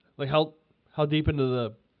season? Like how deep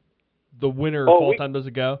into the winter or fall time does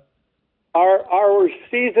it go? Our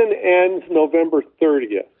season ends November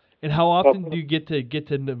 30th. And how often do you get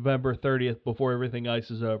to November 30th before everything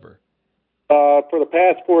ices over? For the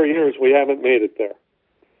past 4 years, we haven't made it there.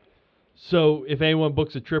 So if anyone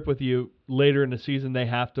books a trip with you later in the season, they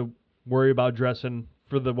have to worry about dressing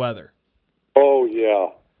for the weather. Oh yeah,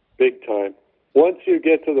 big time. Once you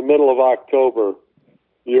get to the middle of October,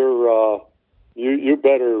 you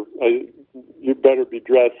better be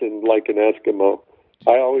dressing like an Eskimo.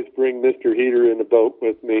 I always bring Mr. Heater in the boat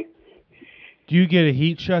with me. Do you get a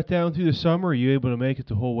heat shutdown through the summer, or are you able to make it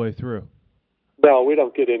the whole way through? No, we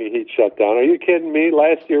don't get any heat shutdown. Are you kidding me?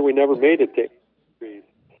 Last year we never made it to 8 degrees.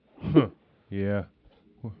 Yeah.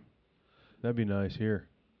 That'd be nice here.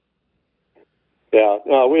 Yeah,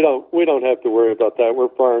 no, we don't have to worry about that. We're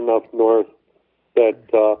far enough north that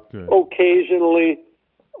occasionally,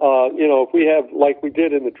 if we have, like we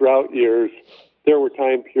did in the drought years, there were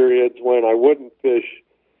time periods when I wouldn't fish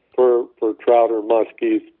for trout or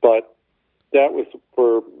muskies, but that was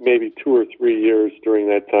for maybe 2 or 3 years during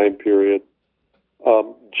that time period.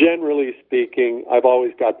 Generally speaking, I've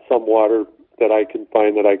always got some water that I can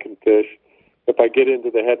find that I can fish. If I get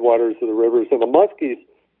into the headwaters of the rivers, and the muskies,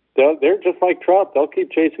 they're just like trout. They'll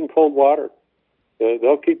keep chasing cold water.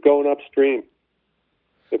 They'll keep going upstream.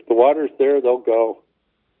 If the water's there, they'll go.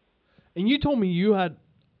 And you told me you had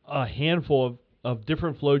a handful of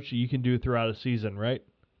different floats that you can do throughout a season, right?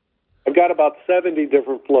 I've got about 70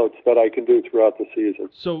 different floats that I can do throughout the season.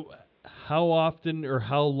 So how often or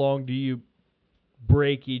how long do you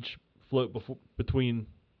break each float between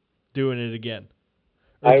doing it again?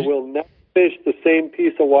 I will never fish the same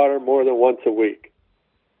piece of water more than once a week.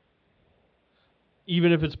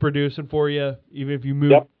 Even if it's producing for you, even if you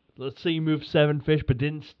move, let's say you move 7 fish but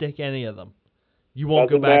didn't stick any of them, you won't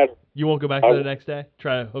go back. Matter. You won't go back to the next day.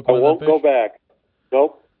 Try to hook I one won't of them go back.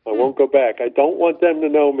 Nope, I won't go back. I don't want them to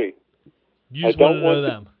know me. You just want to know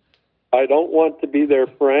them. I don't want to be their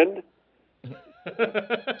friend.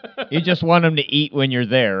 You just want them to eat when you're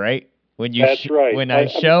there, right? When you That's right. When I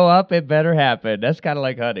show up, it better happen. That's kind of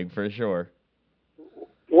like hunting for sure.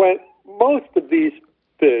 When most of these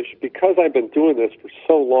fish, because I've been doing this for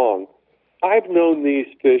so long, I've known these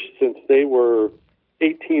fish since they were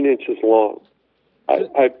 18 inches long.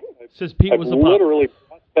 Since Pete was a pup. Literally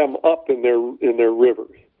brought them up in their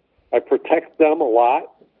rivers. I protect them a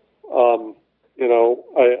lot.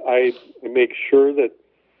 I make sure that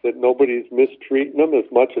nobody's mistreating them as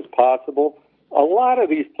much as possible. A lot of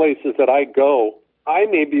these places that I go, I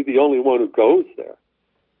may be the only one who goes there.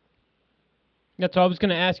 That's what I was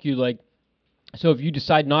going to ask you. Like, so if you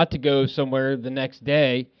decide not to go somewhere the next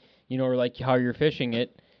day, or like how you're fishing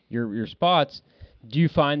it, your spots, do you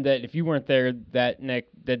find that if you weren't there the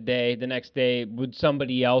next day, would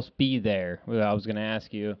somebody else be there? Well, I was going to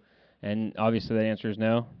ask you, and obviously the answer is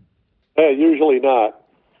no. Usually not.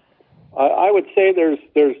 I would say there's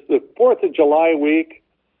the 4th of July week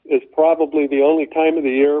is probably the only time of the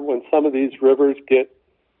year when some of these rivers get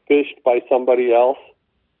fished by somebody else,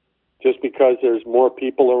 just because there's more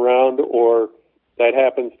people around, or that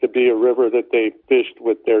happens to be a river that they fished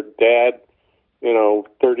with their dad,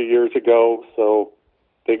 30 years ago. So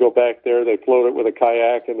they go back there, they float it with a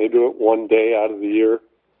kayak, and they do it one day out of the year.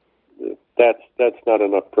 That's not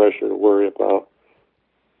enough pressure to worry about.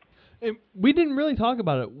 And we didn't really talk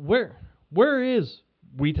about it. Where is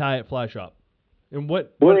We Tie It Fly Shop? And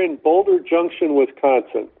We're in Boulder Junction,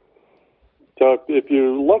 Wisconsin. So if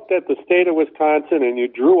you looked at the state of Wisconsin and you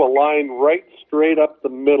drew a line right straight up the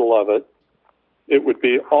middle of it, it would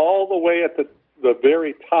be all the way at the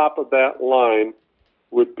very top of that line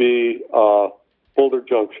would be Boulder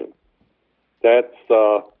Junction. That's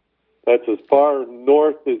as far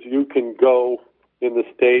north as you can go in the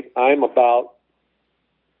state. I'm about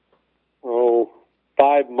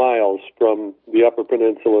 5 miles from the Upper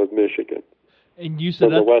Peninsula of Michigan. And you said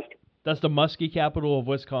that's the muskie capital of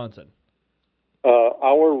Wisconsin.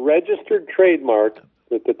 Our registered trademark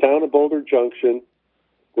with the town of Boulder Junction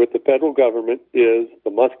with the federal government is the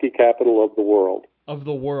muskie capital of the world. Of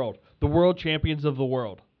the world. The world champions of the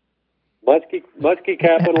world. Muskie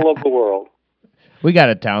capital of the world. We got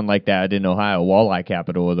a town like that in Ohio, walleye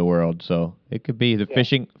capital of the world. So it could be the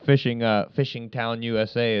fishing town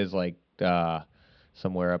USA is like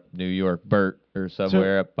somewhere up New York, Burt, or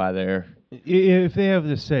somewhere up by there. If they have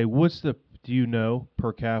to say, do you know,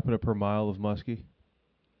 per capita per mile of muskie?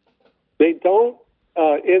 They don't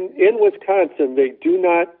in Wisconsin. They do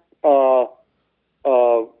not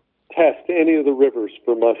test any of the rivers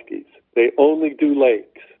for muskies. They only do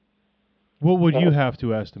lakes. What would you have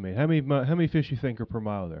to estimate? How many fish you think are per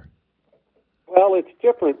mile there? Well, it's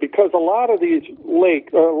different because a lot of these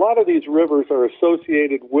rivers are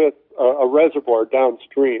associated with a reservoir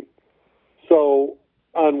downstream. So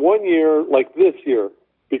on one year, like this year,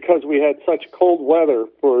 because we had such cold weather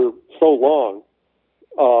for so long,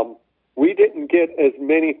 we didn't get as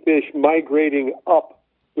many fish migrating up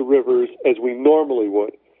the rivers as we normally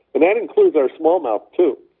would. And that includes our smallmouth,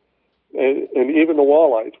 too, and even the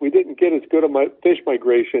walleyes. We didn't get as good a fish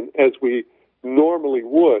migration as we normally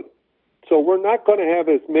would. So we're not going to have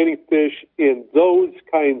as many fish in those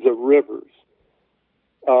kinds of rivers.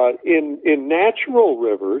 In natural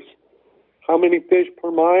rivers, how many fish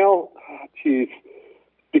per mile?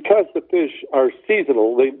 Because the fish are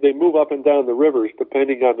seasonal, they move up and down the rivers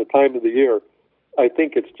depending on the time of the year. I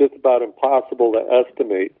think it's just about impossible to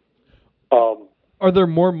estimate. Are there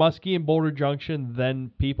more muskie in Boulder Junction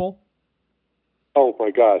than people? Oh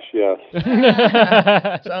my gosh, yes.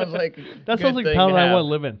 Sounds like That sounds like the town I want to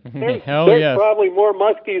live in. There's probably more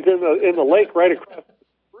muskies in the lake right across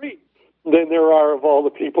the street than there are of all the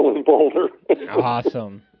people in Boulder.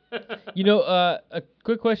 Awesome. You know, a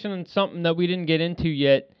quick question on something that we didn't get into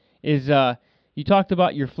yet is you talked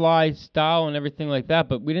about your fly style and everything like that,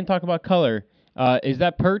 but we didn't talk about color. Is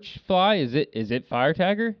that perch fly? Is it fire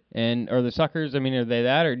tagger? And are the suckers? I mean, are they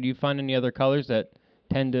that, or do you find any other colors that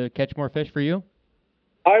tend to catch more fish for you?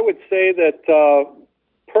 I would say that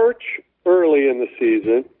perch early in the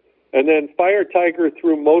season, and then fire tiger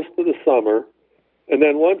through most of the summer, and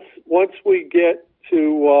then once we get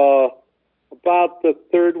to about the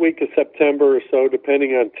third week of September or so,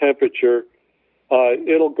 depending on temperature,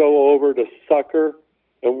 it'll go over to sucker.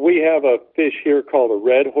 And we have a fish here called a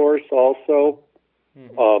red horse also.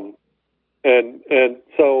 Mm-hmm. And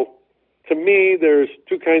so to me, there's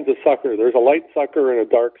two kinds of sucker. There's a light sucker and a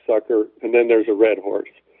dark sucker, and then there's a red horse.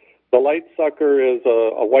 The light sucker is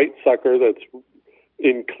a white sucker that's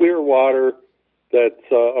in clear water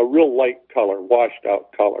that's a real light color, washed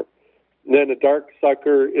out color. And then a dark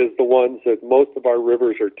sucker is the ones that most of our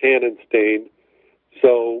rivers are tannin stained.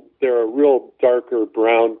 So they're a real darker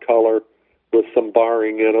brown color with some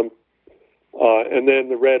barring in them. And then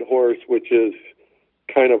the red horse, which is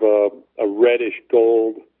kind of a reddish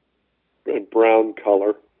gold and brown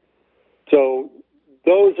color. So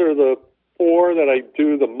those are the four that I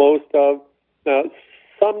do the most of. Now,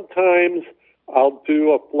 sometimes I'll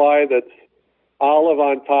do a fly that's olive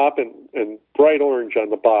on top and bright orange on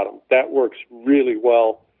the bottom. That works really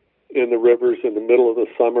well in the rivers in the middle of the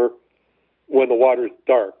summer when the water's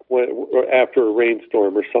dark, or after a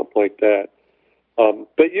rainstorm or something like that.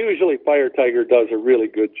 But usually fire tiger does a really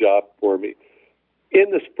good job for me.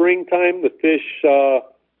 In the springtime, the fish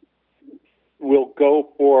will go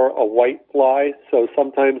for a white fly, so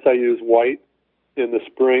sometimes I use white in the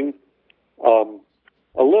spring.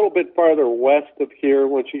 A little bit farther west of here,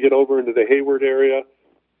 once you get over into the Hayward area,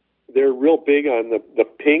 they're real big on the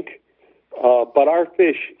pink. But our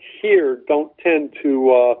fish here don't tend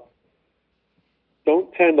to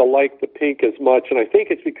like the pink as much, and I think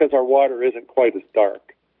it's because our water isn't quite as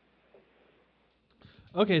dark.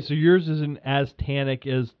 Okay, so yours isn't as tannic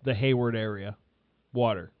as the Hayward area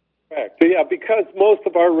water. Correct. So yeah, because most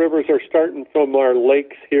of our rivers are starting from our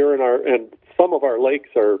lakes here, and some of our lakes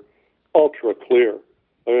are ultra clear.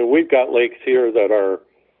 I mean, we've got lakes here that are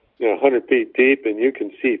 100 feet deep, and you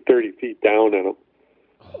can see 30 feet down in them.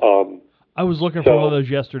 I was looking for one of those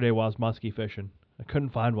yesterday while I was muskie fishing. I couldn't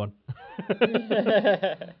find one.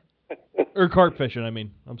 Or carp fishing, I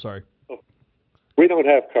mean. I'm sorry. We don't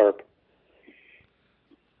have carp.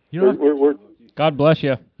 You don't we're God bless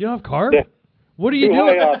you. You don't have carp? Yeah. What do you do?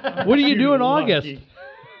 What do you do in August?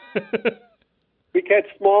 We catch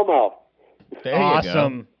smallmouth. There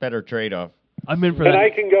Awesome. you go. Better trade-off. I'm in for And that. I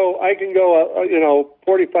can go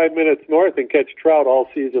 45 minutes north and catch trout all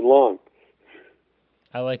season long.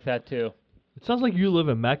 I like that too. It sounds like you live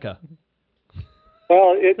in Mecca.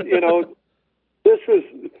 Well, this is,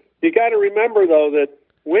 you got to remember though that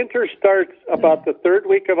winter starts about the third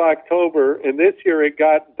week of October, and this year it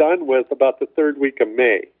got done with about the third week of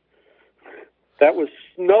May. That was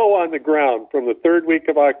snow on the ground from the third week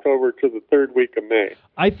of October to the third week of May.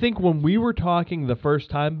 I think when we were talking the first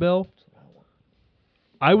time, Bill,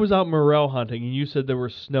 I was out morel hunting, and you said there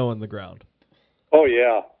was snow on the ground. Oh,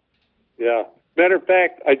 yeah. Yeah. Matter of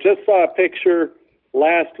fact, I just saw a picture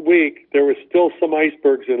last week. There was still some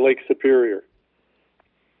icebergs in Lake Superior.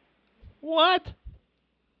 What?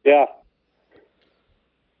 Yeah.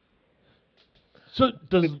 So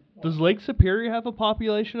does Lake Superior have a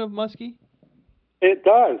population of muskie? It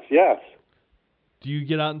does, yes. Do you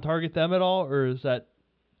get out and target them at all, or is that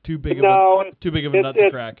too big of No, a nut to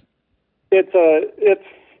crack?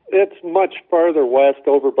 It's much farther west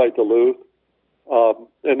over by Duluth,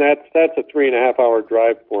 and that's a 3.5 hour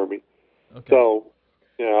drive for me. Okay. So,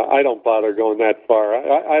 I don't bother going that far.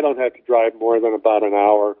 I don't have to drive more than about an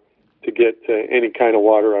hour to get to any kind of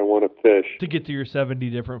water I want to fish. To get to your 70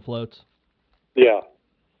 different floats. Yeah.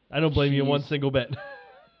 I don't blame you one Jeez. single bit.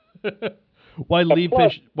 Why leave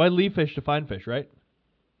fish? Why leave fish to find fish, right?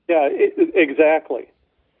 Yeah, exactly.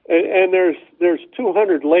 And there's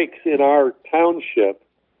 200 lakes in our township,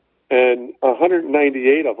 and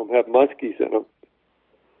 198 of them have muskies in them.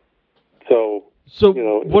 So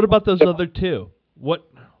what about those other two? What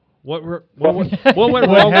went wrong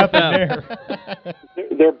with them?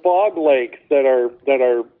 They're bog lakes that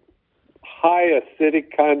are high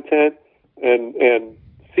acidic content and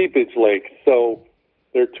seepage lakes. So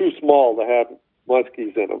they're too small to have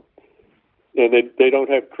muskies in them, and they don't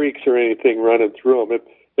have creeks or anything running through them.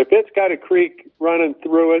 If it's got a creek running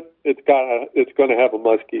through it, it's going to have a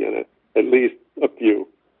muskie in it, at least a few.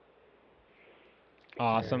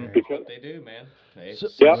 Awesome. That's what they do, man. They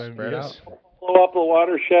Yep. spread out. Blow up the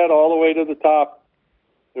watershed all the way to the top.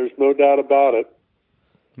 There's no doubt about it.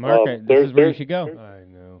 Mark, this is where you should go. I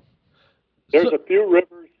know. There's a few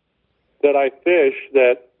rivers that I fish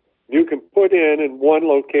that you can put in one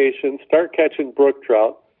location, start catching brook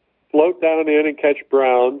trout, float down in and catch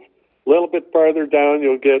browns. A little bit farther down,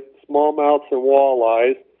 you'll get smallmouths and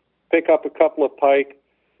walleyes, pick up a couple of pike,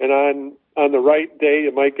 and on the right day,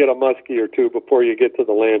 you might get a muskie or two before you get to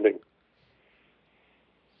the landing.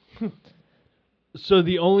 So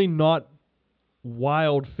the only not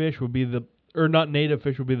wild fish would be not native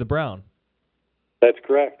fish would be the brown. That's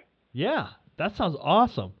correct. Yeah, that sounds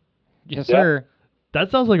awesome. Yes, Yeah. sir. That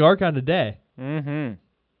sounds like our kind of day. Mm-hmm.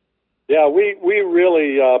 Yeah, we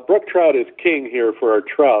really brook trout is king here for our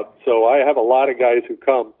trout. So I have a lot of guys who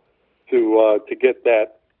come to get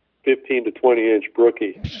that 15 to 20 inch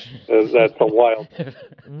brookie. That's a wild.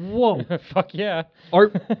 Whoa. Fuck yeah.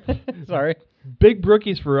 Our Sorry. big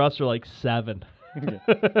brookies for us are like 7.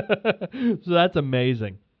 So that's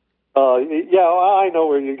amazing. Yeah, I know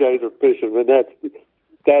where you guys are fishing, and that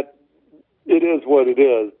it is what it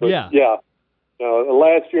is. But Yeah.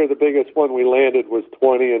 Last year the biggest one we landed was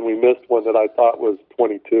 20, and we missed one that I thought was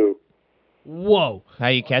 22. Whoa. How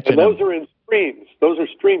you catching And those them? are in streams. Those are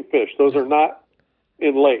stream fish. Those are not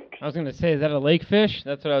in lakes. I was going to say, is that a lake fish?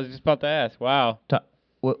 That's what I was just about to ask. Wow.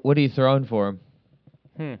 What are you throwing for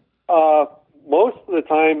them? Most of the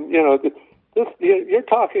time, you're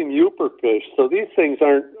talking Uper fish, so these things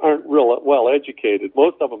aren't real well educated.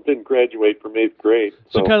 Most of them didn't graduate from 8th grade.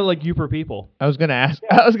 So kind of like Uper people. I was gonna ask.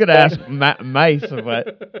 I was gonna ask mice,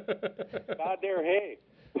 but God, they're hay.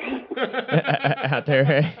 out there.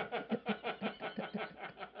 Hey.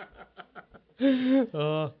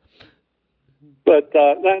 But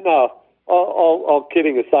no. All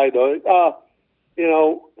kidding aside, though,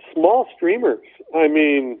 small streamers. I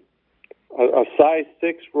mean, a size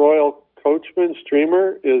 6 Royal Coachman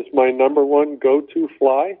streamer is my number one go-to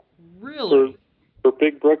fly. Really? For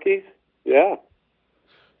big brookies. Yeah.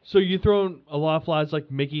 So you thrown a lot of flies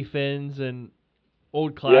like Mickey Fins and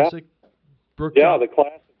old classic brook Yeah, trout? the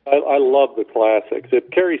classics. I love the classics. If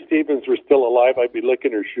Carrie Stevens were still alive, I'd be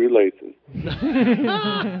licking her shoelaces.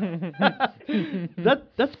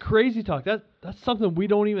 That's crazy talk. That's something we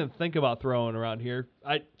don't even think about throwing around here.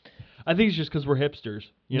 I think it's just because we're hipsters.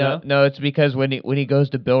 You know? No, it's because when he goes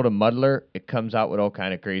to build a muddler, it comes out with all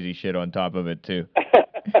kind of crazy shit on top of it too.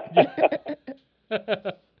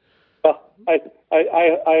 I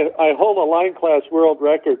hold a line class world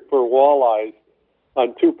record for walleyes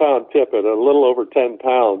on 2-pound tippet, a little over 10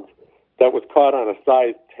 pounds. That was caught on a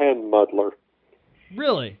size 10 muddler.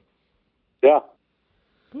 Really? Yeah.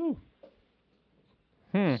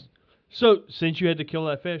 So since you had to kill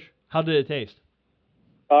that fish, how did it taste?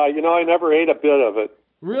 I never ate a bit of it.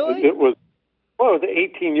 Really? It was an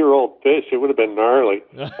 18-year-old fish. It would have been gnarly.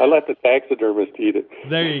 I let the taxidermist eat it.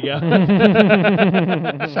 There you go.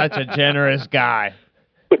 Such a generous guy.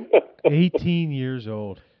 18 years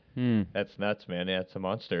old. That's nuts, man. Yeah, it's a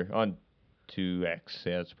monster on 2X.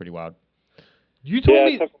 Yeah, it's pretty wild. You told Yeah,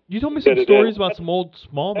 me some get it stories in. about some old That's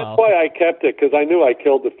smallmouth. why I kept it, because I knew I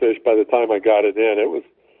killed the fish by the time I got it in.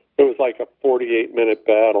 it was like a 48-minute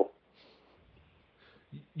battle.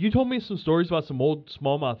 You told me some stories about some old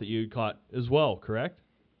smallmouth that you caught as well, correct?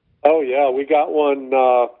 Oh yeah, we got one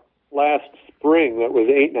last spring that was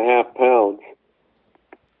 8.5 pounds.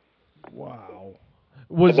 Wow.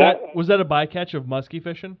 Was And that a bycatch of muskie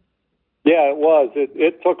fishing? Yeah, it was.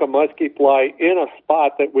 It took a muskie fly in a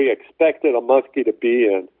spot that we expected a muskie to be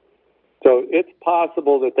in. So it's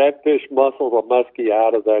possible that fish muscled a muskie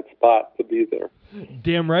out of that spot to be there.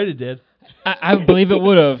 Damn right it did. I believe it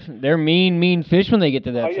would have. They're mean fish when they get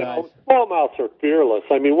to that You size. know, smallmouths are fearless.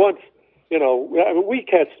 I mean, we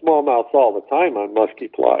catch smallmouths all the time on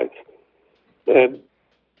muskie flies. And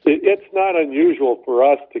it's not unusual for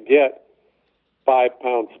us to get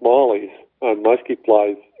 5-pound smallies on muskie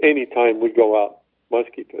flies anytime we go out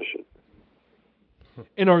muskie fishing.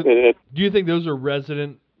 And do you think those are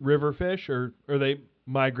resident river fish, or are they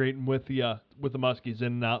migrating with the muskies in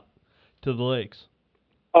and out to the lakes?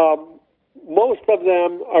 Most of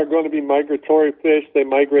them are going to be migratory fish. They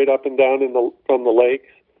migrate up and down from the lakes.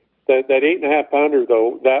 That 8.5 pounder,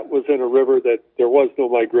 though, that was in a river that there was no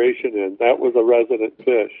migration in. That was a resident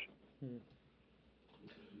fish.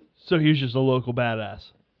 So he was just a local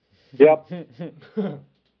badass. Yep. Man,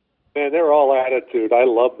 they're all attitude. I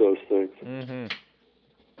love those things. Mm-hmm.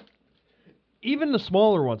 Even the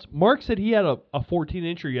smaller ones. Mark said he had a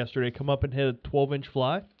 14-incher yesterday come up and hit a 12-inch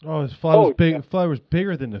fly. Oh, his fly was big. yeah. The fly was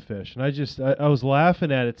bigger than the fish, and I was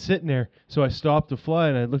laughing at it sitting there. So I stopped the fly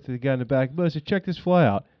and I looked at the guy in the back. I said, "Check this fly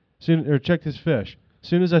out." Check this fish. As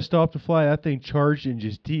soon as I stopped the fly, that thing charged and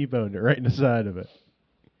just T-boned it right in the side of it.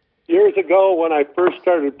 Years ago, when I first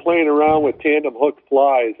started playing around with tandem hook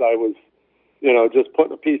flies, I was, just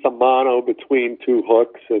putting a piece of mono between two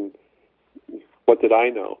hooks, and what did I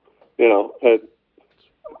know? I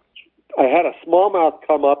had a smallmouth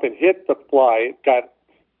come up and hit the fly. It got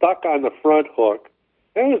stuck on the front hook.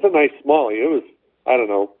 It was a nice smallie. It was,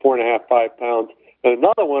 4.5, 5 pounds. And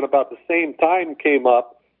another one about the same time came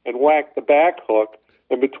up and whacked the back hook.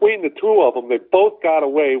 And between the two of them, they both got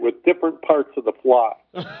away with different parts of the fly.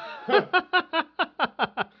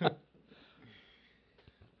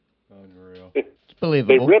 Unreal. It's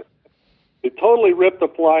believable. They totally ripped the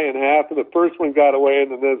fly in half, and the first one got away,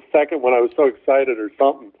 and then the second one, I was so excited or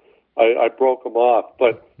something, I broke them off.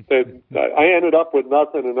 But I ended up with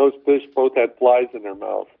nothing, and those fish both had flies in their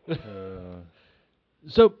mouth.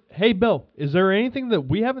 So, hey, Bill, is there anything that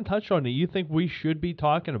we haven't touched on that you think we should be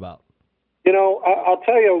talking about? I'll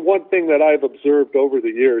tell you one thing that I've observed over the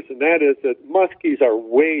years, and that is that muskies are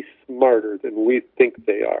way smarter than we think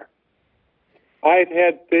they are. I've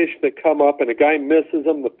had fish that come up, and a guy misses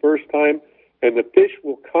them the first time, and the fish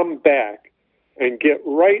will come back and get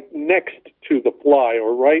right next to the fly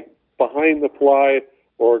or right behind the fly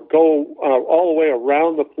or go all the way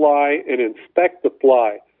around the fly and inspect the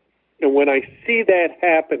fly. And when I see that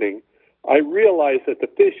happening, I realize that the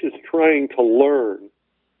fish is trying to learn.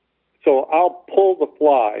 So I'll pull the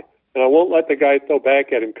fly, and I won't let the guy throw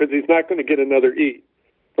back at him because he's not going to get another eat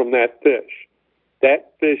from that fish.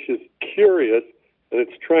 That fish is curious, and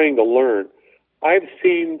it's trying to learn. I've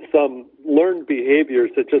seen some learned behaviors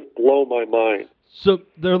that just blow my mind. So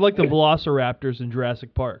they're like the velociraptors in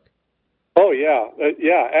Jurassic Park. Oh, yeah.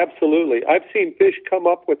 Yeah, absolutely. I've seen fish come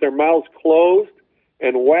up with their mouths closed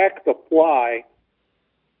and whack the fly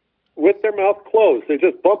with their mouth closed. They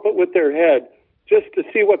just bump it with their head just to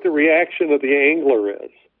see what the reaction of the angler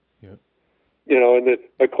is. Yep. And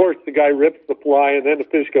of course the guy rips the fly, and then the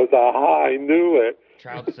fish goes, "Aha, I knew it."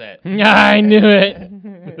 Trout set. I knew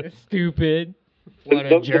it. Stupid. What a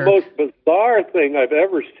The jerk. most bizarre thing I've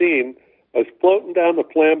ever seen, I was floating down the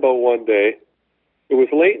Flambeau one day. It was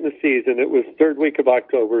late in the season. It was third week of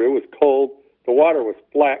October. It was cold. The water was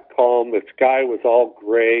flat calm. The sky was all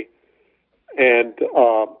gray. And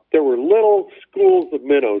there were little schools of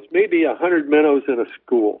minnows, maybe 100 minnows in a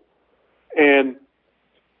school. And,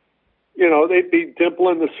 they'd be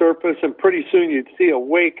dimpling the surface, and pretty soon you'd see a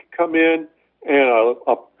wake come in, and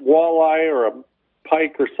a walleye or a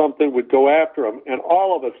pike or something would go after them, and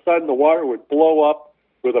all of a sudden the water would blow up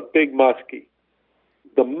with a big muskie.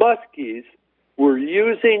 The muskies were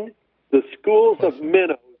using the schools of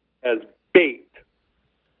minnows as bait.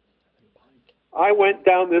 I went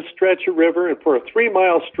down this stretch of river, and for a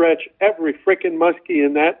 3-mile stretch, every frickin' muskie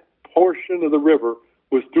in that portion of the river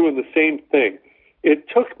was doing the same thing. It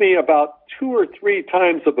took me about 2 or 3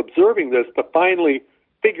 times of observing this to finally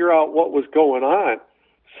figure out what was going on.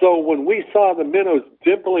 So when we saw the minnows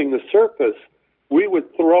dimpling the surface, we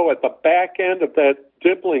would throw at the back end of that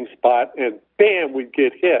dimpling spot, and bam, we'd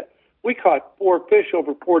get hit. We caught 4 fish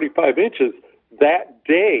over 45 inches that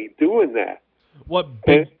day doing that. What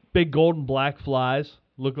big golden black flies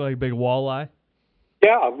Looked like a big walleye.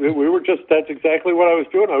 Yeah, we were just, that's exactly what I was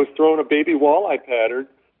doing. I was throwing a baby walleye pattern,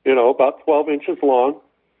 about 12 inches long,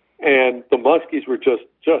 and the muskies were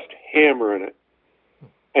just hammering it.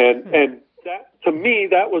 And that, to me,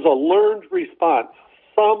 that was a learned response.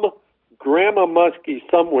 Some grandma muskie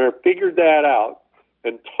somewhere figured that out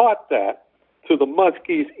and taught that to the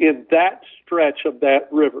muskies in that stretch of that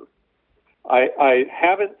river. I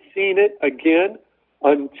haven't seen it again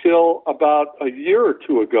until about a year or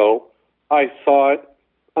two ago. I saw it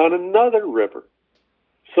on another river.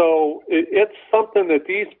 So it's something that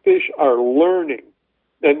these fish are learning.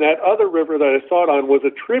 And that other river that I saw it on was a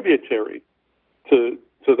tributary to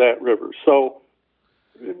that river. So,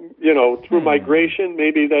 through migration,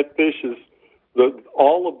 maybe that fish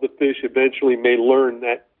all of the fish eventually may learn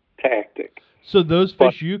that tactic. So those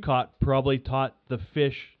fish you caught probably taught the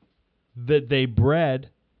fish that they bred,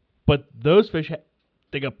 but those fish,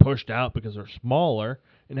 they got pushed out because they're smaller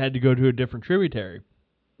and had to go to a different tributary.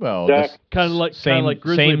 Well, Exactly. Kind of like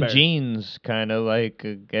grizzly same bears. genes, kind of like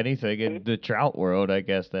anything in the trout world. I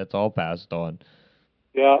guess that's all passed on.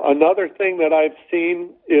 Yeah, another thing that I've seen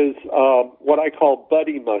is what I call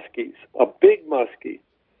buddy muskies. A big muskie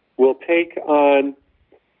will take on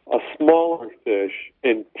a smaller fish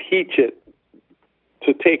and teach it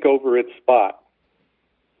to take over its spot.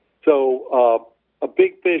 So a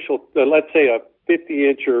big fish will, let's say a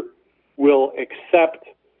 50-incher, will accept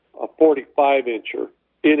a 45-incher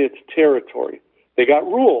in its territory. They got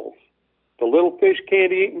rules. The little fish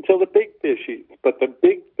can't eat until the big fish eats, but the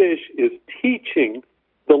big fish is teaching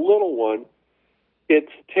the little one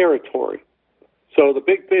its territory. So the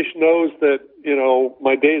big fish knows that,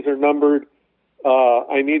 my days are numbered.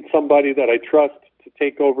 I need somebody that I trust to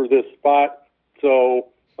take over this spot. So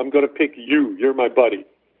I'm going to pick you. You're my buddy.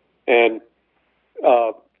 And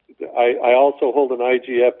I also hold an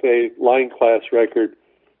IGFA line class record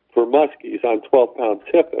for muskies on 12-pound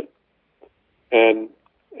tippet. And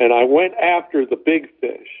I went after the big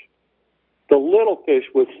fish. The little fish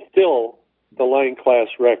was still the line class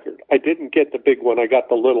record. I didn't get the big one. I got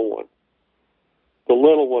the little one. The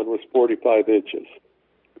little one was 45 inches.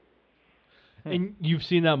 And you've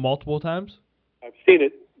seen that multiple times? I've seen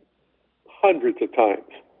it hundreds of times.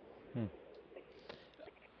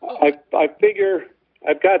 I figure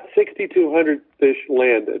I've got 6,200 fish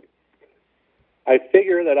landed. I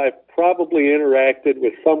figure that I've probably interacted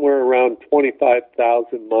with somewhere around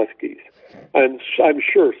 25,000 muskies. And I'm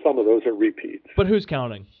sure some of those are repeats. But who's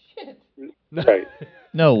counting? Right.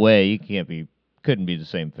 No way, you couldn't be the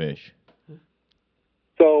same fish.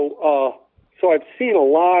 So I've seen a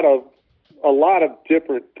lot of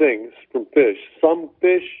different things from fish. Some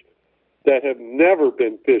fish that have never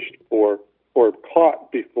been fished for or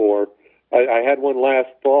caught before. I had one last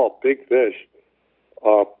fall, big fish,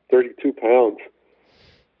 32 pounds,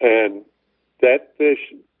 and that fish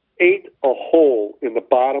ate a hole in the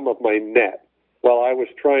bottom of my net while I was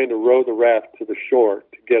trying to row the raft to the shore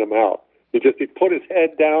to get him out. He put his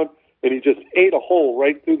head down and he just ate a hole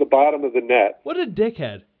right through the bottom of the net. What a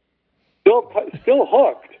dickhead. Still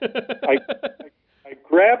hooked. I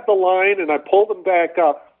grabbed the line and I pulled him back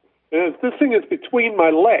up. And this thing is between my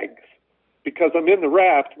legs because I'm in the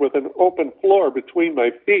raft with an open floor between my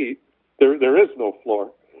feet. There is no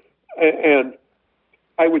floor. And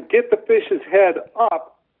I would get the fish's head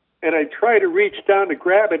up and I'd try to reach down to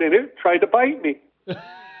grab it and it tried to bite me.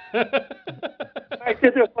 I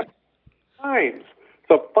did this like times.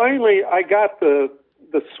 So finally I got the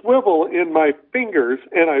swivel in my fingers,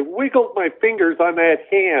 and I wiggled my fingers on that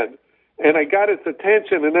hand, and I got its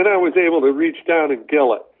attention, and then I was able to reach down and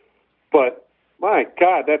gill it. But, my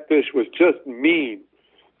God, that fish was just mean.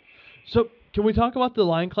 So, can we talk about the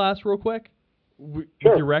line class real quick? With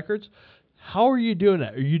Sure. your records? How are you doing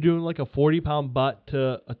that? Are you doing like a 40-pound butt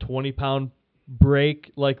to a 20-pound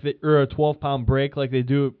break, or a 12-pound break like they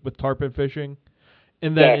do with tarpon fishing?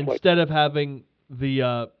 And then Exactly. instead of having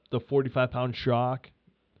the 45-pound shock,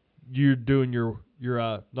 you're doing your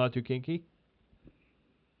not too kinky?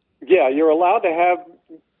 Yeah, you're allowed to have,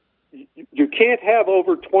 you can't have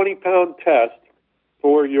over 20-pound test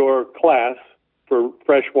for your class for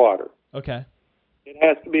fresh water. Okay. It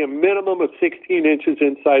has to be a minimum of 16 inches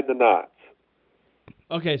inside the knots.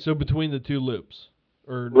 Okay, so between the two loops,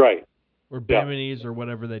 or Right, or Bimini's or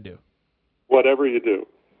whatever they do. whatever you do.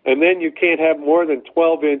 And then you can't have more than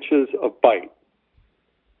 12 inches of bite.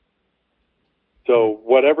 So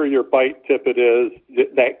whatever your bite tippet is,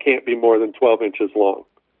 that can't be more than 12 inches long.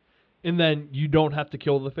 And then you don't have to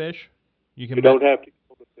kill the fish? You don't have to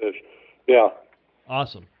kill the fish. Yeah.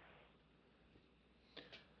 Awesome.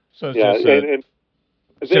 So it's Yeah, just, and it's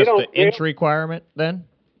they just don't- the inch requirement then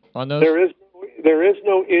on those? There is there is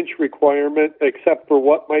no inch requirement except for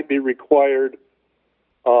what might be required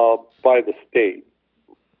by the state.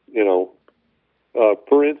 You know,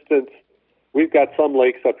 for instance, we've got some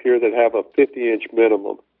lakes up here that have a 50-inch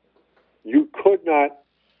minimum. You could not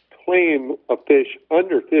claim a fish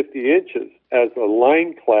under 50 inches as a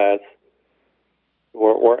line class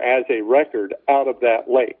or as a record out of that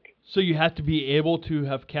lake. So you have to be able to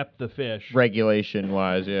have kept the fish.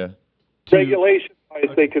 Regulation-wise, yeah.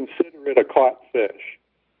 Regulation-wise, they consider it a caught fish.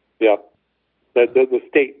 Yep, that the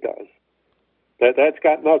state does. That's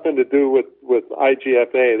got nothing to do with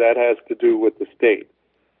IGFA. That has to do with the state.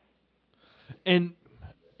 And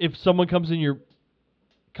if someone comes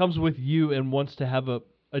with you and wants to have a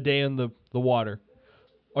day in the water,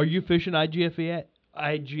 are you fishing IGFA?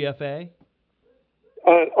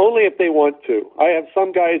 Only if they want to. I have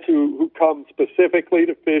some guys who come specifically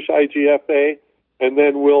to fish IGFA, and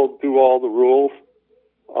then we'll do all the rules,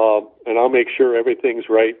 and I'll make sure everything's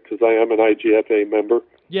right because I am an IGFA member.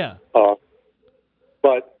 Yeah.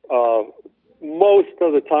 But most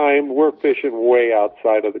of the time, we're fishing way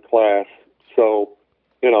outside of the class. So,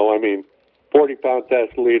 40-pound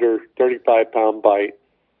test leader, 35-pound bite.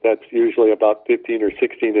 That's usually about 15 or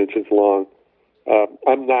 16 inches long.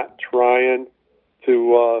 I'm not trying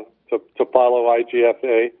to follow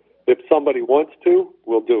IGFA. If somebody wants to,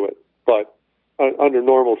 we'll do it. But under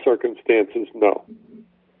normal circumstances, no.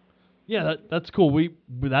 Yeah, that's cool.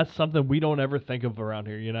 That's something we don't ever think of around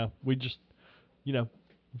here. We just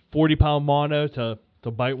 40-pound mono to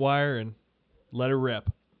bite wire and let it rip.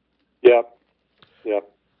 Yep.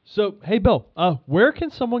 So, hey, Bill, where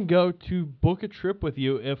can someone go to book a trip with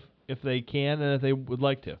you if they can and if they would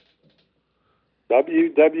like to?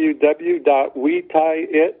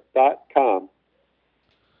 www.wetieit.com.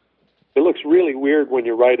 It looks really weird when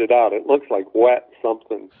you write it out. It looks like wet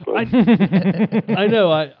something. But. I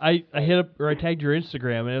know. I hit up or I tagged your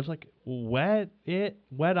Instagram and it was like wet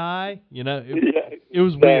eye. It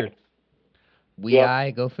was weird.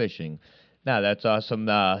 I go fishing. No, that's awesome.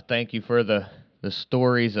 Thank you for the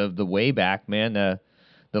stories of the way back, man. The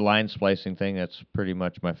line splicing thing, that's pretty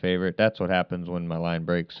much my favorite. That's what happens when my line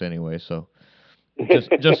breaks anyway, so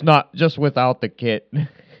just without the kit.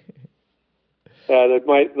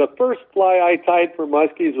 The first fly I tied for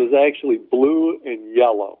muskies was actually blue and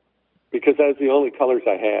yellow because that's the only colors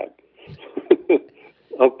I had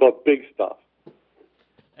of the big stuff.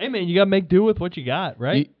 Hey, man, you got to make do with what you got,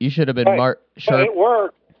 right? You should have been But it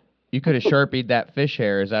worked. You could have Sharpied that fish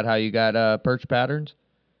hair. Is that how you got perch patterns?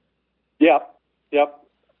 Yep.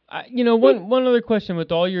 One other question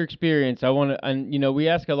with all your experience, I want to, and we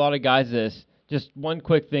ask a lot of guys this. Just one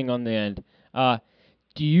quick thing on the end.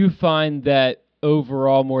 Do you find that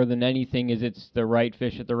overall, more than anything, is it's the right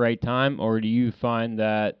fish at the right time, or do you find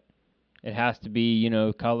that it has to be,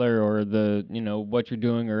 color or the, what you're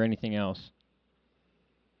doing or anything else?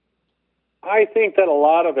 I think that a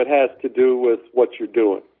lot of it has to do with what you're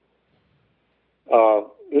doing.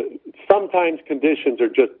 Sometimes conditions are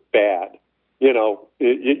just bad. It's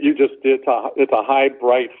a high,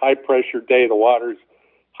 bright, high pressure day. The water's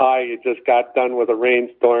high. You just got done with a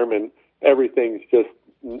rainstorm and everything's just,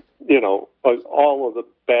 all of the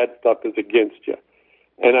bad stuff is against you.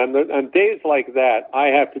 And on days like that, I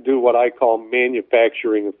have to do what I call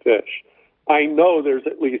manufacturing a fish. I know there's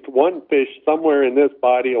at least one fish somewhere in this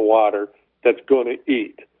body of water that's going to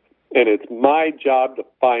eat, and it's my job to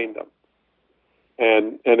find them.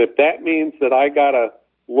 And if that means that I got to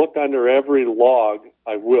look under every log,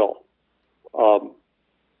 I will.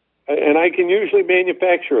 And I can usually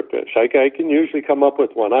manufacture a fish. I can usually come up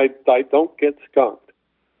with one. I don't get skunked.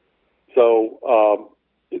 So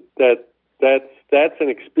that's an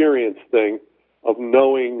experience thing of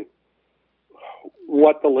knowing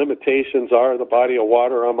what the limitations are of the body of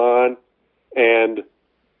water I'm on, and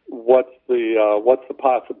what's the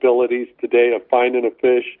possibilities today of finding a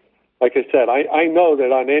fish. Like I said, I know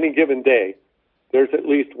that on any given day, there's at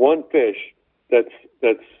least one fish that's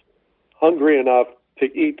hungry enough to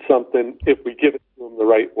eat something if we give it to him the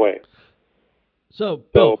right way. So,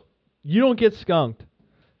 Bill, you don't get skunked.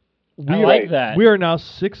 I like that. We are now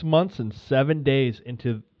 6 months and 7 days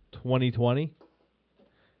into 2020,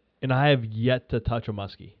 and I have yet to touch a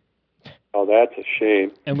muskie. Oh, that's a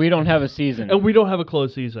shame. And we don't have a season. And we don't have a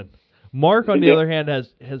closed season. Mark, on the other hand,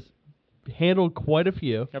 has handled quite a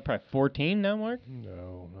few. You're probably 14 now, Mark?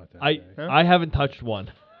 No, not that I many. I haven't touched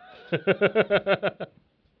one.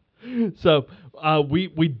 So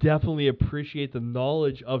we definitely appreciate the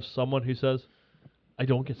knowledge of someone who says, I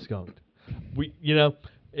don't get skunked.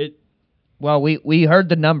 Well, we heard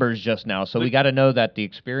the numbers just now, so we got to know that the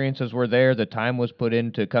experiences were there, the time was put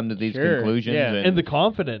in to come to these Sure, conclusions, yeah. And the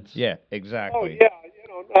confidence. yeah, Oh, exactly. yeah.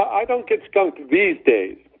 I don't get skunked these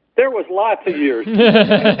days. There was lots of years.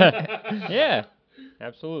 Yeah,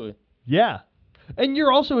 absolutely. Yeah. And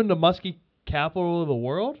you're also in the muskie capital of the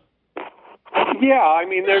world? Yeah, I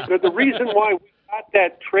mean, the reason why we got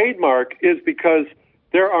that trademark is because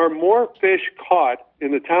there are more fish caught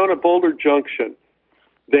in the town of Boulder Junction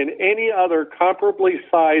than any other comparably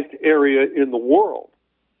sized area in the world.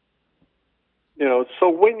 So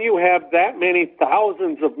when you have that many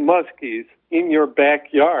thousands of muskies in your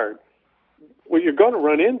backyard, well, you're going to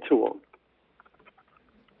run into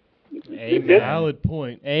them. Amen. Valid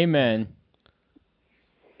point. Amen.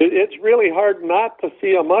 It's really hard not to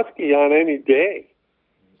see a muskie on any day.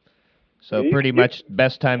 So pretty much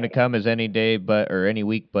best time to come is any day or any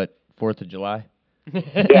week but 4th of July.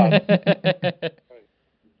 Yeah.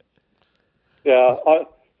 Yeah.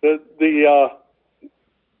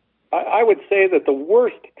 I would say that the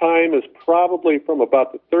worst time is probably from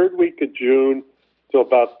about the third week of June to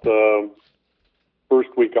about the first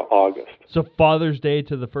week of August. So Father's Day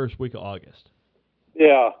to the first week of August.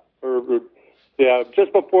 Yeah. Yeah,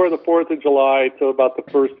 just before the 4th of July to about the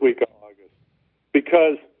first week of August.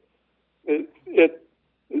 Because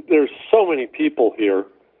there's so many people here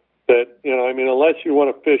that, unless you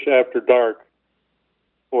want to fish after dark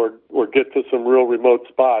or get to some real remote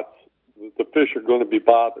spots, the fish are going to be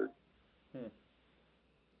bothered.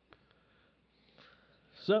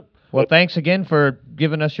 So, Well, thanks again for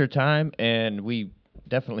giving us your time, and we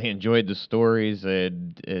definitely enjoyed the stories.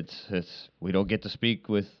 And it's we don't get to speak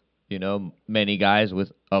with many guys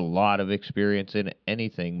with a lot of experience in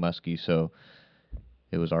anything muskie, so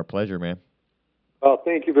it was our pleasure, man. Well,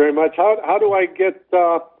 thank you very much. How do I get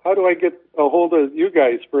a hold of you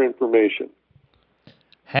guys for information?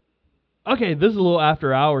 okay, this is a little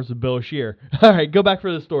after hours of Bill Shear. All right, go back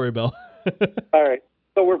for the story, Bill. All right.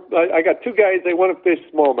 So I got two guys. They want to fish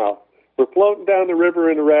smallmouth. We're floating down the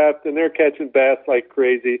river in a raft, and they're catching bass like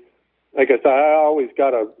crazy. I guess I always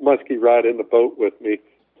got a muskie rod in the boat with me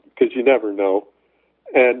because you never know.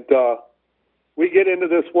 And we get into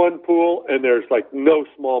this one pool, and there's like no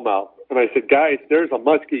smallmouth. And I said, guys, there's a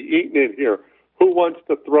muskie eating in here. Who wants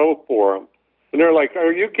to throw for him? And they're like,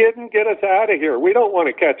 are you kidding? Get us out of here. We don't want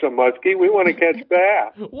to catch a muskie. We want to catch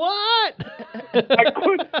bass. What? I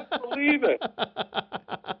couldn't believe it.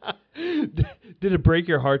 Did it break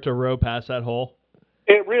your heart to row past that hole?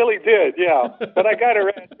 It really did, yeah. But I got her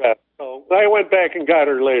address, so I went back and got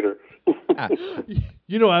her later.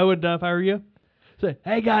 You know what I would have done if I were you? Say,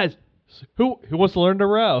 hey guys, who wants to learn to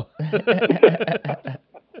row?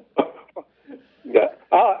 Yeah,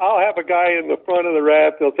 I'll have a guy in the front of the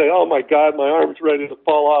raft. He'll say, "Oh my God, my arm's ready to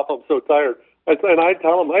fall off. I'm so tired." And I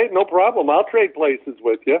tell him, "Hey, no problem. I'll trade places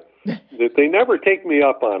with you." They never take me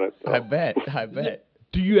up on it. I bet.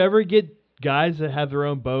 Do you ever get guys that have their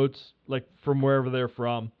own boats, like from wherever they're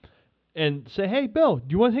from, and say, "Hey, Bill, do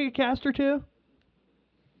you want to take a cast or two?"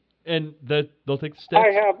 And they'll take the sticks?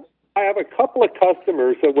 I have a couple of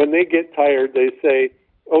customers that when they get tired, they say,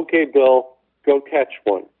 "Okay, Bill, go catch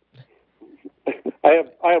one." I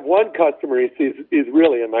have one customer. He's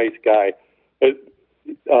really a nice guy.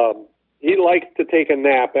 He likes to take a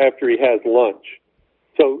nap after he has lunch,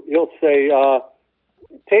 so he'll say,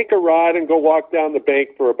 "Take a rod and go walk down the bank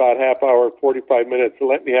for about half hour, 45 minutes, and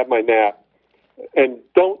let me have my nap. And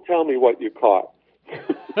don't tell me what you caught."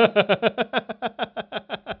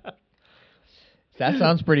 That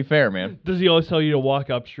sounds pretty fair, man. Does he always tell you to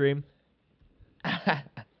walk upstream?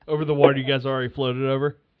 Over the water you guys already floated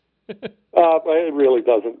over? It really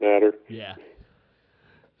doesn't matter. Yeah.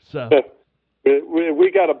 So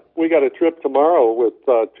we got a trip tomorrow with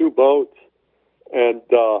two boats, and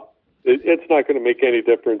it's not going to make any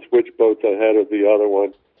difference which boat's ahead of the other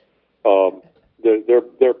one.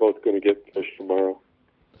 They're both going to get fish tomorrow.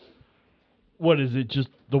 what is it? Just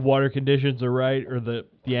the water conditions are right, or the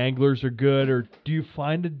anglers are good, or do you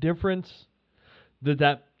find a difference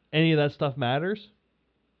that any of that stuff matters?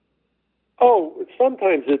 Oh,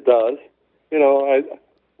 sometimes it does. You know,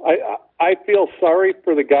 I feel sorry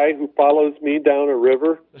for the guy who follows me down a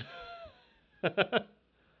river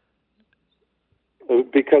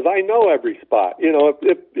because I know every spot. You know,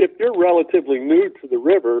 if you're relatively new to the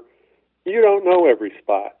river, you don't know every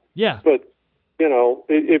spot. Yeah. But you know,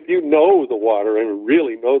 if you know the water and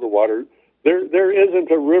really know the water, there isn't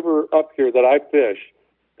a river up here that I fish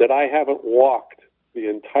that I haven't walked the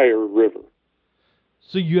entire river.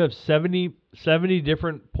 So you have 70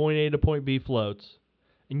 different point A to point B floats,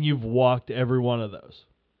 and you've walked every one of those.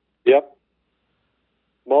 Yep.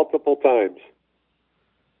 Multiple times.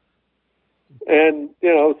 And,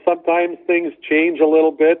 sometimes things change a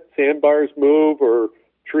little bit. Sandbars move or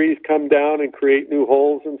trees come down and create new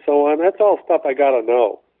holes and so on. That's all stuff I got to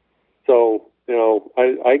know. So,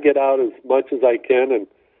 I get out as much as I can and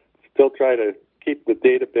still try to keep the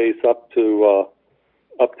database up to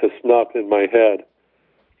snuff in my head.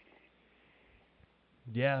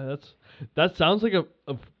 Yeah, that sounds like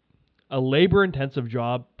a labor-intensive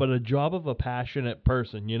job, but a job of a passionate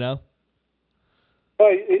person,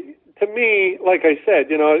 Well, to me, like I said,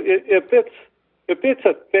 if it's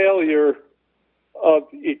a failure of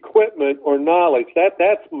equipment or knowledge,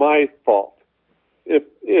 that's my fault. If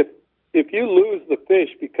you lose the fish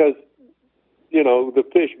because the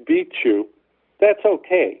fish beats you, that's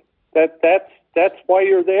okay. That's why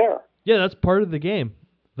you're there. Yeah, that's part of the game.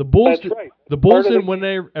 The Bulls, That's right. The Bulls Part of didn't the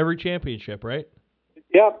win every championship, right?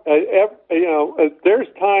 Yeah, there's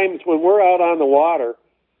times when we're out on the water,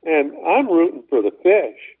 and I'm rooting for the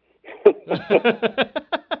fish.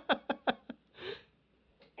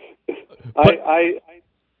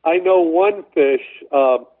 I know one fish.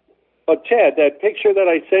 Chad, that picture that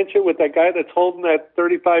I sent you with that guy that's holding that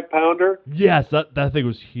 35-pounder. Yes, that thing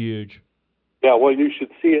was huge. Yeah, well, you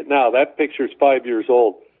should see it now. That picture's 5 years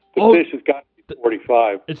old. The fish has got to be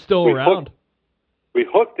 45. It's still around. We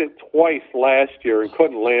hooked it twice last year and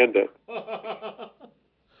couldn't land it.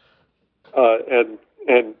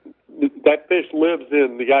 And that fish lives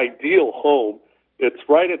in the ideal home. It's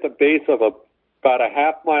right at the base of about a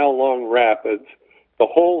half-mile long rapids. The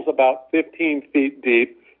hole's about 15 feet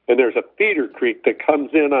deep, and there's a feeder creek that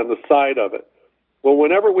comes in on the side of it. Well,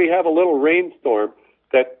 whenever we have a little rainstorm,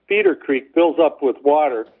 that feeder creek fills up with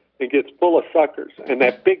water and gets full of suckers. And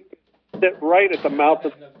that big sit right at the mouth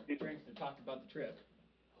of the talk about the trip.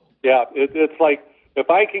 Yeah, it's like if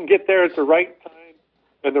I can get there at the right time,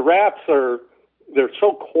 and the rafts they're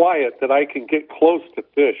so quiet that I can get close to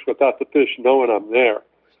fish without the fish knowing I'm there.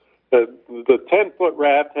 The 10-foot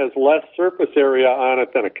raft has less surface area on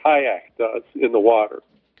it than a kayak does in the water.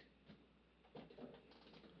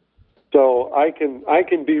 So I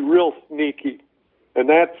can be real sneaky, and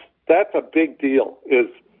that's a big deal, is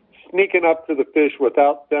sneaking up to the fish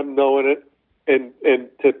without them knowing it, and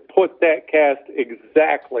to put that cast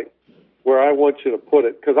exactly where I want you to put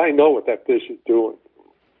it, because I know what that fish is doing.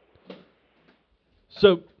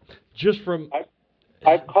 So, just from...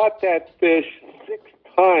 I've caught that fish 6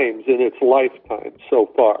 times in its lifetime so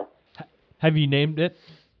far. Have you named it?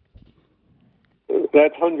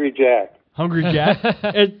 That's Hungry Jack. Hungry Jack?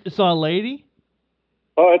 It's not a lady?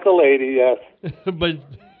 Oh, it's a lady, yes. But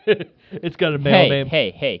it's got a male name.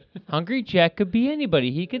 Hey. Hungry Jack could be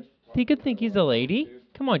anybody. He could think he's a lady.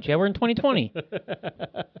 Come on, Chad, we're in 2020.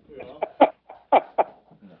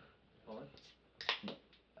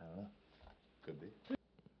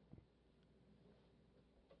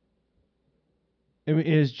 I mean,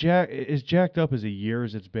 as jacked up as a year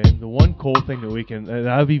as it's been, the one cool thing that and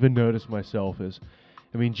I've even noticed myself is,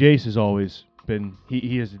 I mean, Jace has always been,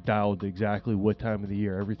 he has dialed exactly what time of the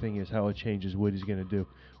year, everything is, how it changes, what he's going to do.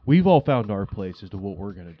 We've all found our place as to what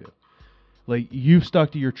we're going to do. Like, you've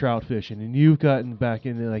stuck to your trout fishing, and you've gotten back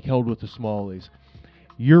in and, like, held with the smallies.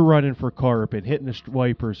 You're running for carp and hitting the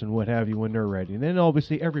wipers and what have you when they're ready. And then,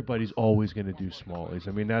 obviously, everybody's always going to do smallies.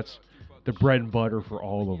 I mean, that's the bread and butter for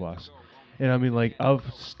all of us. And I mean, like, I've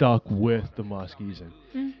stuck with the muskies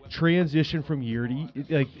and transition from year to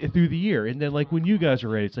like through the year. And then, like, when you guys are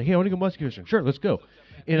ready, it's like, hey, I want to go muskie fishing. Sure, let's go.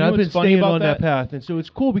 And I've been staying on that path. And so it's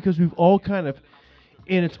cool because we've all kind of,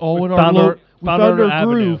 and it's all in our found our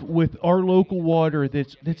groove with our local water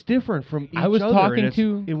that's different from each other. I was talking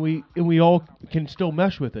to, and we all can still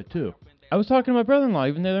mesh with it too. I was talking to my brother-in-law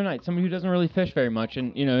even the other night, somebody who doesn't really fish very much,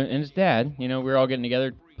 and and his dad. We were all getting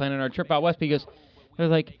together, planning our trip out west because they're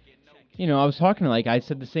like. I was talking to, I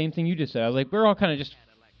said the same thing you just said. I was like, we're all kind of just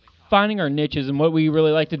finding our niches and what we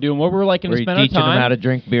really like to do and what we're liking to spend our time. Were you teaching them how to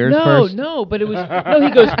drink beers first? No, but it was,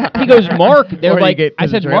 he goes, Mark, they're like, I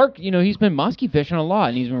said, Mark, he's been muskie fishing a lot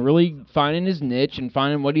and he's been really finding his niche and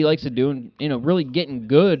finding what he likes to do and, really getting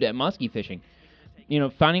good at muskie fishing.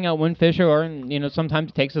 Finding out when fish are, and, sometimes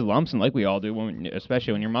it takes us lumps, and like we all do,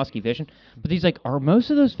 especially when you're muskie fishing. But he's like, are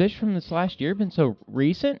most of those fish from this last year been so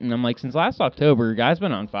recent? And I'm like, since last October, your guy's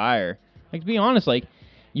been on fire. Like, to be honest,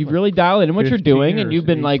 you've really dialed in what you're doing, and you've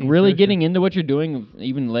been, really getting into what you're doing,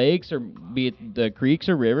 even lakes, or be it the creeks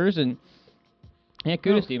or rivers, and yeah,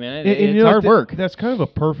 kudos to you, man. It's hard work. That's kind of a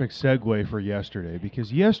perfect segue for yesterday,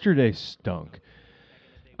 because yesterday stunk.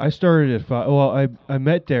 I started at 5. Well, I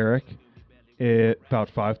met Derek at about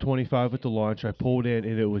 5:25 at the launch. I pulled in,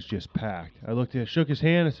 and it was just packed. I looked at it, shook his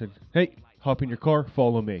hand, and said, hey, hop in your car,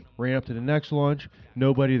 follow me. Ran up to the next launch,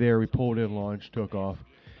 nobody there. We pulled in, launched, took off.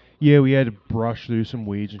 Yeah, we had to brush through some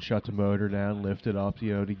weeds and shut the motor down, lift it up,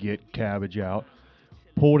 to get cabbage out.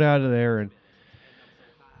 Pulled out of there, and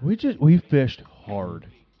we fished hard.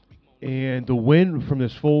 And the wind from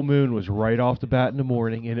this full moon was right off the bat in the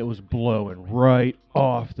morning, and it was blowing right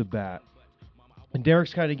off the bat. And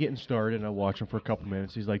Derek's kind of getting started, and I watch him for a couple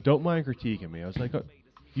minutes. He's like, "Don't mind critiquing me." I was like,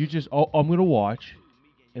 I'm going to watch,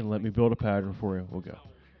 and let me build a pattern for you. We'll go.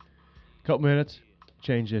 Couple minutes,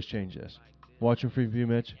 change this. Watch him for a few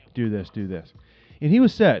minutes, do this. And he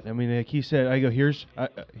was set. I mean, like he said,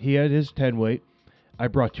 he had his 10 weight. I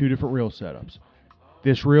brought 2 different reel setups.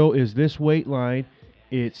 This reel is this weight line.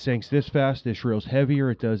 It sinks this fast. This reel's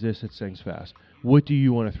heavier. It does this. It sinks fast. What do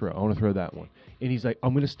you want to throw? I want to throw that one. And he's like,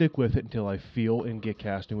 I'm going to stick with it until I feel and get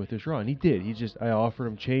casting with this rod. And he did. I offered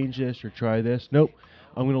him change this or try this. Nope.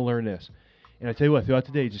 I'm going to learn this. And I tell you what, throughout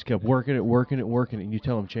the day, he just kept working it. And you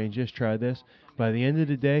tell him, change this, try this. By the end of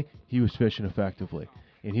the day, he was fishing effectively.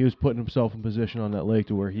 And he was putting himself in position on that lake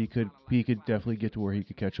to where he could definitely get to where he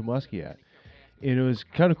could catch a muskie at. And it was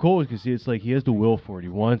kind of cool because it's like he has the will for it. He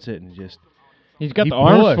wants it and just... He's got the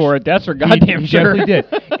arms for it. That's for goddamn he sure. He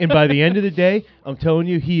definitely did. And by the end of the day, I'm telling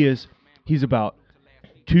you, he's about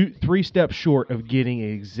 2-3 steps short of getting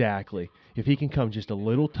it exactly. If he can come just a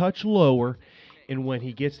little touch lower, and when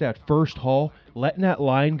he gets that first haul, letting that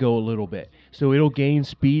line go a little bit. So it'll gain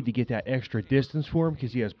speed to get that extra distance for him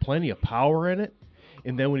because he has plenty of power in it.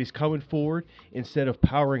 And then when he's coming forward, instead of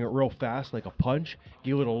powering it real fast like a punch,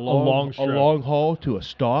 give it a long haul to a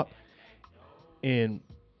stop. And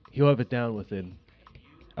he'll have it down within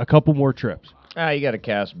a couple more trips. You got to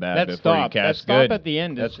cast bad That before stop, you cast that stop good. at the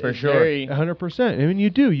end That's is for sure. very... 100%. I mean, you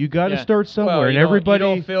do. You got to Yeah. start somewhere. Well, and you everybody...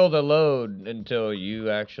 don't feel the load until you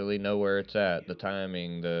actually know where it's at, the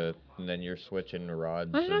timing, and then you're switching the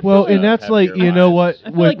rods. Well, and that's like, you know what,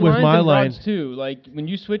 I feel like with lines my and line... rods too. Like when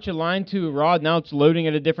you switch a line to a rod, now it's loading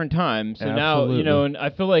at a different time. So now, Absolutely. and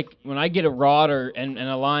I feel like when I get a rod and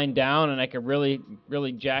a line down and I can really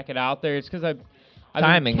jack it out there, it's because I've been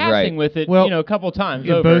Timing's casting right. with it, Well, a couple times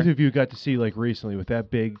Yeah, over. both of you got to see, like, recently with that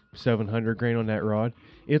big 700 grain on that rod.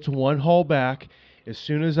 It's one haul back. As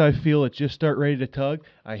soon as I feel it just start ready to tug,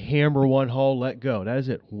 I hammer one haul, let go. That is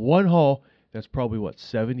it. One haul, that's probably,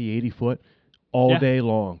 70, 80 foot all day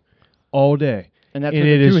long. All day. And that's And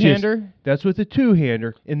with it a is just- two-hander? That's with a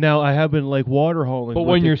two-hander. And now I have been, like, water hauling But with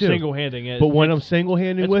when it you're too. single-handing it, But when I'm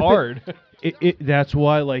single-handing it's with hard. that's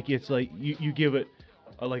why, like, it's like you give it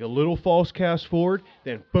like a little false cast forward,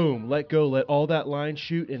 then boom, let go, let all that line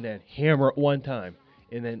shoot, and then hammer it one time.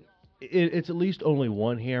 And then it's at least only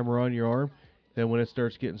one hammer on your arm. Then when it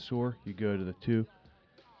starts getting sore, you go to the 2.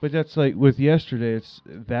 But that's like with yesterday,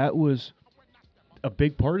 that was a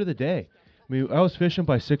big part of the day. I mean, I was fishing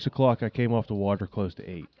by 6 o'clock. I came off the water close to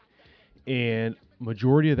 8. And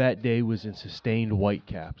majority of that day was in sustained white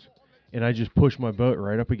caps. And I just pushed my boat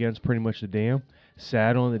right up against pretty much the dam,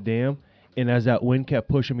 sat on the dam, and as that wind kept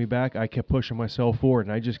pushing me back, I kept pushing myself forward,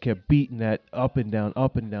 and I just kept beating that up and down,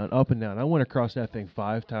 up and down, up and down. I went across that thing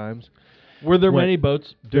 5 times. Were there When- many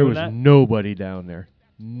boats There doing was that? nobody down there.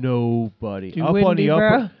 Nobody. Too Up on windy, the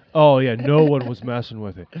upper. bro? Oh yeah, no one was messing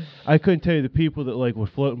with it. I couldn't tell you the people that like were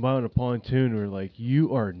floating by on a pontoon were like,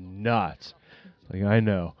 "You are nuts." Like I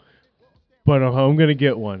know, but I'm gonna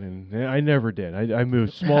get one, and I never did. I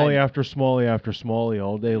moved smally after smally after smally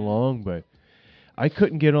all day long, but I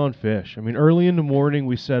couldn't get on fish. I mean, early in the morning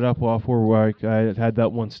we set up off where I had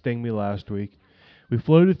that one sting me last week. We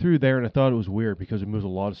floated through there, and I thought it was weird because it moves a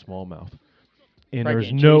lot of smallmouth. And Probably there's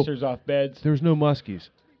getting no chasers off beds. There's no muskies.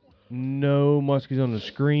 No muskies on the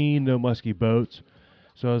screen, no muskie boats.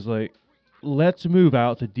 So I was like, let's move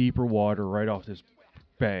out to deeper water right off this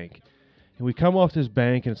bank. And we come off this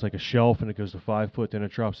bank, and it's like a shelf, and it goes to 5 foot, then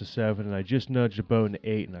it drops to 7, and I just nudged the boat into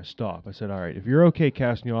 8, and I stop. I said, all right, if you're okay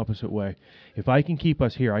casting the opposite way, if I can keep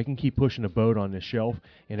us here, I can keep pushing the boat on this shelf,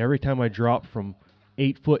 and every time I drop from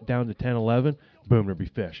 8 foot down to 10, 11, boom, there'll be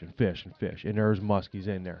fish and fish and fish, and there's muskies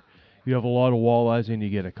in there. You have a lot of walleyes, and you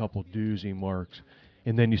get a couple doozy marks.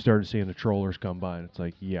 And then you started seeing the trollers come by, and it's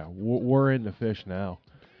like, yeah, we're in the fish now.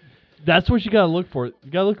 That's what you gotta look for. You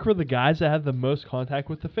gotta look for the guys that have the most contact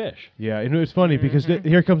with the fish. Yeah, and it's funny because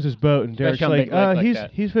here comes this boat, and Derek's Especially on like, big lake like he's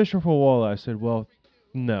that. he's fishing for a walleye. I said, well,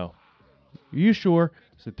 no. Are you sure?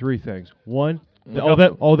 I said 3 things. 1,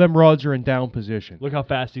 all them rods are in down position. Look how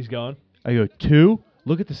fast he's going. I go, 2,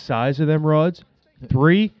 look at the size of them rods.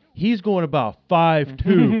 3, he's going about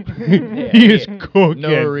 5'2". He is cooking.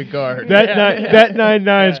 No regard. That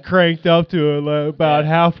 9.9 is cranked up to about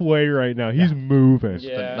halfway right now. He's moving.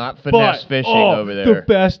 Yeah. Not finesse But, fishing oh, over there. The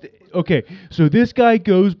best. Okay, so this guy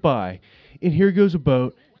goes by, and here goes a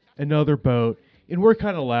boat, another boat, And we're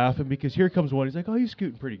kind of laughing because here comes one. He's like, oh, he's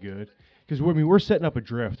scooting pretty good. Because we're setting up a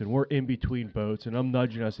drift, and we're in between boats, and I'm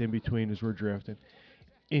nudging us in between as we're drifting.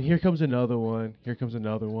 And here comes another one. Here comes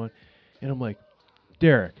another one. And I'm like,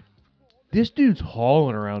 Derek, this dude's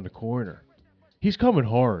hauling around the corner. He's coming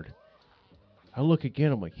hard. I look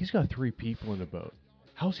again. I'm like, he's got 3 people in the boat.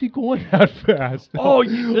 How's he going that fast? Oh,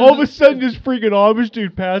 all of a sudden, this freaking Amish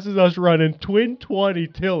dude passes us running twin 20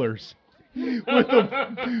 tillers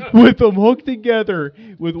with them hooked together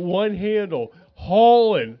with one handle,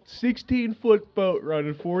 hauling 16-foot boat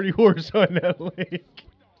running 40 horse on that lake.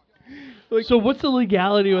 Like, So what's the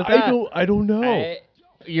legality with that? I don't know.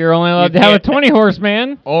 You're only allowed You to have a can't- 20 horse,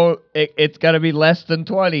 man. Oh, it's got to be less than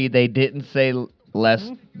 20. They didn't say less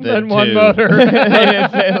than one 2. motor. They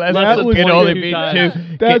didn't say less That than was it can only be 2. times.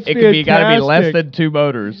 That's it could be got to be less fantastic. than 2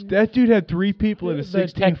 motors. That dude had 3 people in a The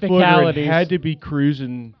 16-footer and technicalities. had to be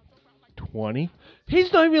cruising 20.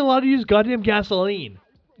 He's not even allowed to use goddamn gasoline.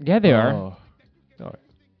 Yeah, they are. Oh.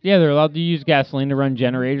 Yeah, they're allowed to use gasoline to run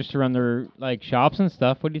generators to run their like shops and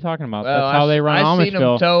stuff. What are you talking about? Well, That's how they run I've seen them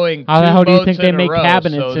Amishville. towing How the 2 hell do you boats think they in a make row,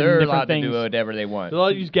 cabinets so and they're different allowed things? to do whatever they want. They're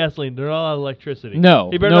allowed to use gasoline. They're not allowed electricity. No,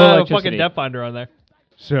 You better no not have a electricity. fucking depth finder on there.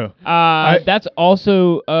 So, That's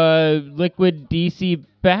also a liquid DC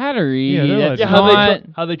battery. Yeah, they're allowed that's to Yeah,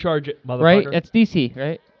 do how they charge it, motherfucker. right. That's DC,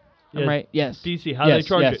 right? I'm Yes. right. Yes. DC, how yes, they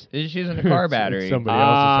charge yes. it. They're just using a car battery somebody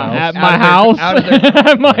else's At house. my Out house. of their-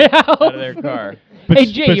 At my house. out of their car. But, Hey,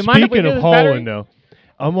 Jay, but you mind if we speaking do of this hauling, battery? though,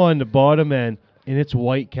 I'm on the bottom end, and it's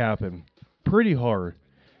white capping pretty hard.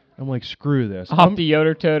 I'm like, screw this. Off the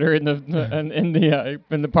Yoder toter in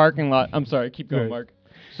the parking lot. I'm sorry. Keep going, Right. Mark.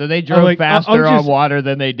 So they drove like, faster I'm on just- water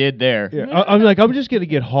than they did there. Yeah, I'm like, I'm just going to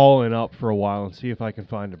get hauling up for a while and see if I can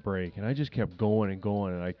find a break. And I just kept going and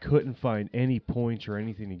going, and I couldn't find any points or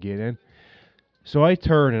anything to get in. So I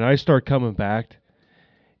turn, and I start coming back,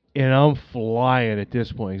 and I'm flying at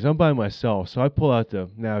this point because I'm by myself. So I pull out the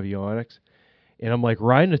Navionics, and I'm like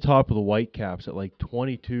riding the top of the white caps at like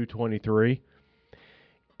 22, 23.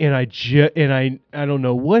 And I don't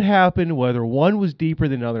know what happened, whether one was deeper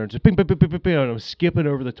than the other. And just ping, ping, ping, ping, ping, ping, and I'm skipping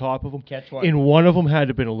over the top of them. Catch one. And one of them had to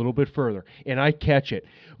have been a little bit further. And I catch it.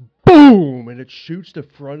 Boom! And it shoots the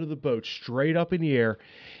front of the boat straight up in the air.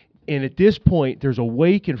 And at this point, there's a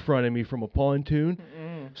wake in front of me from a pontoon.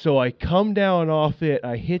 So I come down off it.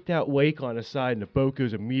 I hit that wake on the side, and the boat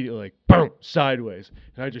goes immediately like, boom, sideways.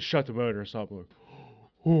 And I just shut the motor and stopped. Like,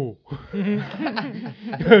 oh.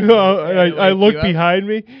 I look you up? behind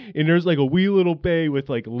me, and there's like a wee little bay with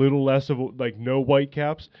like little less of like no white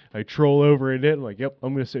caps. I troll over in it. I'm like, yep,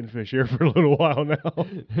 I'm gonna sit and fish here for a little while now.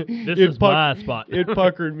 This is my spot. It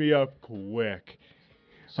puckered me up quick.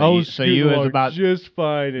 So I you- was so you scooting was along about- just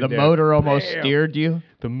fine. in The there. motor almost Bam! steered you.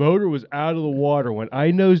 The motor was out of the water when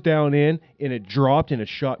I nosed down in, and it dropped and it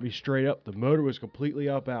shot me straight up. The motor was completely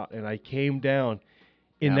up out, and I came down.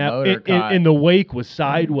 In That that, motor caught. in the wake was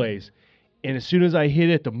sideways, and as soon as I hit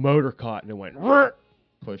it, the motor caught and it went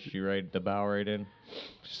Pushed you right, the bow right in.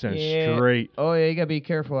 sent Yeah. straight. Oh yeah, you gotta be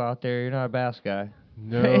careful out there. You're not a bass guy.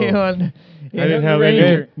 No, I I didn't have any,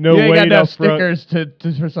 Ranger. no you ain't got weight enough up front. stickers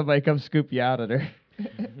to for somebody to come scoop you out of there.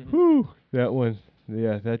 Whew, that one,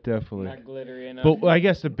 yeah, that definitely. Not glittery enough. But I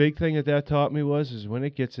guess the big thing that taught me is when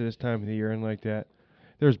it gets to this time of the year and like that,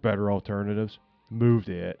 there's better alternatives. Move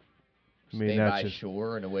to it. I mean, Stay that's by just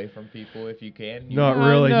shore and away from people if you can. You not No,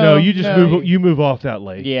 really. no, No, you just no. move off that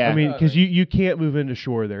lake. Yeah. I mean, because Alright. you can't move into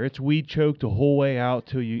shore there. It's weed choked the whole way out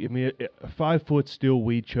till you. I mean, a 5 foot still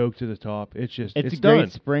weed choked to the top. It's just it's a done.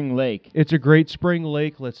 great spring lake. It's a great spring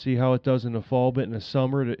lake. Let's see how it does in the fall, but in the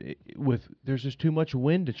summer, there's just too much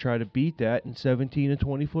wind to try to beat that in 17 and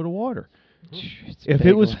 20 foot of water. It's If big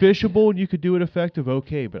it was lake. fishable and you could do it effective,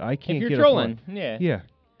 okay, but I can't if you're get trolling, a yeah. fly. Yeah.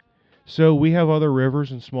 So we have other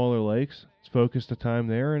rivers and smaller lakes. Let's focus the time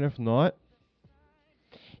there, and if not,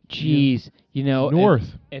 Jeez, you know,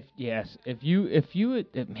 north. If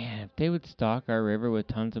they would stock our river with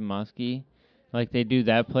tons of muskie, like they do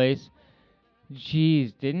that place.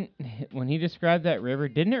 Jeez, when he described that river,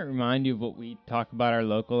 didn't it remind you of what we talk about our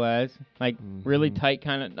local as? Like really tight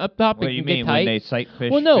kind of up top What it do you can get mean tight. when they sight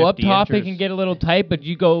fish? Well, no, up 50 top it inches? can get a little tight, but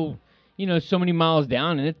you go, so many miles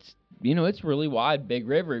down, and it's really wide, big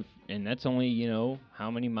river, and that's only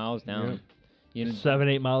how many miles down?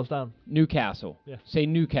 7-8 miles down. Newcastle. Yeah. Say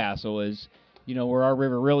Newcastle is, where our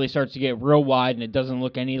river really starts to get real wide and it doesn't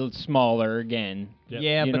look any smaller again. Yep.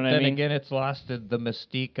 Yeah, You but know what I then mean? again, it's lost the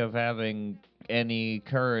mystique of having any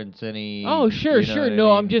currents, any. Oh, sure, you know sure. what I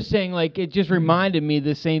No, I'm mean? just saying, like, it just reminded me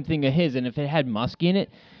the same thing of his, and if it had musky in it,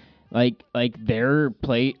 like their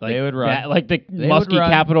plate, like They would run. that, like the They would muskie run.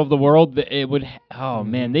 capital of the world. It would. Oh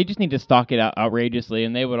man, they just need to stock it out outrageously,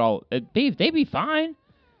 and they would all. They'd be fine.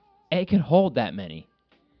 It could hold that many.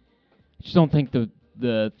 Just don't think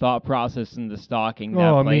the thought process and the stocking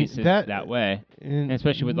that place is that way, and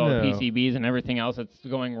especially with all the PCBs and everything else that's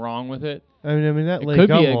going wrong with it. I mean that It lake could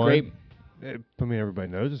be I'm a on, great. I mean, everybody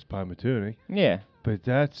knows it's Pymatoonie, Yeah. but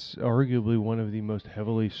that's arguably one of the most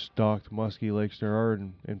heavily stocked musky lakes there are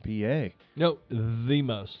in PA. No, the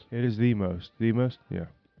most. It is the most. The most? Yeah.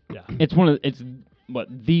 Yeah. It's one of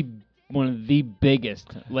the biggest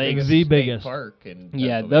lakes. The state biggest. park in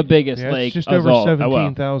Yeah, the Pennsylvania. biggest Yeah, it's lake. just as over all-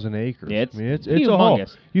 17,000 acres. Yeah, it's I mean, it's a haul.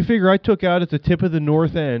 humongous. You figure I took out at the tip of the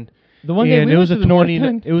north end, The one day and we it went was to a the north 20.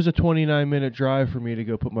 end. It was a 29-minute drive for me to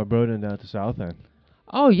go put my boat in down at the south end.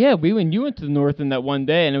 Oh yeah, you went to the north end that one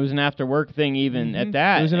day, and it was an after work thing. Even at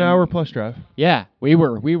that, It was an and- hour plus drive. Yeah, we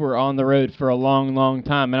were on the road for a long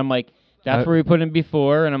time, and I'm like, that's where we put in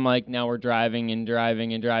before, and I'm like, now we're driving.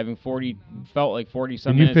 40 felt like 40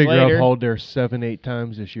 some And you minutes figure later. I've hauled there 7-8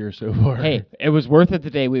 times this year so far. Hey, it was worth it the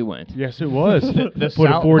day we went. Yes, it was. The Put a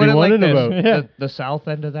south, 41 put it in like a this, boat. the south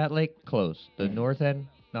end of that lake close. The north end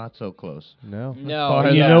not so close. No. No, Far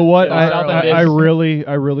You Yeah. know what? The I, south end I, I is-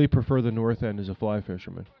 really prefer the north end as a fly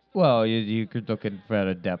fisherman. Well, you could look at from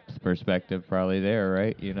a depth perspective, probably there,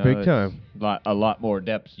 right? You know, Big it's time. A lot more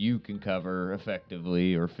depths you can cover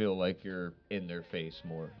effectively, or feel like you're in their face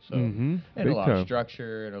more. So, Mm-hmm. and Big a lot time. of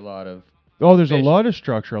structure and a lot of Oh, there's a fish- lot of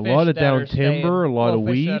structure, a fish lot of that are down timber, staying- a lot well, of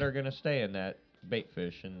fish weed. that are going to stay in that bait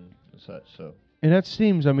fish and such. So And that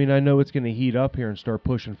seems, I mean, I know it's going to heat up here and start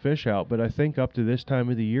pushing fish out, but I think up to this time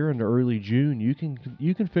of the year into early June, you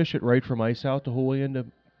can fish it right from ice out the whole way into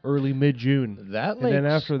early mid-June. that And then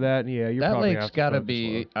lake's- after that, yeah, you're that probably lake's got to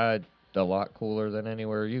be a lot cooler than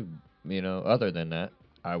anywhere you know. Other than that,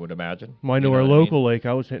 I would imagine. Well, I know You our what I mean? local lake,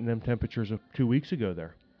 I was hitting them temperatures of 2 weeks ago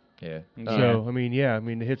there. Yeah. Yeah. So, I mean,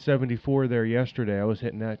 to hit 74 there yesterday, I was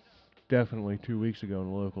hitting that definitely 2 weeks ago in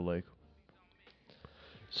the local lake.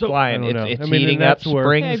 So flying. I don't know. It's I mean, heating and up. that's where-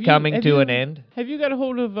 Spring's Hey, have you- coming have to you- an end. Have you got a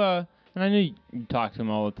hold of? And I know you talk to him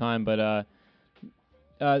all the time, but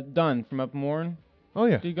Dunn from up in Warren. Oh,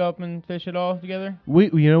 yeah. Do you go up and fish it all together?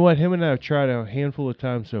 You know what? Him and I have tried a handful of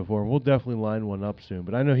times so far. We'll definitely line one up soon.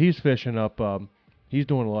 But I know he's fishing up. He's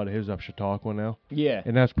doing a lot of his up Chautauqua now, Yeah.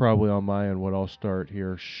 and that's probably on my end. What I'll start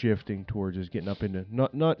here shifting towards is getting up into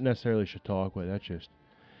not necessarily Chautauqua. That's just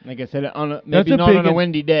Like I said, That's maybe a not big on a in-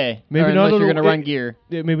 windy day. maybe or not unless on you're a- gonna run gear.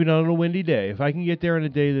 maybe not on a windy day. If I can get there on a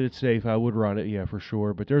day that it's safe, I would run it. Yeah, for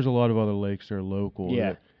sure. But there's a lot of other lakes that are local.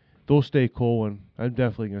 Yeah. that they'll stay cool, and I'm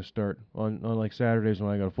definitely gonna start on like Saturdays when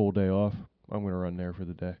I got a full day off. I'm gonna run there for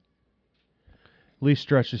the day. At least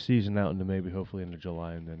stretch the season out into maybe hopefully into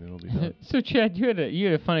July, and then it'll be done. So Chad, you had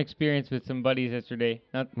a fun experience with some buddies yesterday.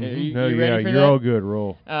 Not, you, No, you yeah, ready for you're that? all good.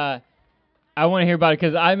 Roll. I want to hear about it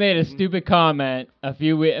because I made a stupid comment a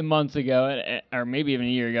few months ago, or maybe even a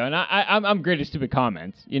year ago, and I'm great at stupid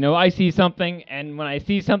comments. You know, I see something, and when I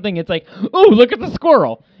see something, it's like, oh, look at the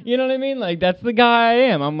squirrel. You know what I mean? Like that's the guy I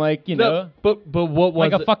am. I'm like, you know, but what was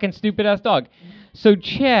like a it? fucking stupid ass dog. So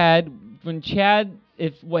Chad's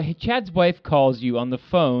wife calls you on the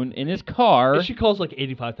phone in his car. She calls like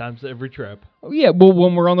 85 times every trip. Oh, yeah, well,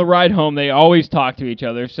 when we're on the ride home, they always talk to each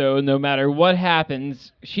other. So no matter what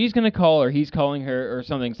happens, she's gonna call or he's calling her or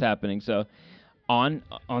something's happening. So on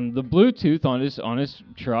the Bluetooth on his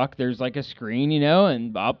truck, there's like a screen, you know,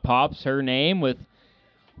 and Bob pops her name with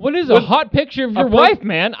what is a What- hot picture of a your pro- wife,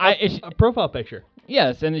 man. A profile picture.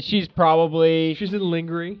 Yes, and she's probably She's in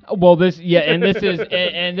lingerie. well, this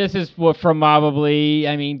is what from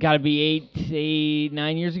probably got to be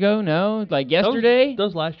 9 years ago. No, like yesterday. That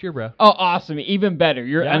was last year, bro. Oh, awesome! Even better.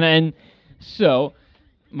 Yeah. And then, so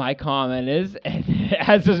my comment is,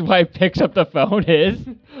 as his wife picks up the phone, is,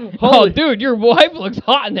 "Oh, Holy- dude, your wife looks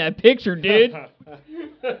hot in that picture, dude."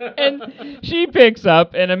 And she picks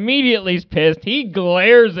up and immediately is pissed. He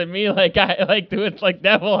glares at me like with like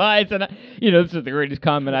devil eyes, and this is the greatest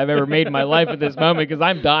comment I've ever made in my life at this moment because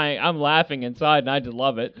I'm dying. I'm laughing inside, and I just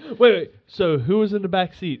love it. Wait. So who was in the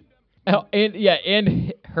back seat? Oh,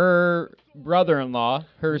 and her brother-in-law,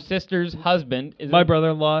 her sister's husband, is My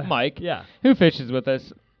brother-in-law, Mike, Yeah. who fishes with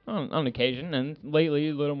us on occasion, and lately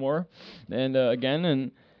a little more, and again,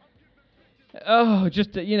 and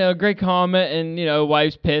just great comment, and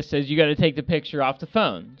wife's pissed, says you got to take the picture off the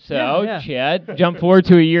phone. So Yeah. Chad, jump forward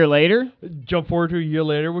to a year later. Jump forward to a year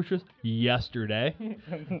later, which was yesterday.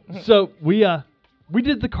 So we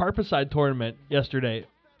did the Carpicide tournament yesterday.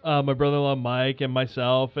 My brother-in-law Mike and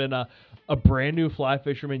myself and a brand new fly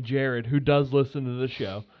fisherman Jared, who does listen to the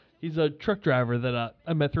show. He's a truck driver that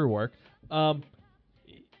I met through work.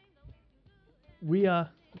 we're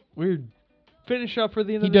finish up for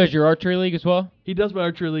the end He of the does your archery league as well? He does my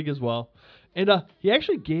archery league as well. And he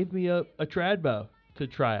actually gave me a trad bow to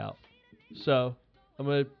try out. So I'm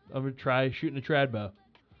gonna try shooting a trad bow.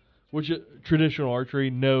 Which is traditional archery,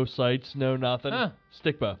 no sights, no nothing. Huh.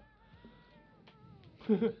 Stick bow.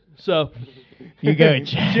 So You go,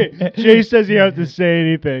 Chad. Jay says you have to say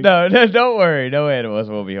anything. No, don't worry. No animals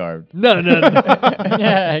will be harmed. no.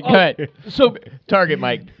 Yeah, go ahead. So Target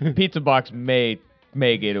Mike, pizza box may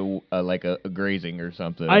get a grazing or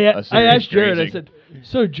something. I a serious asked Jared, I grazing. said,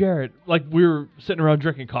 so Jared, like we were sitting around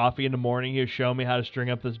drinking coffee in the morning, he was showing me how to string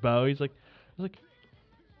up this bow. I was like,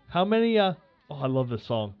 how many, oh, I love this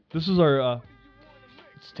song. This is our,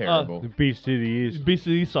 It's terrible. The Beast to the East. Beast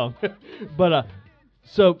of the East song. But,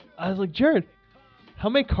 so I was like, Jared, how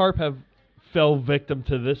many carp have fell victim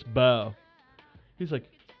to this bow? He's like,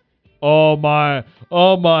 oh my,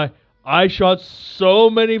 I shot so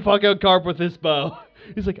many fucking carp with this bow.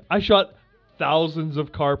 He's like, I shot thousands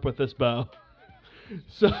of carp with this bow.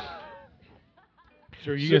 So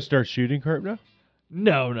So are you gonna start shooting carp now?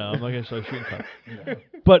 no, I'm not gonna start shooting carp.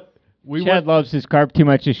 But we Chad loves his carp too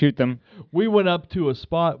much to shoot them. went up to a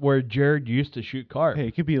spot where Jared used to shoot carp. Hey,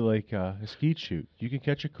 it could be like a skeet shoot. You can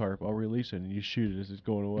catch a carp, I'll release it, and you shoot it as it's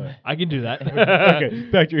going away. I can do that. Okay,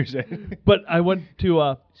 back to your saying. But I went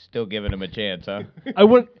to Still giving him a chance, huh?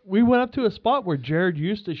 we went up to a spot where Jared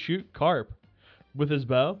used to shoot carp with his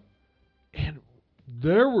bow, and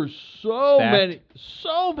there were so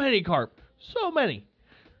many carp, so many.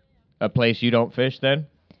 A place you don't fish then?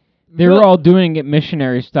 They were all doing it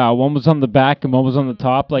missionary style. One was on the back and one was on the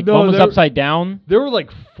top. Like No, one was they're- upside down. There were like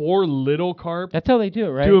 4 little carp That's how they do it,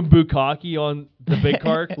 right? doing bukkake on the big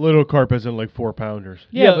carp. Little carp as in like 4-pounders.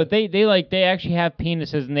 yeah, yeah. but they actually have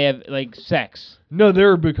penises and they have like sex. No, they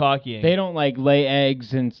were bukkakeing. They don't like lay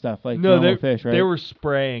eggs and stuff like no, normal they fish, right? they were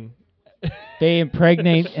spraying. They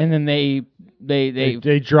impregnate and then they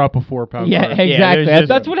They drop a 4-pound yeah, carp. exactly. there's just-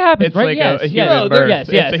 that's what happens, it's right? like a yes, human yes, birth. yes,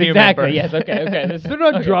 It's yes, a human exactly. birth. Yes, okay. They're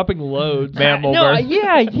not okay. dropping loads. Mammal No, birth.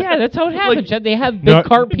 yeah, that's how it happens. Like- Chad. They have big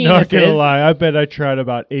carp penises. Not gonna lie, I bet I tried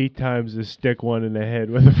about 8 times to stick one in the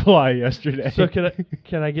head with a fly yesterday. So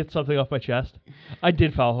can I get something off my chest? I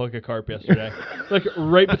did foul hook a carp yesterday, like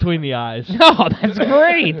right between the eyes. Oh, that's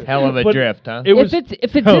great. Hell of a But drift, huh? It was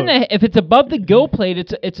if it's above the gill plate,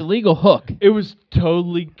 it's a legal hook. it was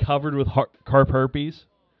totally covered with carp herpes.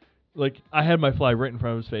 Like I had my fly right in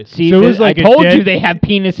front of his face. See, So it was like I a told dead- you they have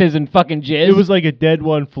penises and fucking jizz. It was like a dead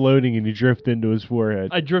one floating and you drift into his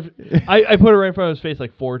forehead. I put it right in front of his face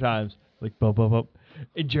like 4 times. Like bump, bump, bump.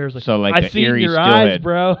 And Jared's like, So, like I the seen eerie your still eyes, head.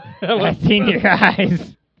 bro. I seen your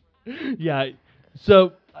eyes. Yeah.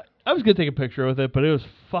 So I was gonna take a picture with it, but it was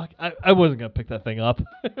I wasn't gonna pick that thing up.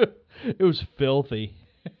 It was filthy.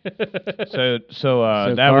 So So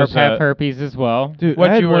that carp was have herpes as well. Dude, What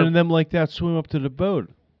I had you one were- of them like that swim up to the boat.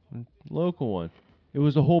 Local one. It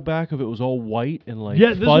was the whole back of it was all white and like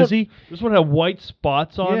Yeah, fuzzy. This one had white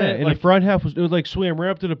spots on Yeah, it. and Like, the front half was like swam right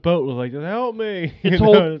up to the boat. Was like, help me. its You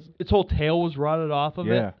whole know, its whole tail was rotted off of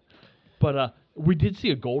yeah. it. But we did see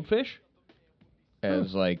a goldfish.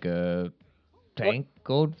 as like a tank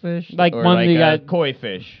goldfish, Like or one like that a got- koi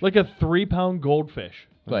fish, Like a 3-pound goldfish.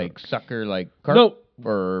 like sucker, like carp, No.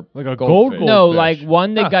 or Like a goldfish. gold No, goldfish. like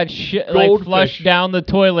one that Huh. got like Goldfish. flushed down the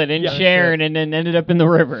toilet in Yeah, Sharon and then ended up in the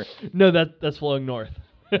river. No, that's flowing north.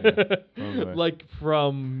 Okay. Like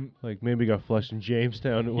from Like maybe got flushed in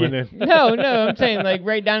Jamestown and went in. No, I'm saying like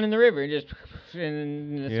right down in the river and just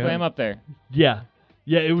and Yeah. swam up there. yeah,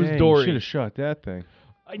 it was Dang, Dory. should have shot that thing.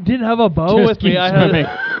 I didn't have a bow Just with me. keep I had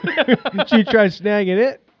swimming. Did you try snagging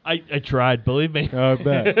it? I tried, believe me. Oh, I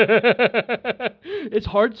bet. It's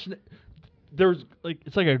hard. There's like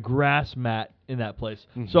it's like a grass mat in that place.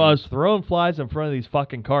 Mm-hmm. So I was throwing flies in front of these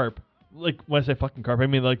fucking carp. Like when I say fucking carp, I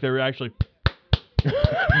mean like they were actually.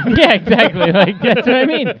 Yeah, exactly. Like that's what I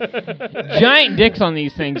mean. Giant dicks on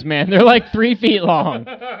these things, man. They're like 3 feet long.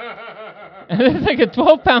 And it's like a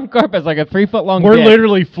 12-pound carp has like a 3-foot long We're dick.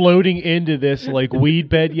 literally floating into this like weed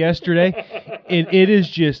bed yesterday, and it is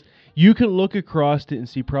just you can look across it and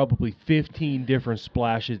see probably 15 different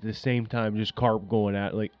splashes at the same time, just carp going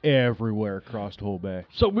at like everywhere across the whole bay.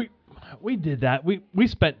 So we did that. We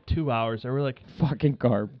spent 2 hours and we're like, fucking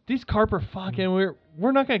carp. these carp are fucking.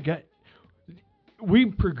 We're not gonna get. We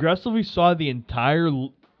progressively saw the entire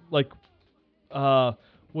was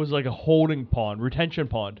like a holding pond, retention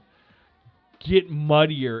pond, get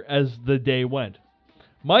muddier as the day went.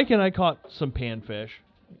 Mike and I caught some panfish.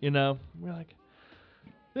 You know, we're like,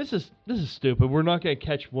 this is stupid. We're not gonna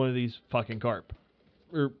catch one of these fucking carp.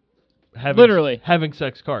 Or having Literally. having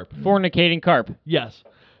sex carp. Fornicating carp. Yes.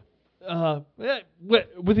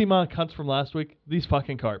 with the amount of cunts from last week, these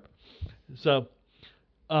fucking carp. So,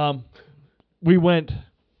 we went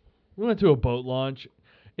to a boat launch,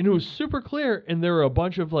 and it was super clear, and there were a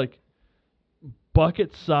bunch of like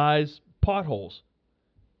bucket-sized potholes,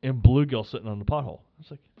 and bluegill sitting on the pothole. I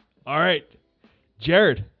was like, all right,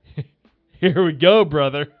 Jared, here we go,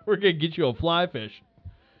 brother. We're gonna get you a fly fish,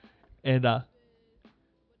 and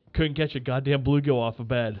couldn't catch a goddamn bluegill off a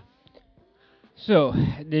bed. So,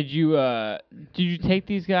 did you take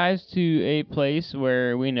these guys to a place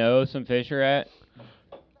where we know some fish are at?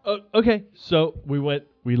 Okay, so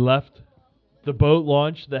we left the boat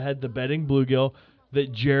launch that had the bedding bluegill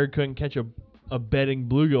that Jared couldn't catch a bedding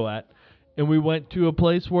bluegill at, and we went to a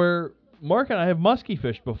place where Mark and I have muskie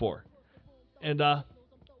fished before, and I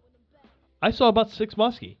saw about 6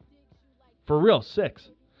 muskie, for real, 6.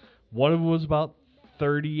 One of them was about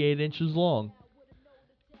 38 inches long,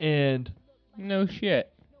 and No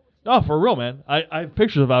shit. oh, for real, man, I have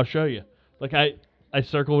pictures of it. I'll show you. Like I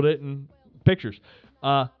circled it in pictures.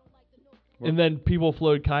 And then people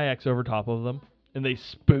floated kayaks over top of them, and they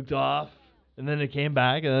spooked off. And then they came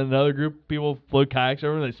back, and then another group of people floated kayaks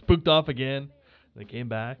over, and they spooked off again. They came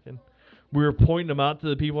back, and we were pointing them out to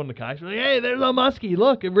the people in the kayaks. We're like, hey, there's a muskie.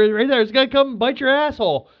 Look, right there. It's going to come and bite your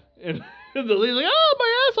asshole. And the lead's like, oh,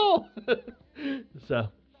 my asshole. So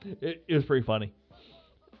it was pretty funny.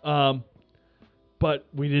 But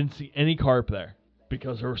we didn't see any carp there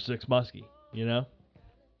because there were 6 muskie, you know?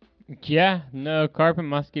 Yeah, no, carp and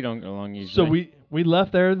muskie don't go along usually. So we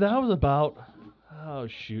left there. That was about, that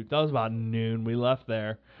was about noon. We left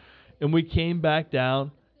there, and we came back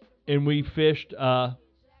down, and we fished a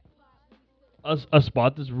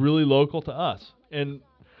spot that's really local to us, and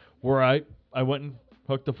where I went and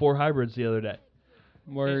hooked the 4 hybrids the other day.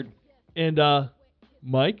 Word. And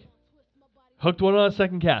Mike hooked one on a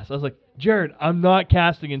second cast. I was like, Jared, I'm not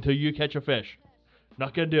casting until you catch a fish.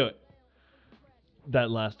 Not gonna do it.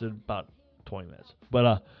 That lasted about 20 minutes.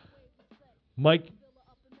 But Mike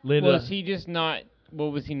landed. Was he just not?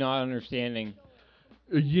 What was he not understanding?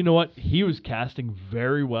 You know what? He was casting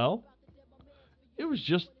very well. It was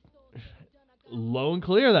just low and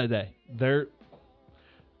clear that day. The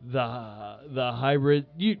hybrid.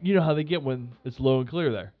 You know how they get when it's low and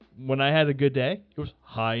clear there. When I had a good day, it was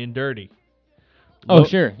high and dirty. Oh,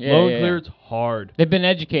 sure. Yeah, low yeah, and clear, yeah. it's hard. They've been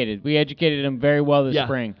educated. We educated them very well this Yeah.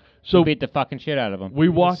 spring. So We beat the fucking shit out of them. we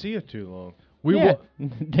Didn't walked. see it too long. We yeah. wa-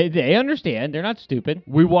 they understand. They're not stupid.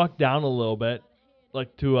 we walked down a little bit,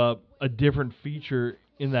 like to a different feature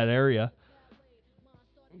in that area.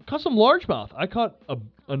 Caught some largemouth. I caught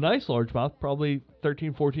a nice largemouth, probably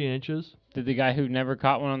 13, 14 inches. Did the guy who never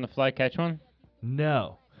caught one on the fly catch one?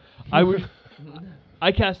 No.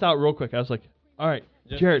 I cast out real quick. I was like, all right,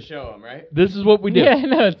 Jared, show him, right? this is what we do. Yeah,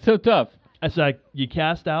 no, it's so tough. I said, you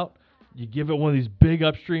cast out, you give it one of these big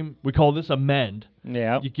upstream, we call this a mend.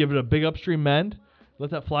 Yeah. You give it a big upstream mend, let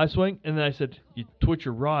that fly swing, and then I said, you twitch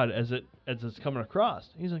your rod as it's coming across.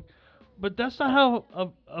 He's like, but that's not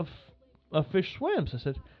how a fish swims. I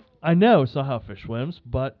said, I know it's not how a fish swims,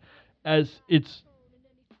 but as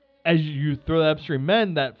you throw that upstream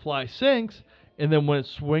mend, that fly sinks, and then when it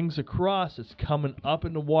swings across, it's coming up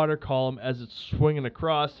in the water column as it's swinging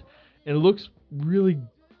across, and it looks really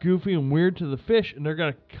goofy and weird to the fish, and they're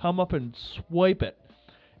going to come up and swipe it.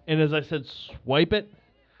 And as I said, swipe it,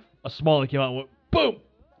 a smallie came out and went, boom,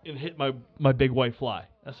 and hit my big white fly.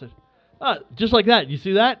 I said, just like that. You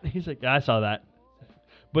see that? He's like, yeah, I saw that.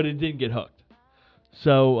 But it didn't get hooked.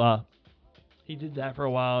 So he did that for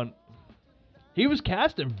a while, and he was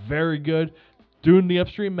casting very good, doing the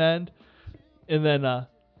upstream mend. And then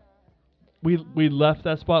we left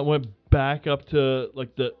that spot and went back up to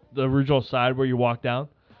like the original side where you walk down.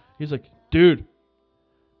 He's like, dude,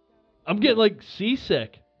 I'm getting like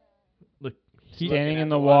seasick. Like Standing in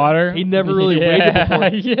the water. he never really Yeah,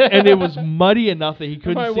 waded before, yeah. and it was muddy enough that he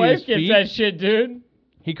couldn't My see wife his gets feet. that shit, dude.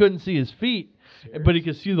 He couldn't see his feet, but he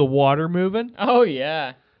could see the water moving. Oh,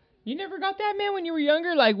 yeah. You never got that, man, when you were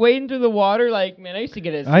younger? Like, wading through the water? Like, man, I used to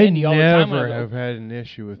get it I sandy all the time never when I was have had an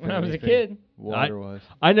issue with when I was a anything kid. water-wise.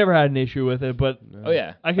 I never had an issue with it, but No. Oh,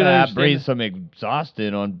 yeah. I can understand. Breathe some exhaust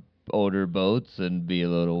in on older boats and be a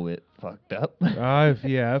little bit fucked up. I've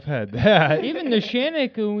had that. Even the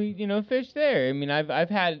Shannock, when we, fished there. I mean, I've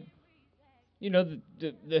had,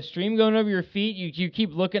 the stream going over your feet. You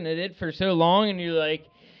keep looking at it for so long, and you're like,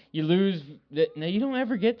 you lose. No, you don't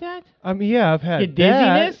ever get that? I mean, yeah, I've had Get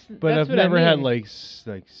dizziness? that, but That's I've what I never had mean.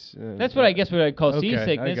 That's what I guess what I'd call Okay, I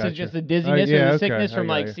seasickness. Is gotcha. just the dizziness yeah, or the okay, sickness I from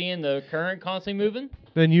got like you. seeing the current constantly moving.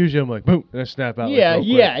 Then usually I'm like, boom, and I snap out. Yeah, like,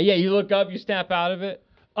 real yeah, quick. yeah. You look up, you snap out of it.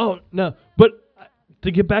 Oh, no. But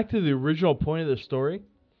to get back to the original point of the story,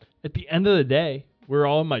 at the end of the day, we're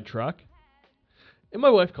all in my truck, and my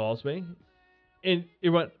wife calls me, and it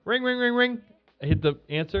went ring, ring, ring, ring. I hit the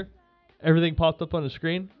answer. Everything popped up on the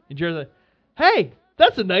screen, and Jared's like, "Hey,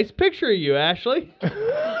 that's a nice picture of you, Ashley."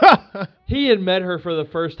 He had met her for the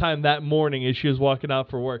first time that morning as she was walking out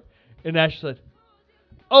for work, and Ashley said,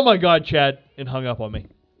 "Oh my God, Chad," and hung up on me.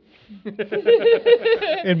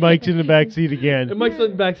 And Mike's in the back seat again. And Mike's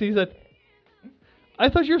in the back seat. He said, "I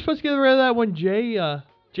thought you were supposed to get rid of that when Jay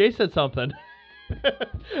said something." I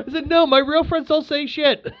said, "No, my real friends don't say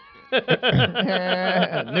shit."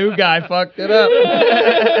 New guy fucked it up.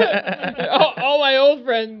 all my old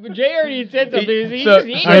friends. Jay already said something. He So-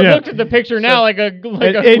 just I know. looked at the picture now like a And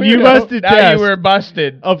you weirdo. must Now attest, you were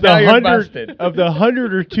busted. of Now the you're 100 of the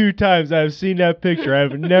 102 times I've seen that picture,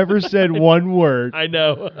 I've never said one word. I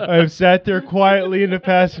know. I've sat there quietly in the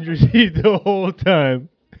passenger seat the whole time.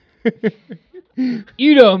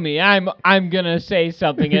 You know me. I'm gonna say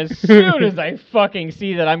something as soon as I fucking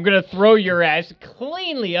see that. I'm gonna throw your ass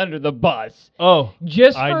cleanly under the bus. Oh,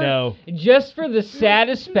 Just I for, know. Just for the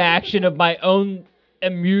satisfaction of my own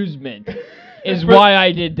amusement is why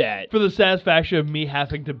I did that. For the satisfaction of me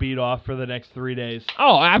having to beat off for the next 3 days.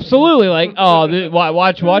 Oh, absolutely. Like,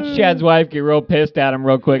 watch Chad's wife get real pissed at him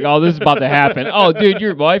real quick. Oh, this is about to happen. Oh, dude,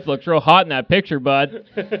 your wife looks real hot in that picture, bud.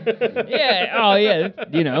 Yeah. Oh, yeah.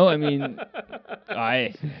 You know, I mean,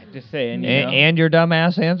 I just saying. You know. And your dumb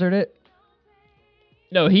ass answered it?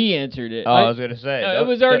 No, he answered it. Oh, I was going to say. it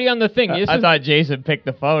was already on the thing. I thought Jason picked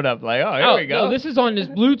the phone up like, oh, here we go. No, this is on his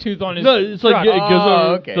Bluetooth on his No, it's like truck. it goes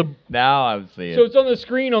over okay. the. Now I'm seeing. So it's on the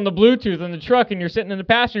screen on the Bluetooth on the truck, and you're sitting in the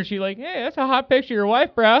passenger seat like, hey, that's a hot picture of your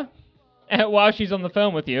wife, bro. And while she's on the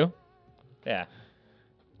phone with you. Yeah.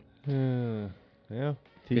 Yeah. Good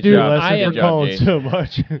Teach you a job. lesson Good for job, calling Jason. so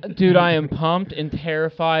much. Dude, I am pumped and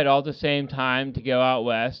terrified all at the same time to go out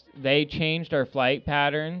west. They changed our flight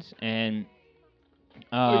patterns, and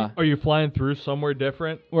Are you flying through somewhere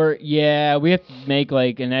different? we have to make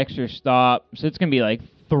like an extra stop. So it's gonna be like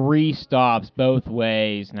 3 stops both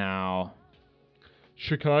ways now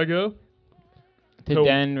Chicago? to So-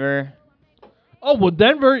 Denver. Oh, well,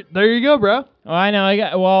 Denver. There you go, bro. Oh, I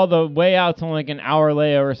know. The way out's only like an hour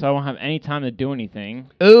layover, so I won't have any time to do anything.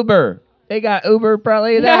 Uber. They got Uber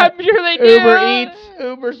probably Yeah, that. I'm sure they do. Uber Eats,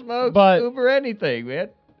 Uber Smokes, But- Uber anything, man.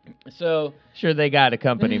 So Sure they got a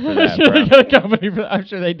company for I'm that, sure bro. they got a company for that. I'm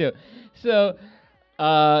sure they do. So,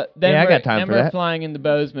 Denver, I got time for Denver that. flying into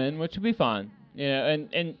Bozeman, which will be fun. You know,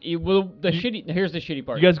 and it will. Here's the shitty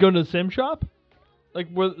part. You guys going to the sim shop? Like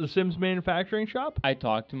where the Sims manufacturing shop? I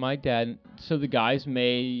talked to my dad, so the guys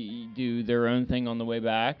may do their own thing on the way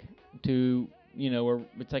back to, where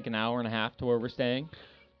it's like an hour and a half to where we're staying.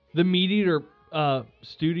 The Meat Eater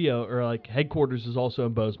studio or like headquarters is also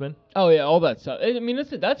in Bozeman. Oh yeah, all that stuff. I mean,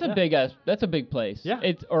 that's a Yeah. that's a big place. Yeah.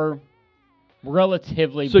 It's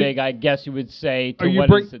relatively So big, I guess you would say, Are to you what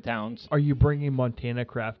bring- is the towns. Are you bringing Montana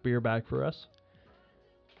craft beer back for us?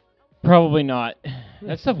 Probably not.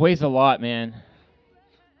 That stuff weighs a lot, man.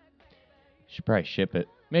 Should probably ship it.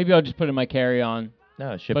 Maybe I'll just put it in my carry-on.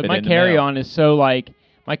 No, ship But it my in the mail. carry-on is so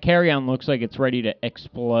my carry-on looks like it's ready to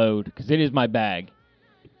explode because it is my bag.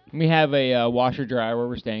 We have a washer dryer where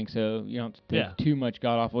we're staying, so you don't have to take too much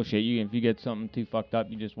god awful shit. If you get something too fucked up,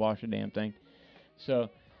 you just wash the damn thing. So,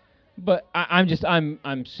 but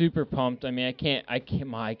I'm super pumped. I mean, I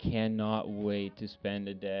cannot wait to spend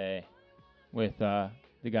a day with the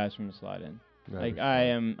guys from the Slide In. Like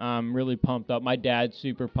I'm really pumped up. My dad's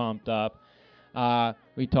super pumped up.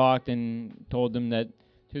 We talked and told them that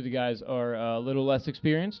 2 of the guys are a little less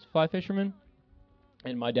experienced fly fishermen,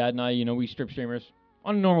 and my dad and I, we strip streamers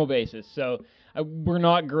on a normal basis. So we're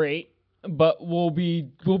not great, but we'll be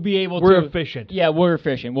able to. We're efficient. Yeah, we're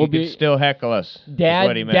efficient. We'll You be could still heckle us. is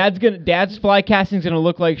what he meant. Dad's fly casting's gonna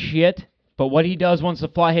look like shit, but what he does once the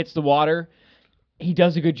fly hits the water, he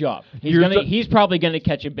does a good job. He's probably gonna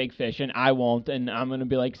catch a big fish, and I won't, and I'm gonna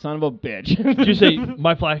be like, son of a bitch. Did you say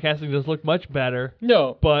my fly casting does look much better,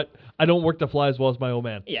 No. but I don't work the fly as well as my old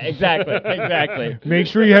man? Yeah, exactly. Exactly. Make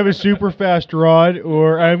sure you have a super fast rod,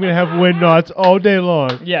 or I'm going to have wind knots all day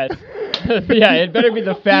long. Yes. Yeah, it better be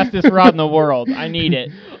the fastest rod in the world. I need it.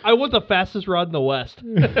 I want the fastest rod in the West.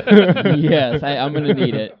 Yes, I'm gonna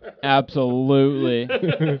need it. Absolutely.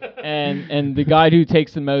 And the guy who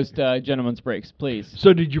takes the most gentleman's breaks, please.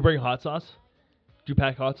 So did you bring hot sauce? Did you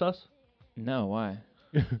pack hot sauce? No, why?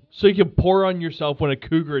 So you can pour on yourself when a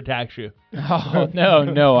cougar attacks you. Oh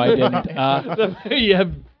no, I didn't. You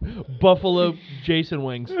have Buffalo Jason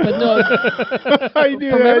wings. But no, I knew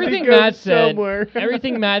from that everything to go Matt said, somewhere.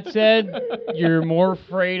 everything Matt said, you're more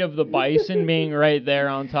afraid of the bison being right there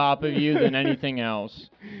on top of you than anything else.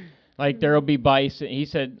 Like there'll be bison. He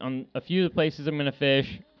said on a few of the places I'm gonna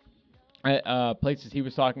fish, places he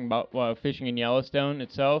was talking about fishing in Yellowstone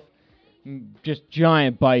itself, just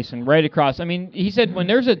giant bison right across. I mean, he said when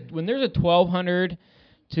there's a 1,200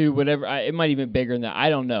 to whatever, it might even bigger than that. I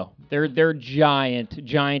don't know. They're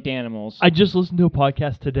giant animals. I just listened to a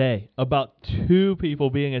podcast today about 2 people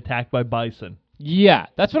being attacked by bison. Yeah,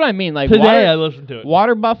 that's what I mean. Like Today I listened to it.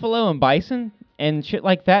 water buffalo and bison and shit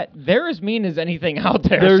like that. They're as mean as anything out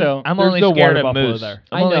there. There's- so I'm There's only no scared water of buffalo moose. there.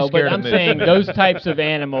 I'm I only know, but scared of I'm moose. saying those types of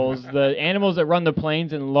animals, the animals that run the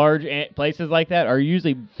plains in large places like that, are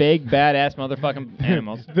usually big, badass motherfucking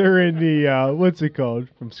animals. They're in the what's it called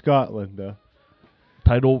from Scotland though.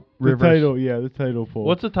 Tidal rivers. The tidal pool.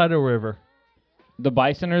 What's a tidal river? The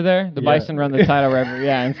bison are there. The Yeah. bison run the tidal river.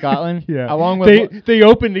 Yeah, in Scotland. Yeah. Along with they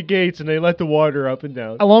open the gates and they let the water up and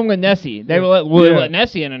down. along with Nessie, they will let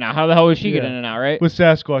Nessie in and out. How the hell would she get in and out, right? With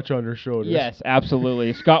Sasquatch on her shoulders. Yes,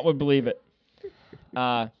 absolutely. Scott would believe it.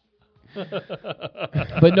 But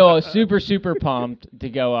no, I was super pumped to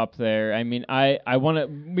go up there. I mean, I want to.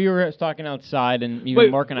 We were talking outside, and even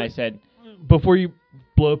Wait, Mark and I said, Before you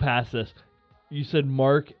blow past this, you said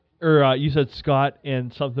Mark, or you said Scott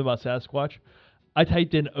and something about Sasquatch. I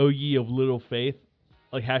typed in "O ye of little faith,"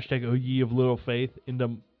 like hashtag "O ye of little faith"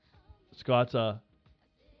 into Scott's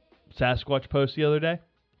Sasquatch post the other day.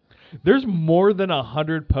 There's more than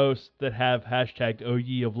 100 posts that have hashtag "O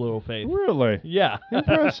ye of little faith." Really? Yeah,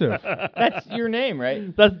 Impressive. "That's your name,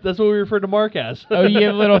 right? That's what we refer to Mark as. Oh, you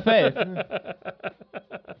have little faith."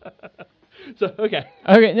 So okay.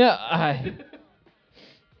 Okay, no,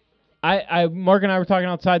 Mark and I were talking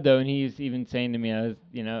outside though, and he's even saying to me,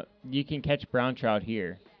 you can catch brown trout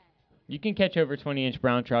here. You can catch over 20-inch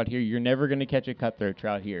brown trout here. You're never going to catch a cutthroat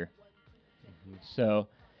trout here. So,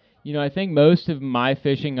 I think most of my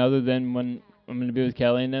fishing, other than when I'm going to be with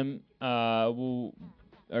Kelly and them,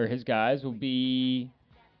 or his guys, will be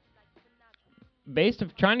based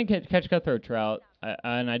of trying to catch cutthroat trout.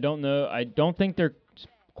 And I don't think they're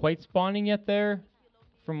quite spawning yet there,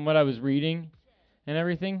 from what I was reading and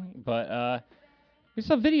everything, but we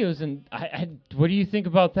saw videos, and what do you think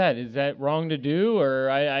about that? Is that wrong to do, or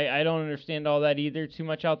I don't understand all that either too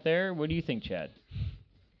much out there? What do you think, Chad?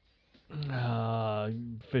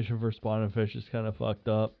 Fishing for spawning fish is kind of fucked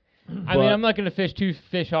up. I mean, I'm not going to fish 2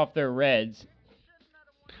 fish off their reds,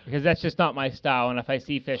 because that's just not my style, and if I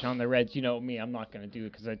see fish on the reds, you know me, I'm not going to do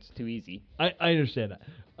it because that's too easy. I understand that.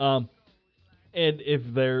 And if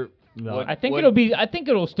they're no. I think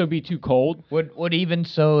it'll still be too cold. Would even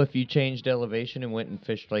so if you changed elevation and went and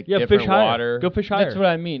fished like Yeah, different fish higher. water. Go fish higher. That's what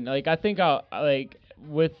I mean. Like, I think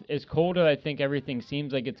with as cold as I think everything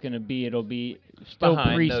seems like it's going to be, it'll be still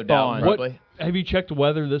Behind, pre-spawn. no doubt, What, probably. have you checked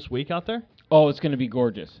weather this week out there? Oh, it's going to be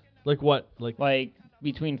gorgeous. Like what? Like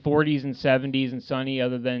between 40s and 70s and sunny.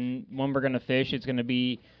 Other than when we're going to fish, it's going to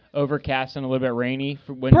be overcast and a little bit rainy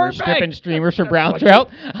for when we're stripping streamers for brown trout.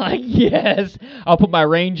 Like, yes, I'll put my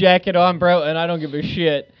rain jacket on, bro, and I don't give a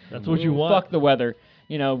shit. That's what you want. Fuck the weather.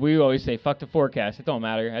 We always say fuck the forecast. It don't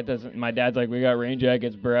matter. It doesn't. My dad's like, we got rain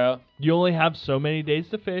jackets, bro. You only have so many days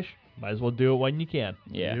to fish. Might as well do it when you can.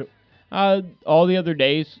 Yeah. All the other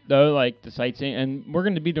days though, like the sightseeing, and we're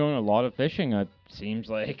going to be doing a lot of fishing. It seems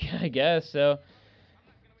like, I guess so.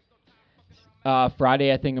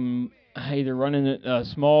 Friday, I think I'm either running a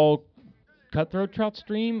small cutthroat trout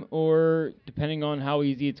stream, or depending on how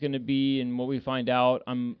easy it's going to be and what we find out,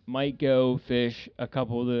 I might go fish a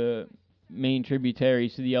couple of the main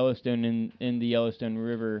tributaries to the Yellowstone in the Yellowstone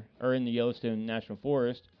River, or in the Yellowstone National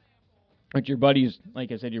Forest, which your buddy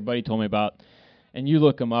told me about, and you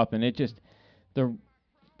look them up, and it just, the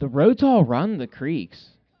roads all run the creeks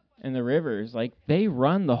and the rivers, like they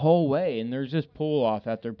run the whole way, and there's just pull off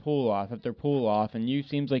after pull off after pull off, and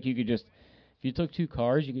seems like you could just, if you took 2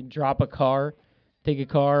 cars, you could drop a car, take a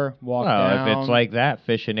car, walk down. If it's like that,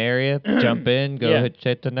 fishing area, jump in, go Yeah.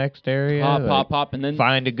 hit the next area. Pop, and then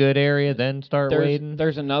find a good area, then start wading.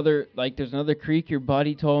 there's another creek your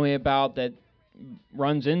buddy told me about that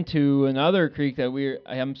runs into another creek that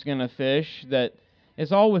I'm just gonna fish, that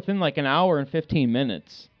is all within like an hour and 15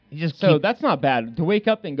 minutes. That's not bad to wake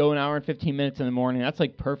up and go an hour and 15 minutes in the morning. That's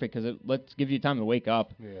like perfect because it gives you time to wake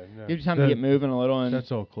up. Yeah, no. Gives you time to get moving a little, and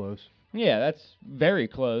That's all close. yeah, that's very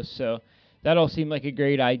close. So that all seemed like a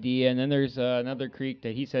great idea. And then there's another creek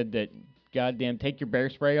that he said that, goddamn, take your bear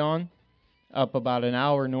spray on up about an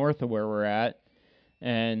hour north of where we're at,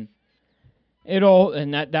 and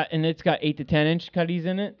it's got 8 to 10 inch cutties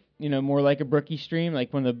in it. More like a brookie stream,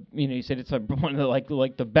 like he said it's like one of the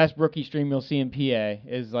like the best brookie stream you'll see in PA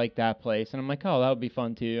is like that place. And I'm like, oh, that would be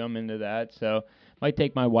fun too. I'm into that. So might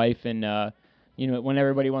take my wife and when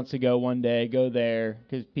everybody wants to go one day, go there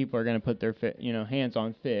because people are gonna put their hands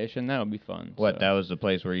on fish, and that'll be fun. What? so. That was the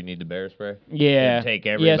place where you need the bear spray. Yeah. Didn't take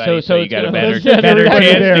Yeah, everybody, so you it's got a gonna- better, let's get better everybody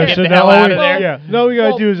chance there. to get So the now hell all out we, of there. yeah, now all we gotta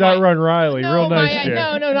Well, do is outrun Riley. No, Real nice chick.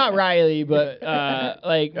 no, not Riley, but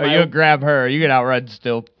like Oh, you'll grab her. You can outrun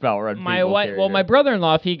my people. wife. carry Well, her. my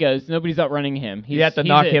brother-in-law, if he goes, nobody's outrunning him. You have to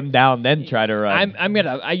knock him down, then try to run.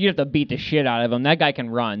 You have to beat the shit out of him. That guy can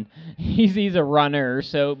run. He's a runner.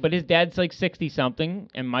 So, but his dad's like 60 something,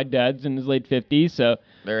 and my dad's in his late 50s.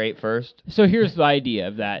 They're 8 first. So here's the idea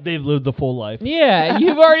of that. They've lived the full life. Yeah,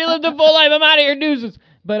 you've already lived a full life. I'm out of here, deuces.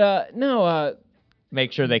 But no.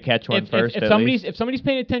 Make sure they catch one If first. if at somebody's least. if somebody's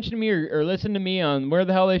paying attention to me or listening to me on where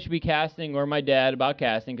the hell they should be casting or my dad about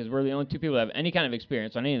casting, because we're the only two people that have any kind of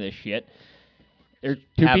experience on any of this shit. There's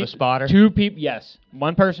two Have a peop- spotter? Two people. Yes,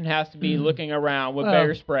 one person has to be looking around with Well-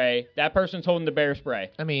 bear spray. That person's holding the bear spray.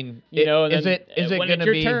 I mean, You know, and is then, it when going it's to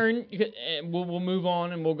your be? turn, we'll move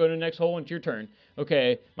on and we'll go to the next hole. And it's your turn.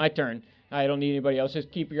 Okay, my turn. I don't need anybody else. Just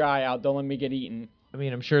keep your eye out. Don't let me get eaten. I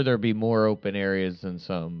mean, I'm sure there'll be more open areas than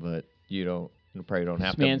some, but you probably don't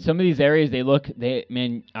have Man, to. some of these areas I look at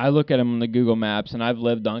them on the Google Maps, and I've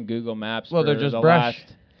lived on Google Maps. Well, they're for just the brush.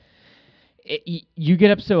 You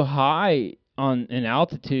get up so high in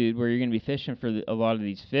altitude where you're going to be fishing for a lot of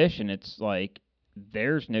these fish, and it's like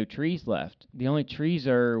there's no trees left. The only trees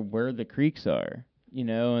are where the creeks are,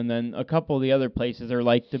 and then a couple of the other places are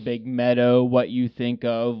like the big meadow, what you think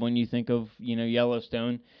of when you think of,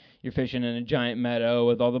 Yellowstone. You're fishing in a giant meadow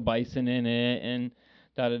with all the bison in it and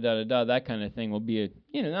da-da-da-da-da. That kind of thing will be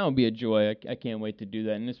that will be a joy. I can't wait to do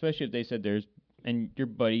that. And especially if they said and your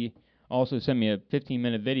buddy also sent me a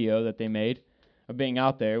 15-minute video that they made of being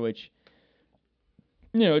out there, which,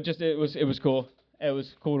 it was cool. It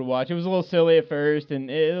was cool to watch. It was a little silly at first, and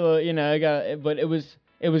but it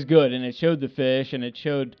was good, and it showed the fish, and it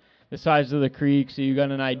showed the size of the creek, so you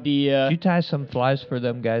got an idea. Did you tie some flies for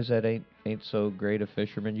them guys that ain't so great a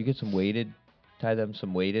fisherman? You get some weighted, tie them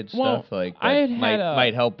some weighted Well, stuff like I that had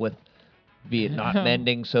might help with be it not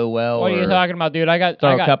mending so well. What are you or talking about, dude? I got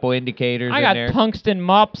Throw a couple indicators I in got there. tungsten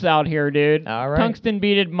mops out here, dude. All right. Tungsten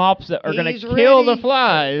beaded mops that are gonna He's kill the ready.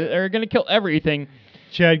 flies. They're gonna kill everything.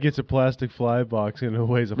 Chad gets a plastic fly box and it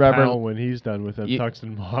weighs a Rubber- pound when he's done with them You-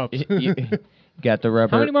 tungsten mops. You got the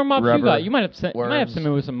rubber. How many more mops you rubber got? You might have sent worms. me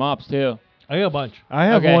with some mops too. I got a bunch. I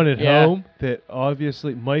have Okay, one at yeah. home that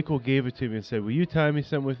obviously Michael gave it to me and said, "Will you tie me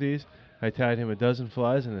some with these?" I tied him a dozen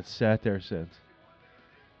flies and it's sat there since.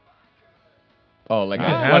 Oh, like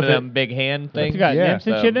I one have of it. them big hand things. You got Yeah. nymphs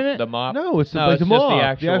and shit in it? The mop. No, it's No, like it's the just mop, the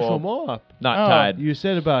actual mop. not Oh. tied. You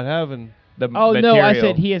said about having. The Oh material. no, I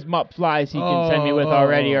said he has mop flies he can send me with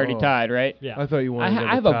already Oh. tied, right? Yeah. I thought you wanted. them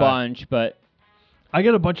I have to a tie. bunch, but I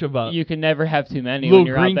got a bunch of you can never have too many little when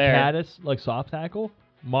you're green out there. caddis, like soft tackle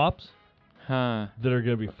mops Huh. that are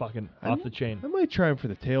going to be fucking off the chain. I might try them for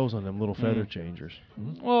the tails on them little feather changers.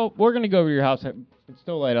 Well, we're gonna go over to your house. It's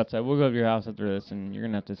still light outside. We'll go over to your house after this, and you're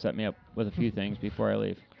gonna have to set me up with a few things before I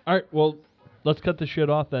leave. All right, well, let's cut this shit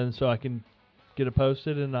off then so I can get it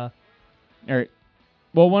posted and All right.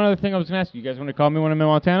 Well, one other thing I was gonna ask you guys want to call me when I'm in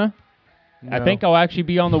Montana? I No. think I'll actually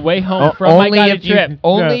be on the way home from my guided trip.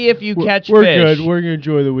 Only No, if you catch we're fish. good. We're gonna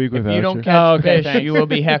enjoy the week If without you don't you. catch Oh, okay, fish, thanks. you will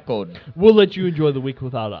be heckled. we'll let you enjoy the week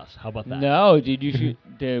without us. How about that? No, dude, you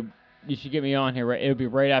should get me on here. Right, it'll be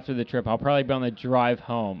right after the trip. I'll probably be on the drive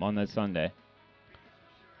home on that Sunday.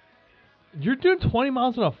 You're doing 20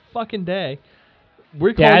 miles in a fucking day.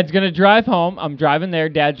 We're Dad's gonna drive home. I'm driving there.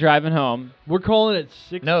 Dad's driving home. we're calling it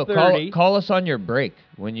 6:30. No, call us on your break.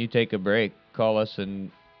 When you take a break, call us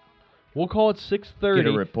and We'll call it 6:30. Get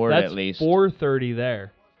a report That's at least. 4:30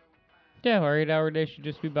 there. Yeah, our 8-hour day should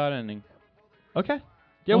just be about ending. Okay.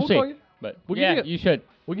 Yeah, We'll see. call you. But We'll give yeah, you- you should.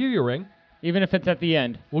 We'll give you a ring. Even if it's at the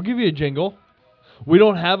end. We'll give you a jingle. We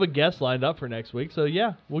don't have a guest lined up for next week, so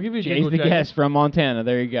yeah, we'll give you a Jay's jingle the jangle. guest from Montana.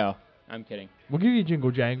 There you go. I'm kidding. We'll give you a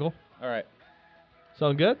jingle jangle. All right.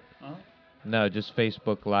 Sound good? no, just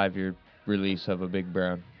Facebook Live your release of a big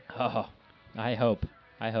brown. Oh, I hope.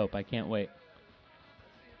 I can't wait.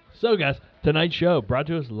 So, guys, tonight's show brought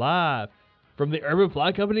to us live from the Urban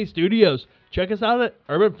Fly Company studios. Check us out at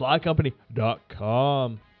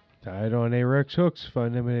urbanflycompany.com. Tied on Arex hooks.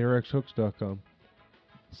 Find them at arexhooks.com.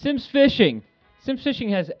 Sims Fishing. Sims Fishing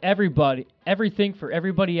has everything for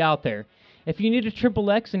everybody out there. If you need a triple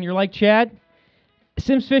X and you're like Chad,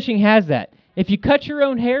 Sims Fishing has that. If you cut your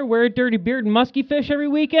own hair, wear a dirty beard, and musky fish every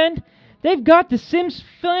weekend, they've got the Sims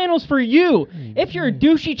flannels for you. If you're a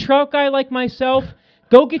douchey trout guy like myself,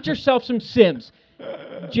 go get yourself some Sims.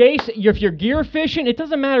 Jace, if you're gear fishing, it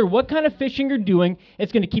doesn't matter what kind of fishing you're doing.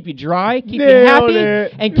 It's going to keep you dry, keep you Nailed happy,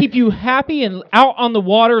 it. and keep you happy and out on the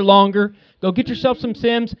water longer. Go get yourself some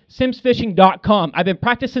Sims. Simsfishing.com. I've been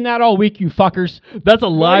practicing that all week, you fuckers. That's a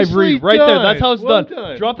live Nicely read right there. done. That's how it's Well done.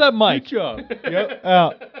 done. Drop that mic. Good job. Yep.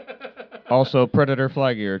 Out. Also, Predator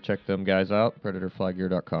Fly Gear. Check them guys out.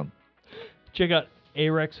 PredatorFlyGear.com. Check out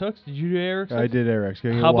Arex hooks. Did you do Arex hooks? I did Arex.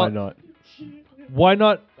 How Why about- not? Why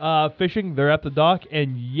not fishing? They're at the dock.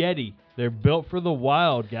 And Yeti. They're built for the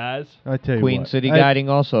wild, guys. I tell you Queen what. City I- Guiding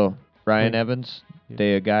also. Ryan Queen- Evans. Yeah.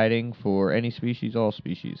 They are guiding for any species, all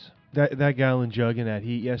species. That gallon jug in that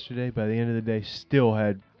heat yesterday, by the end of the day, still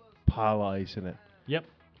had pile of ice in it. Yep.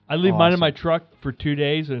 I leave mine in Awesome. my truck for 2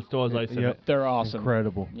 days, and it still has ice in Yep. it. They're awesome.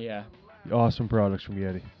 Incredible. Yeah. Awesome products from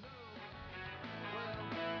Yeti.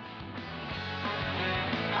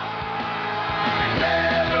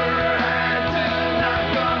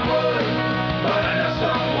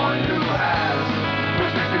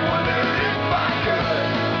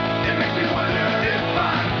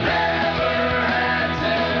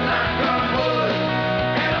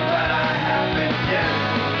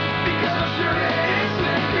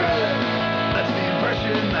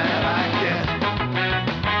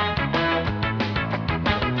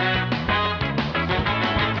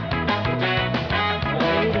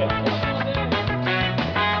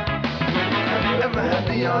 Ever had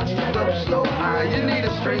the odds to go so high? You need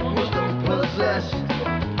a strength most don't possess.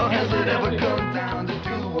 Or has it ever come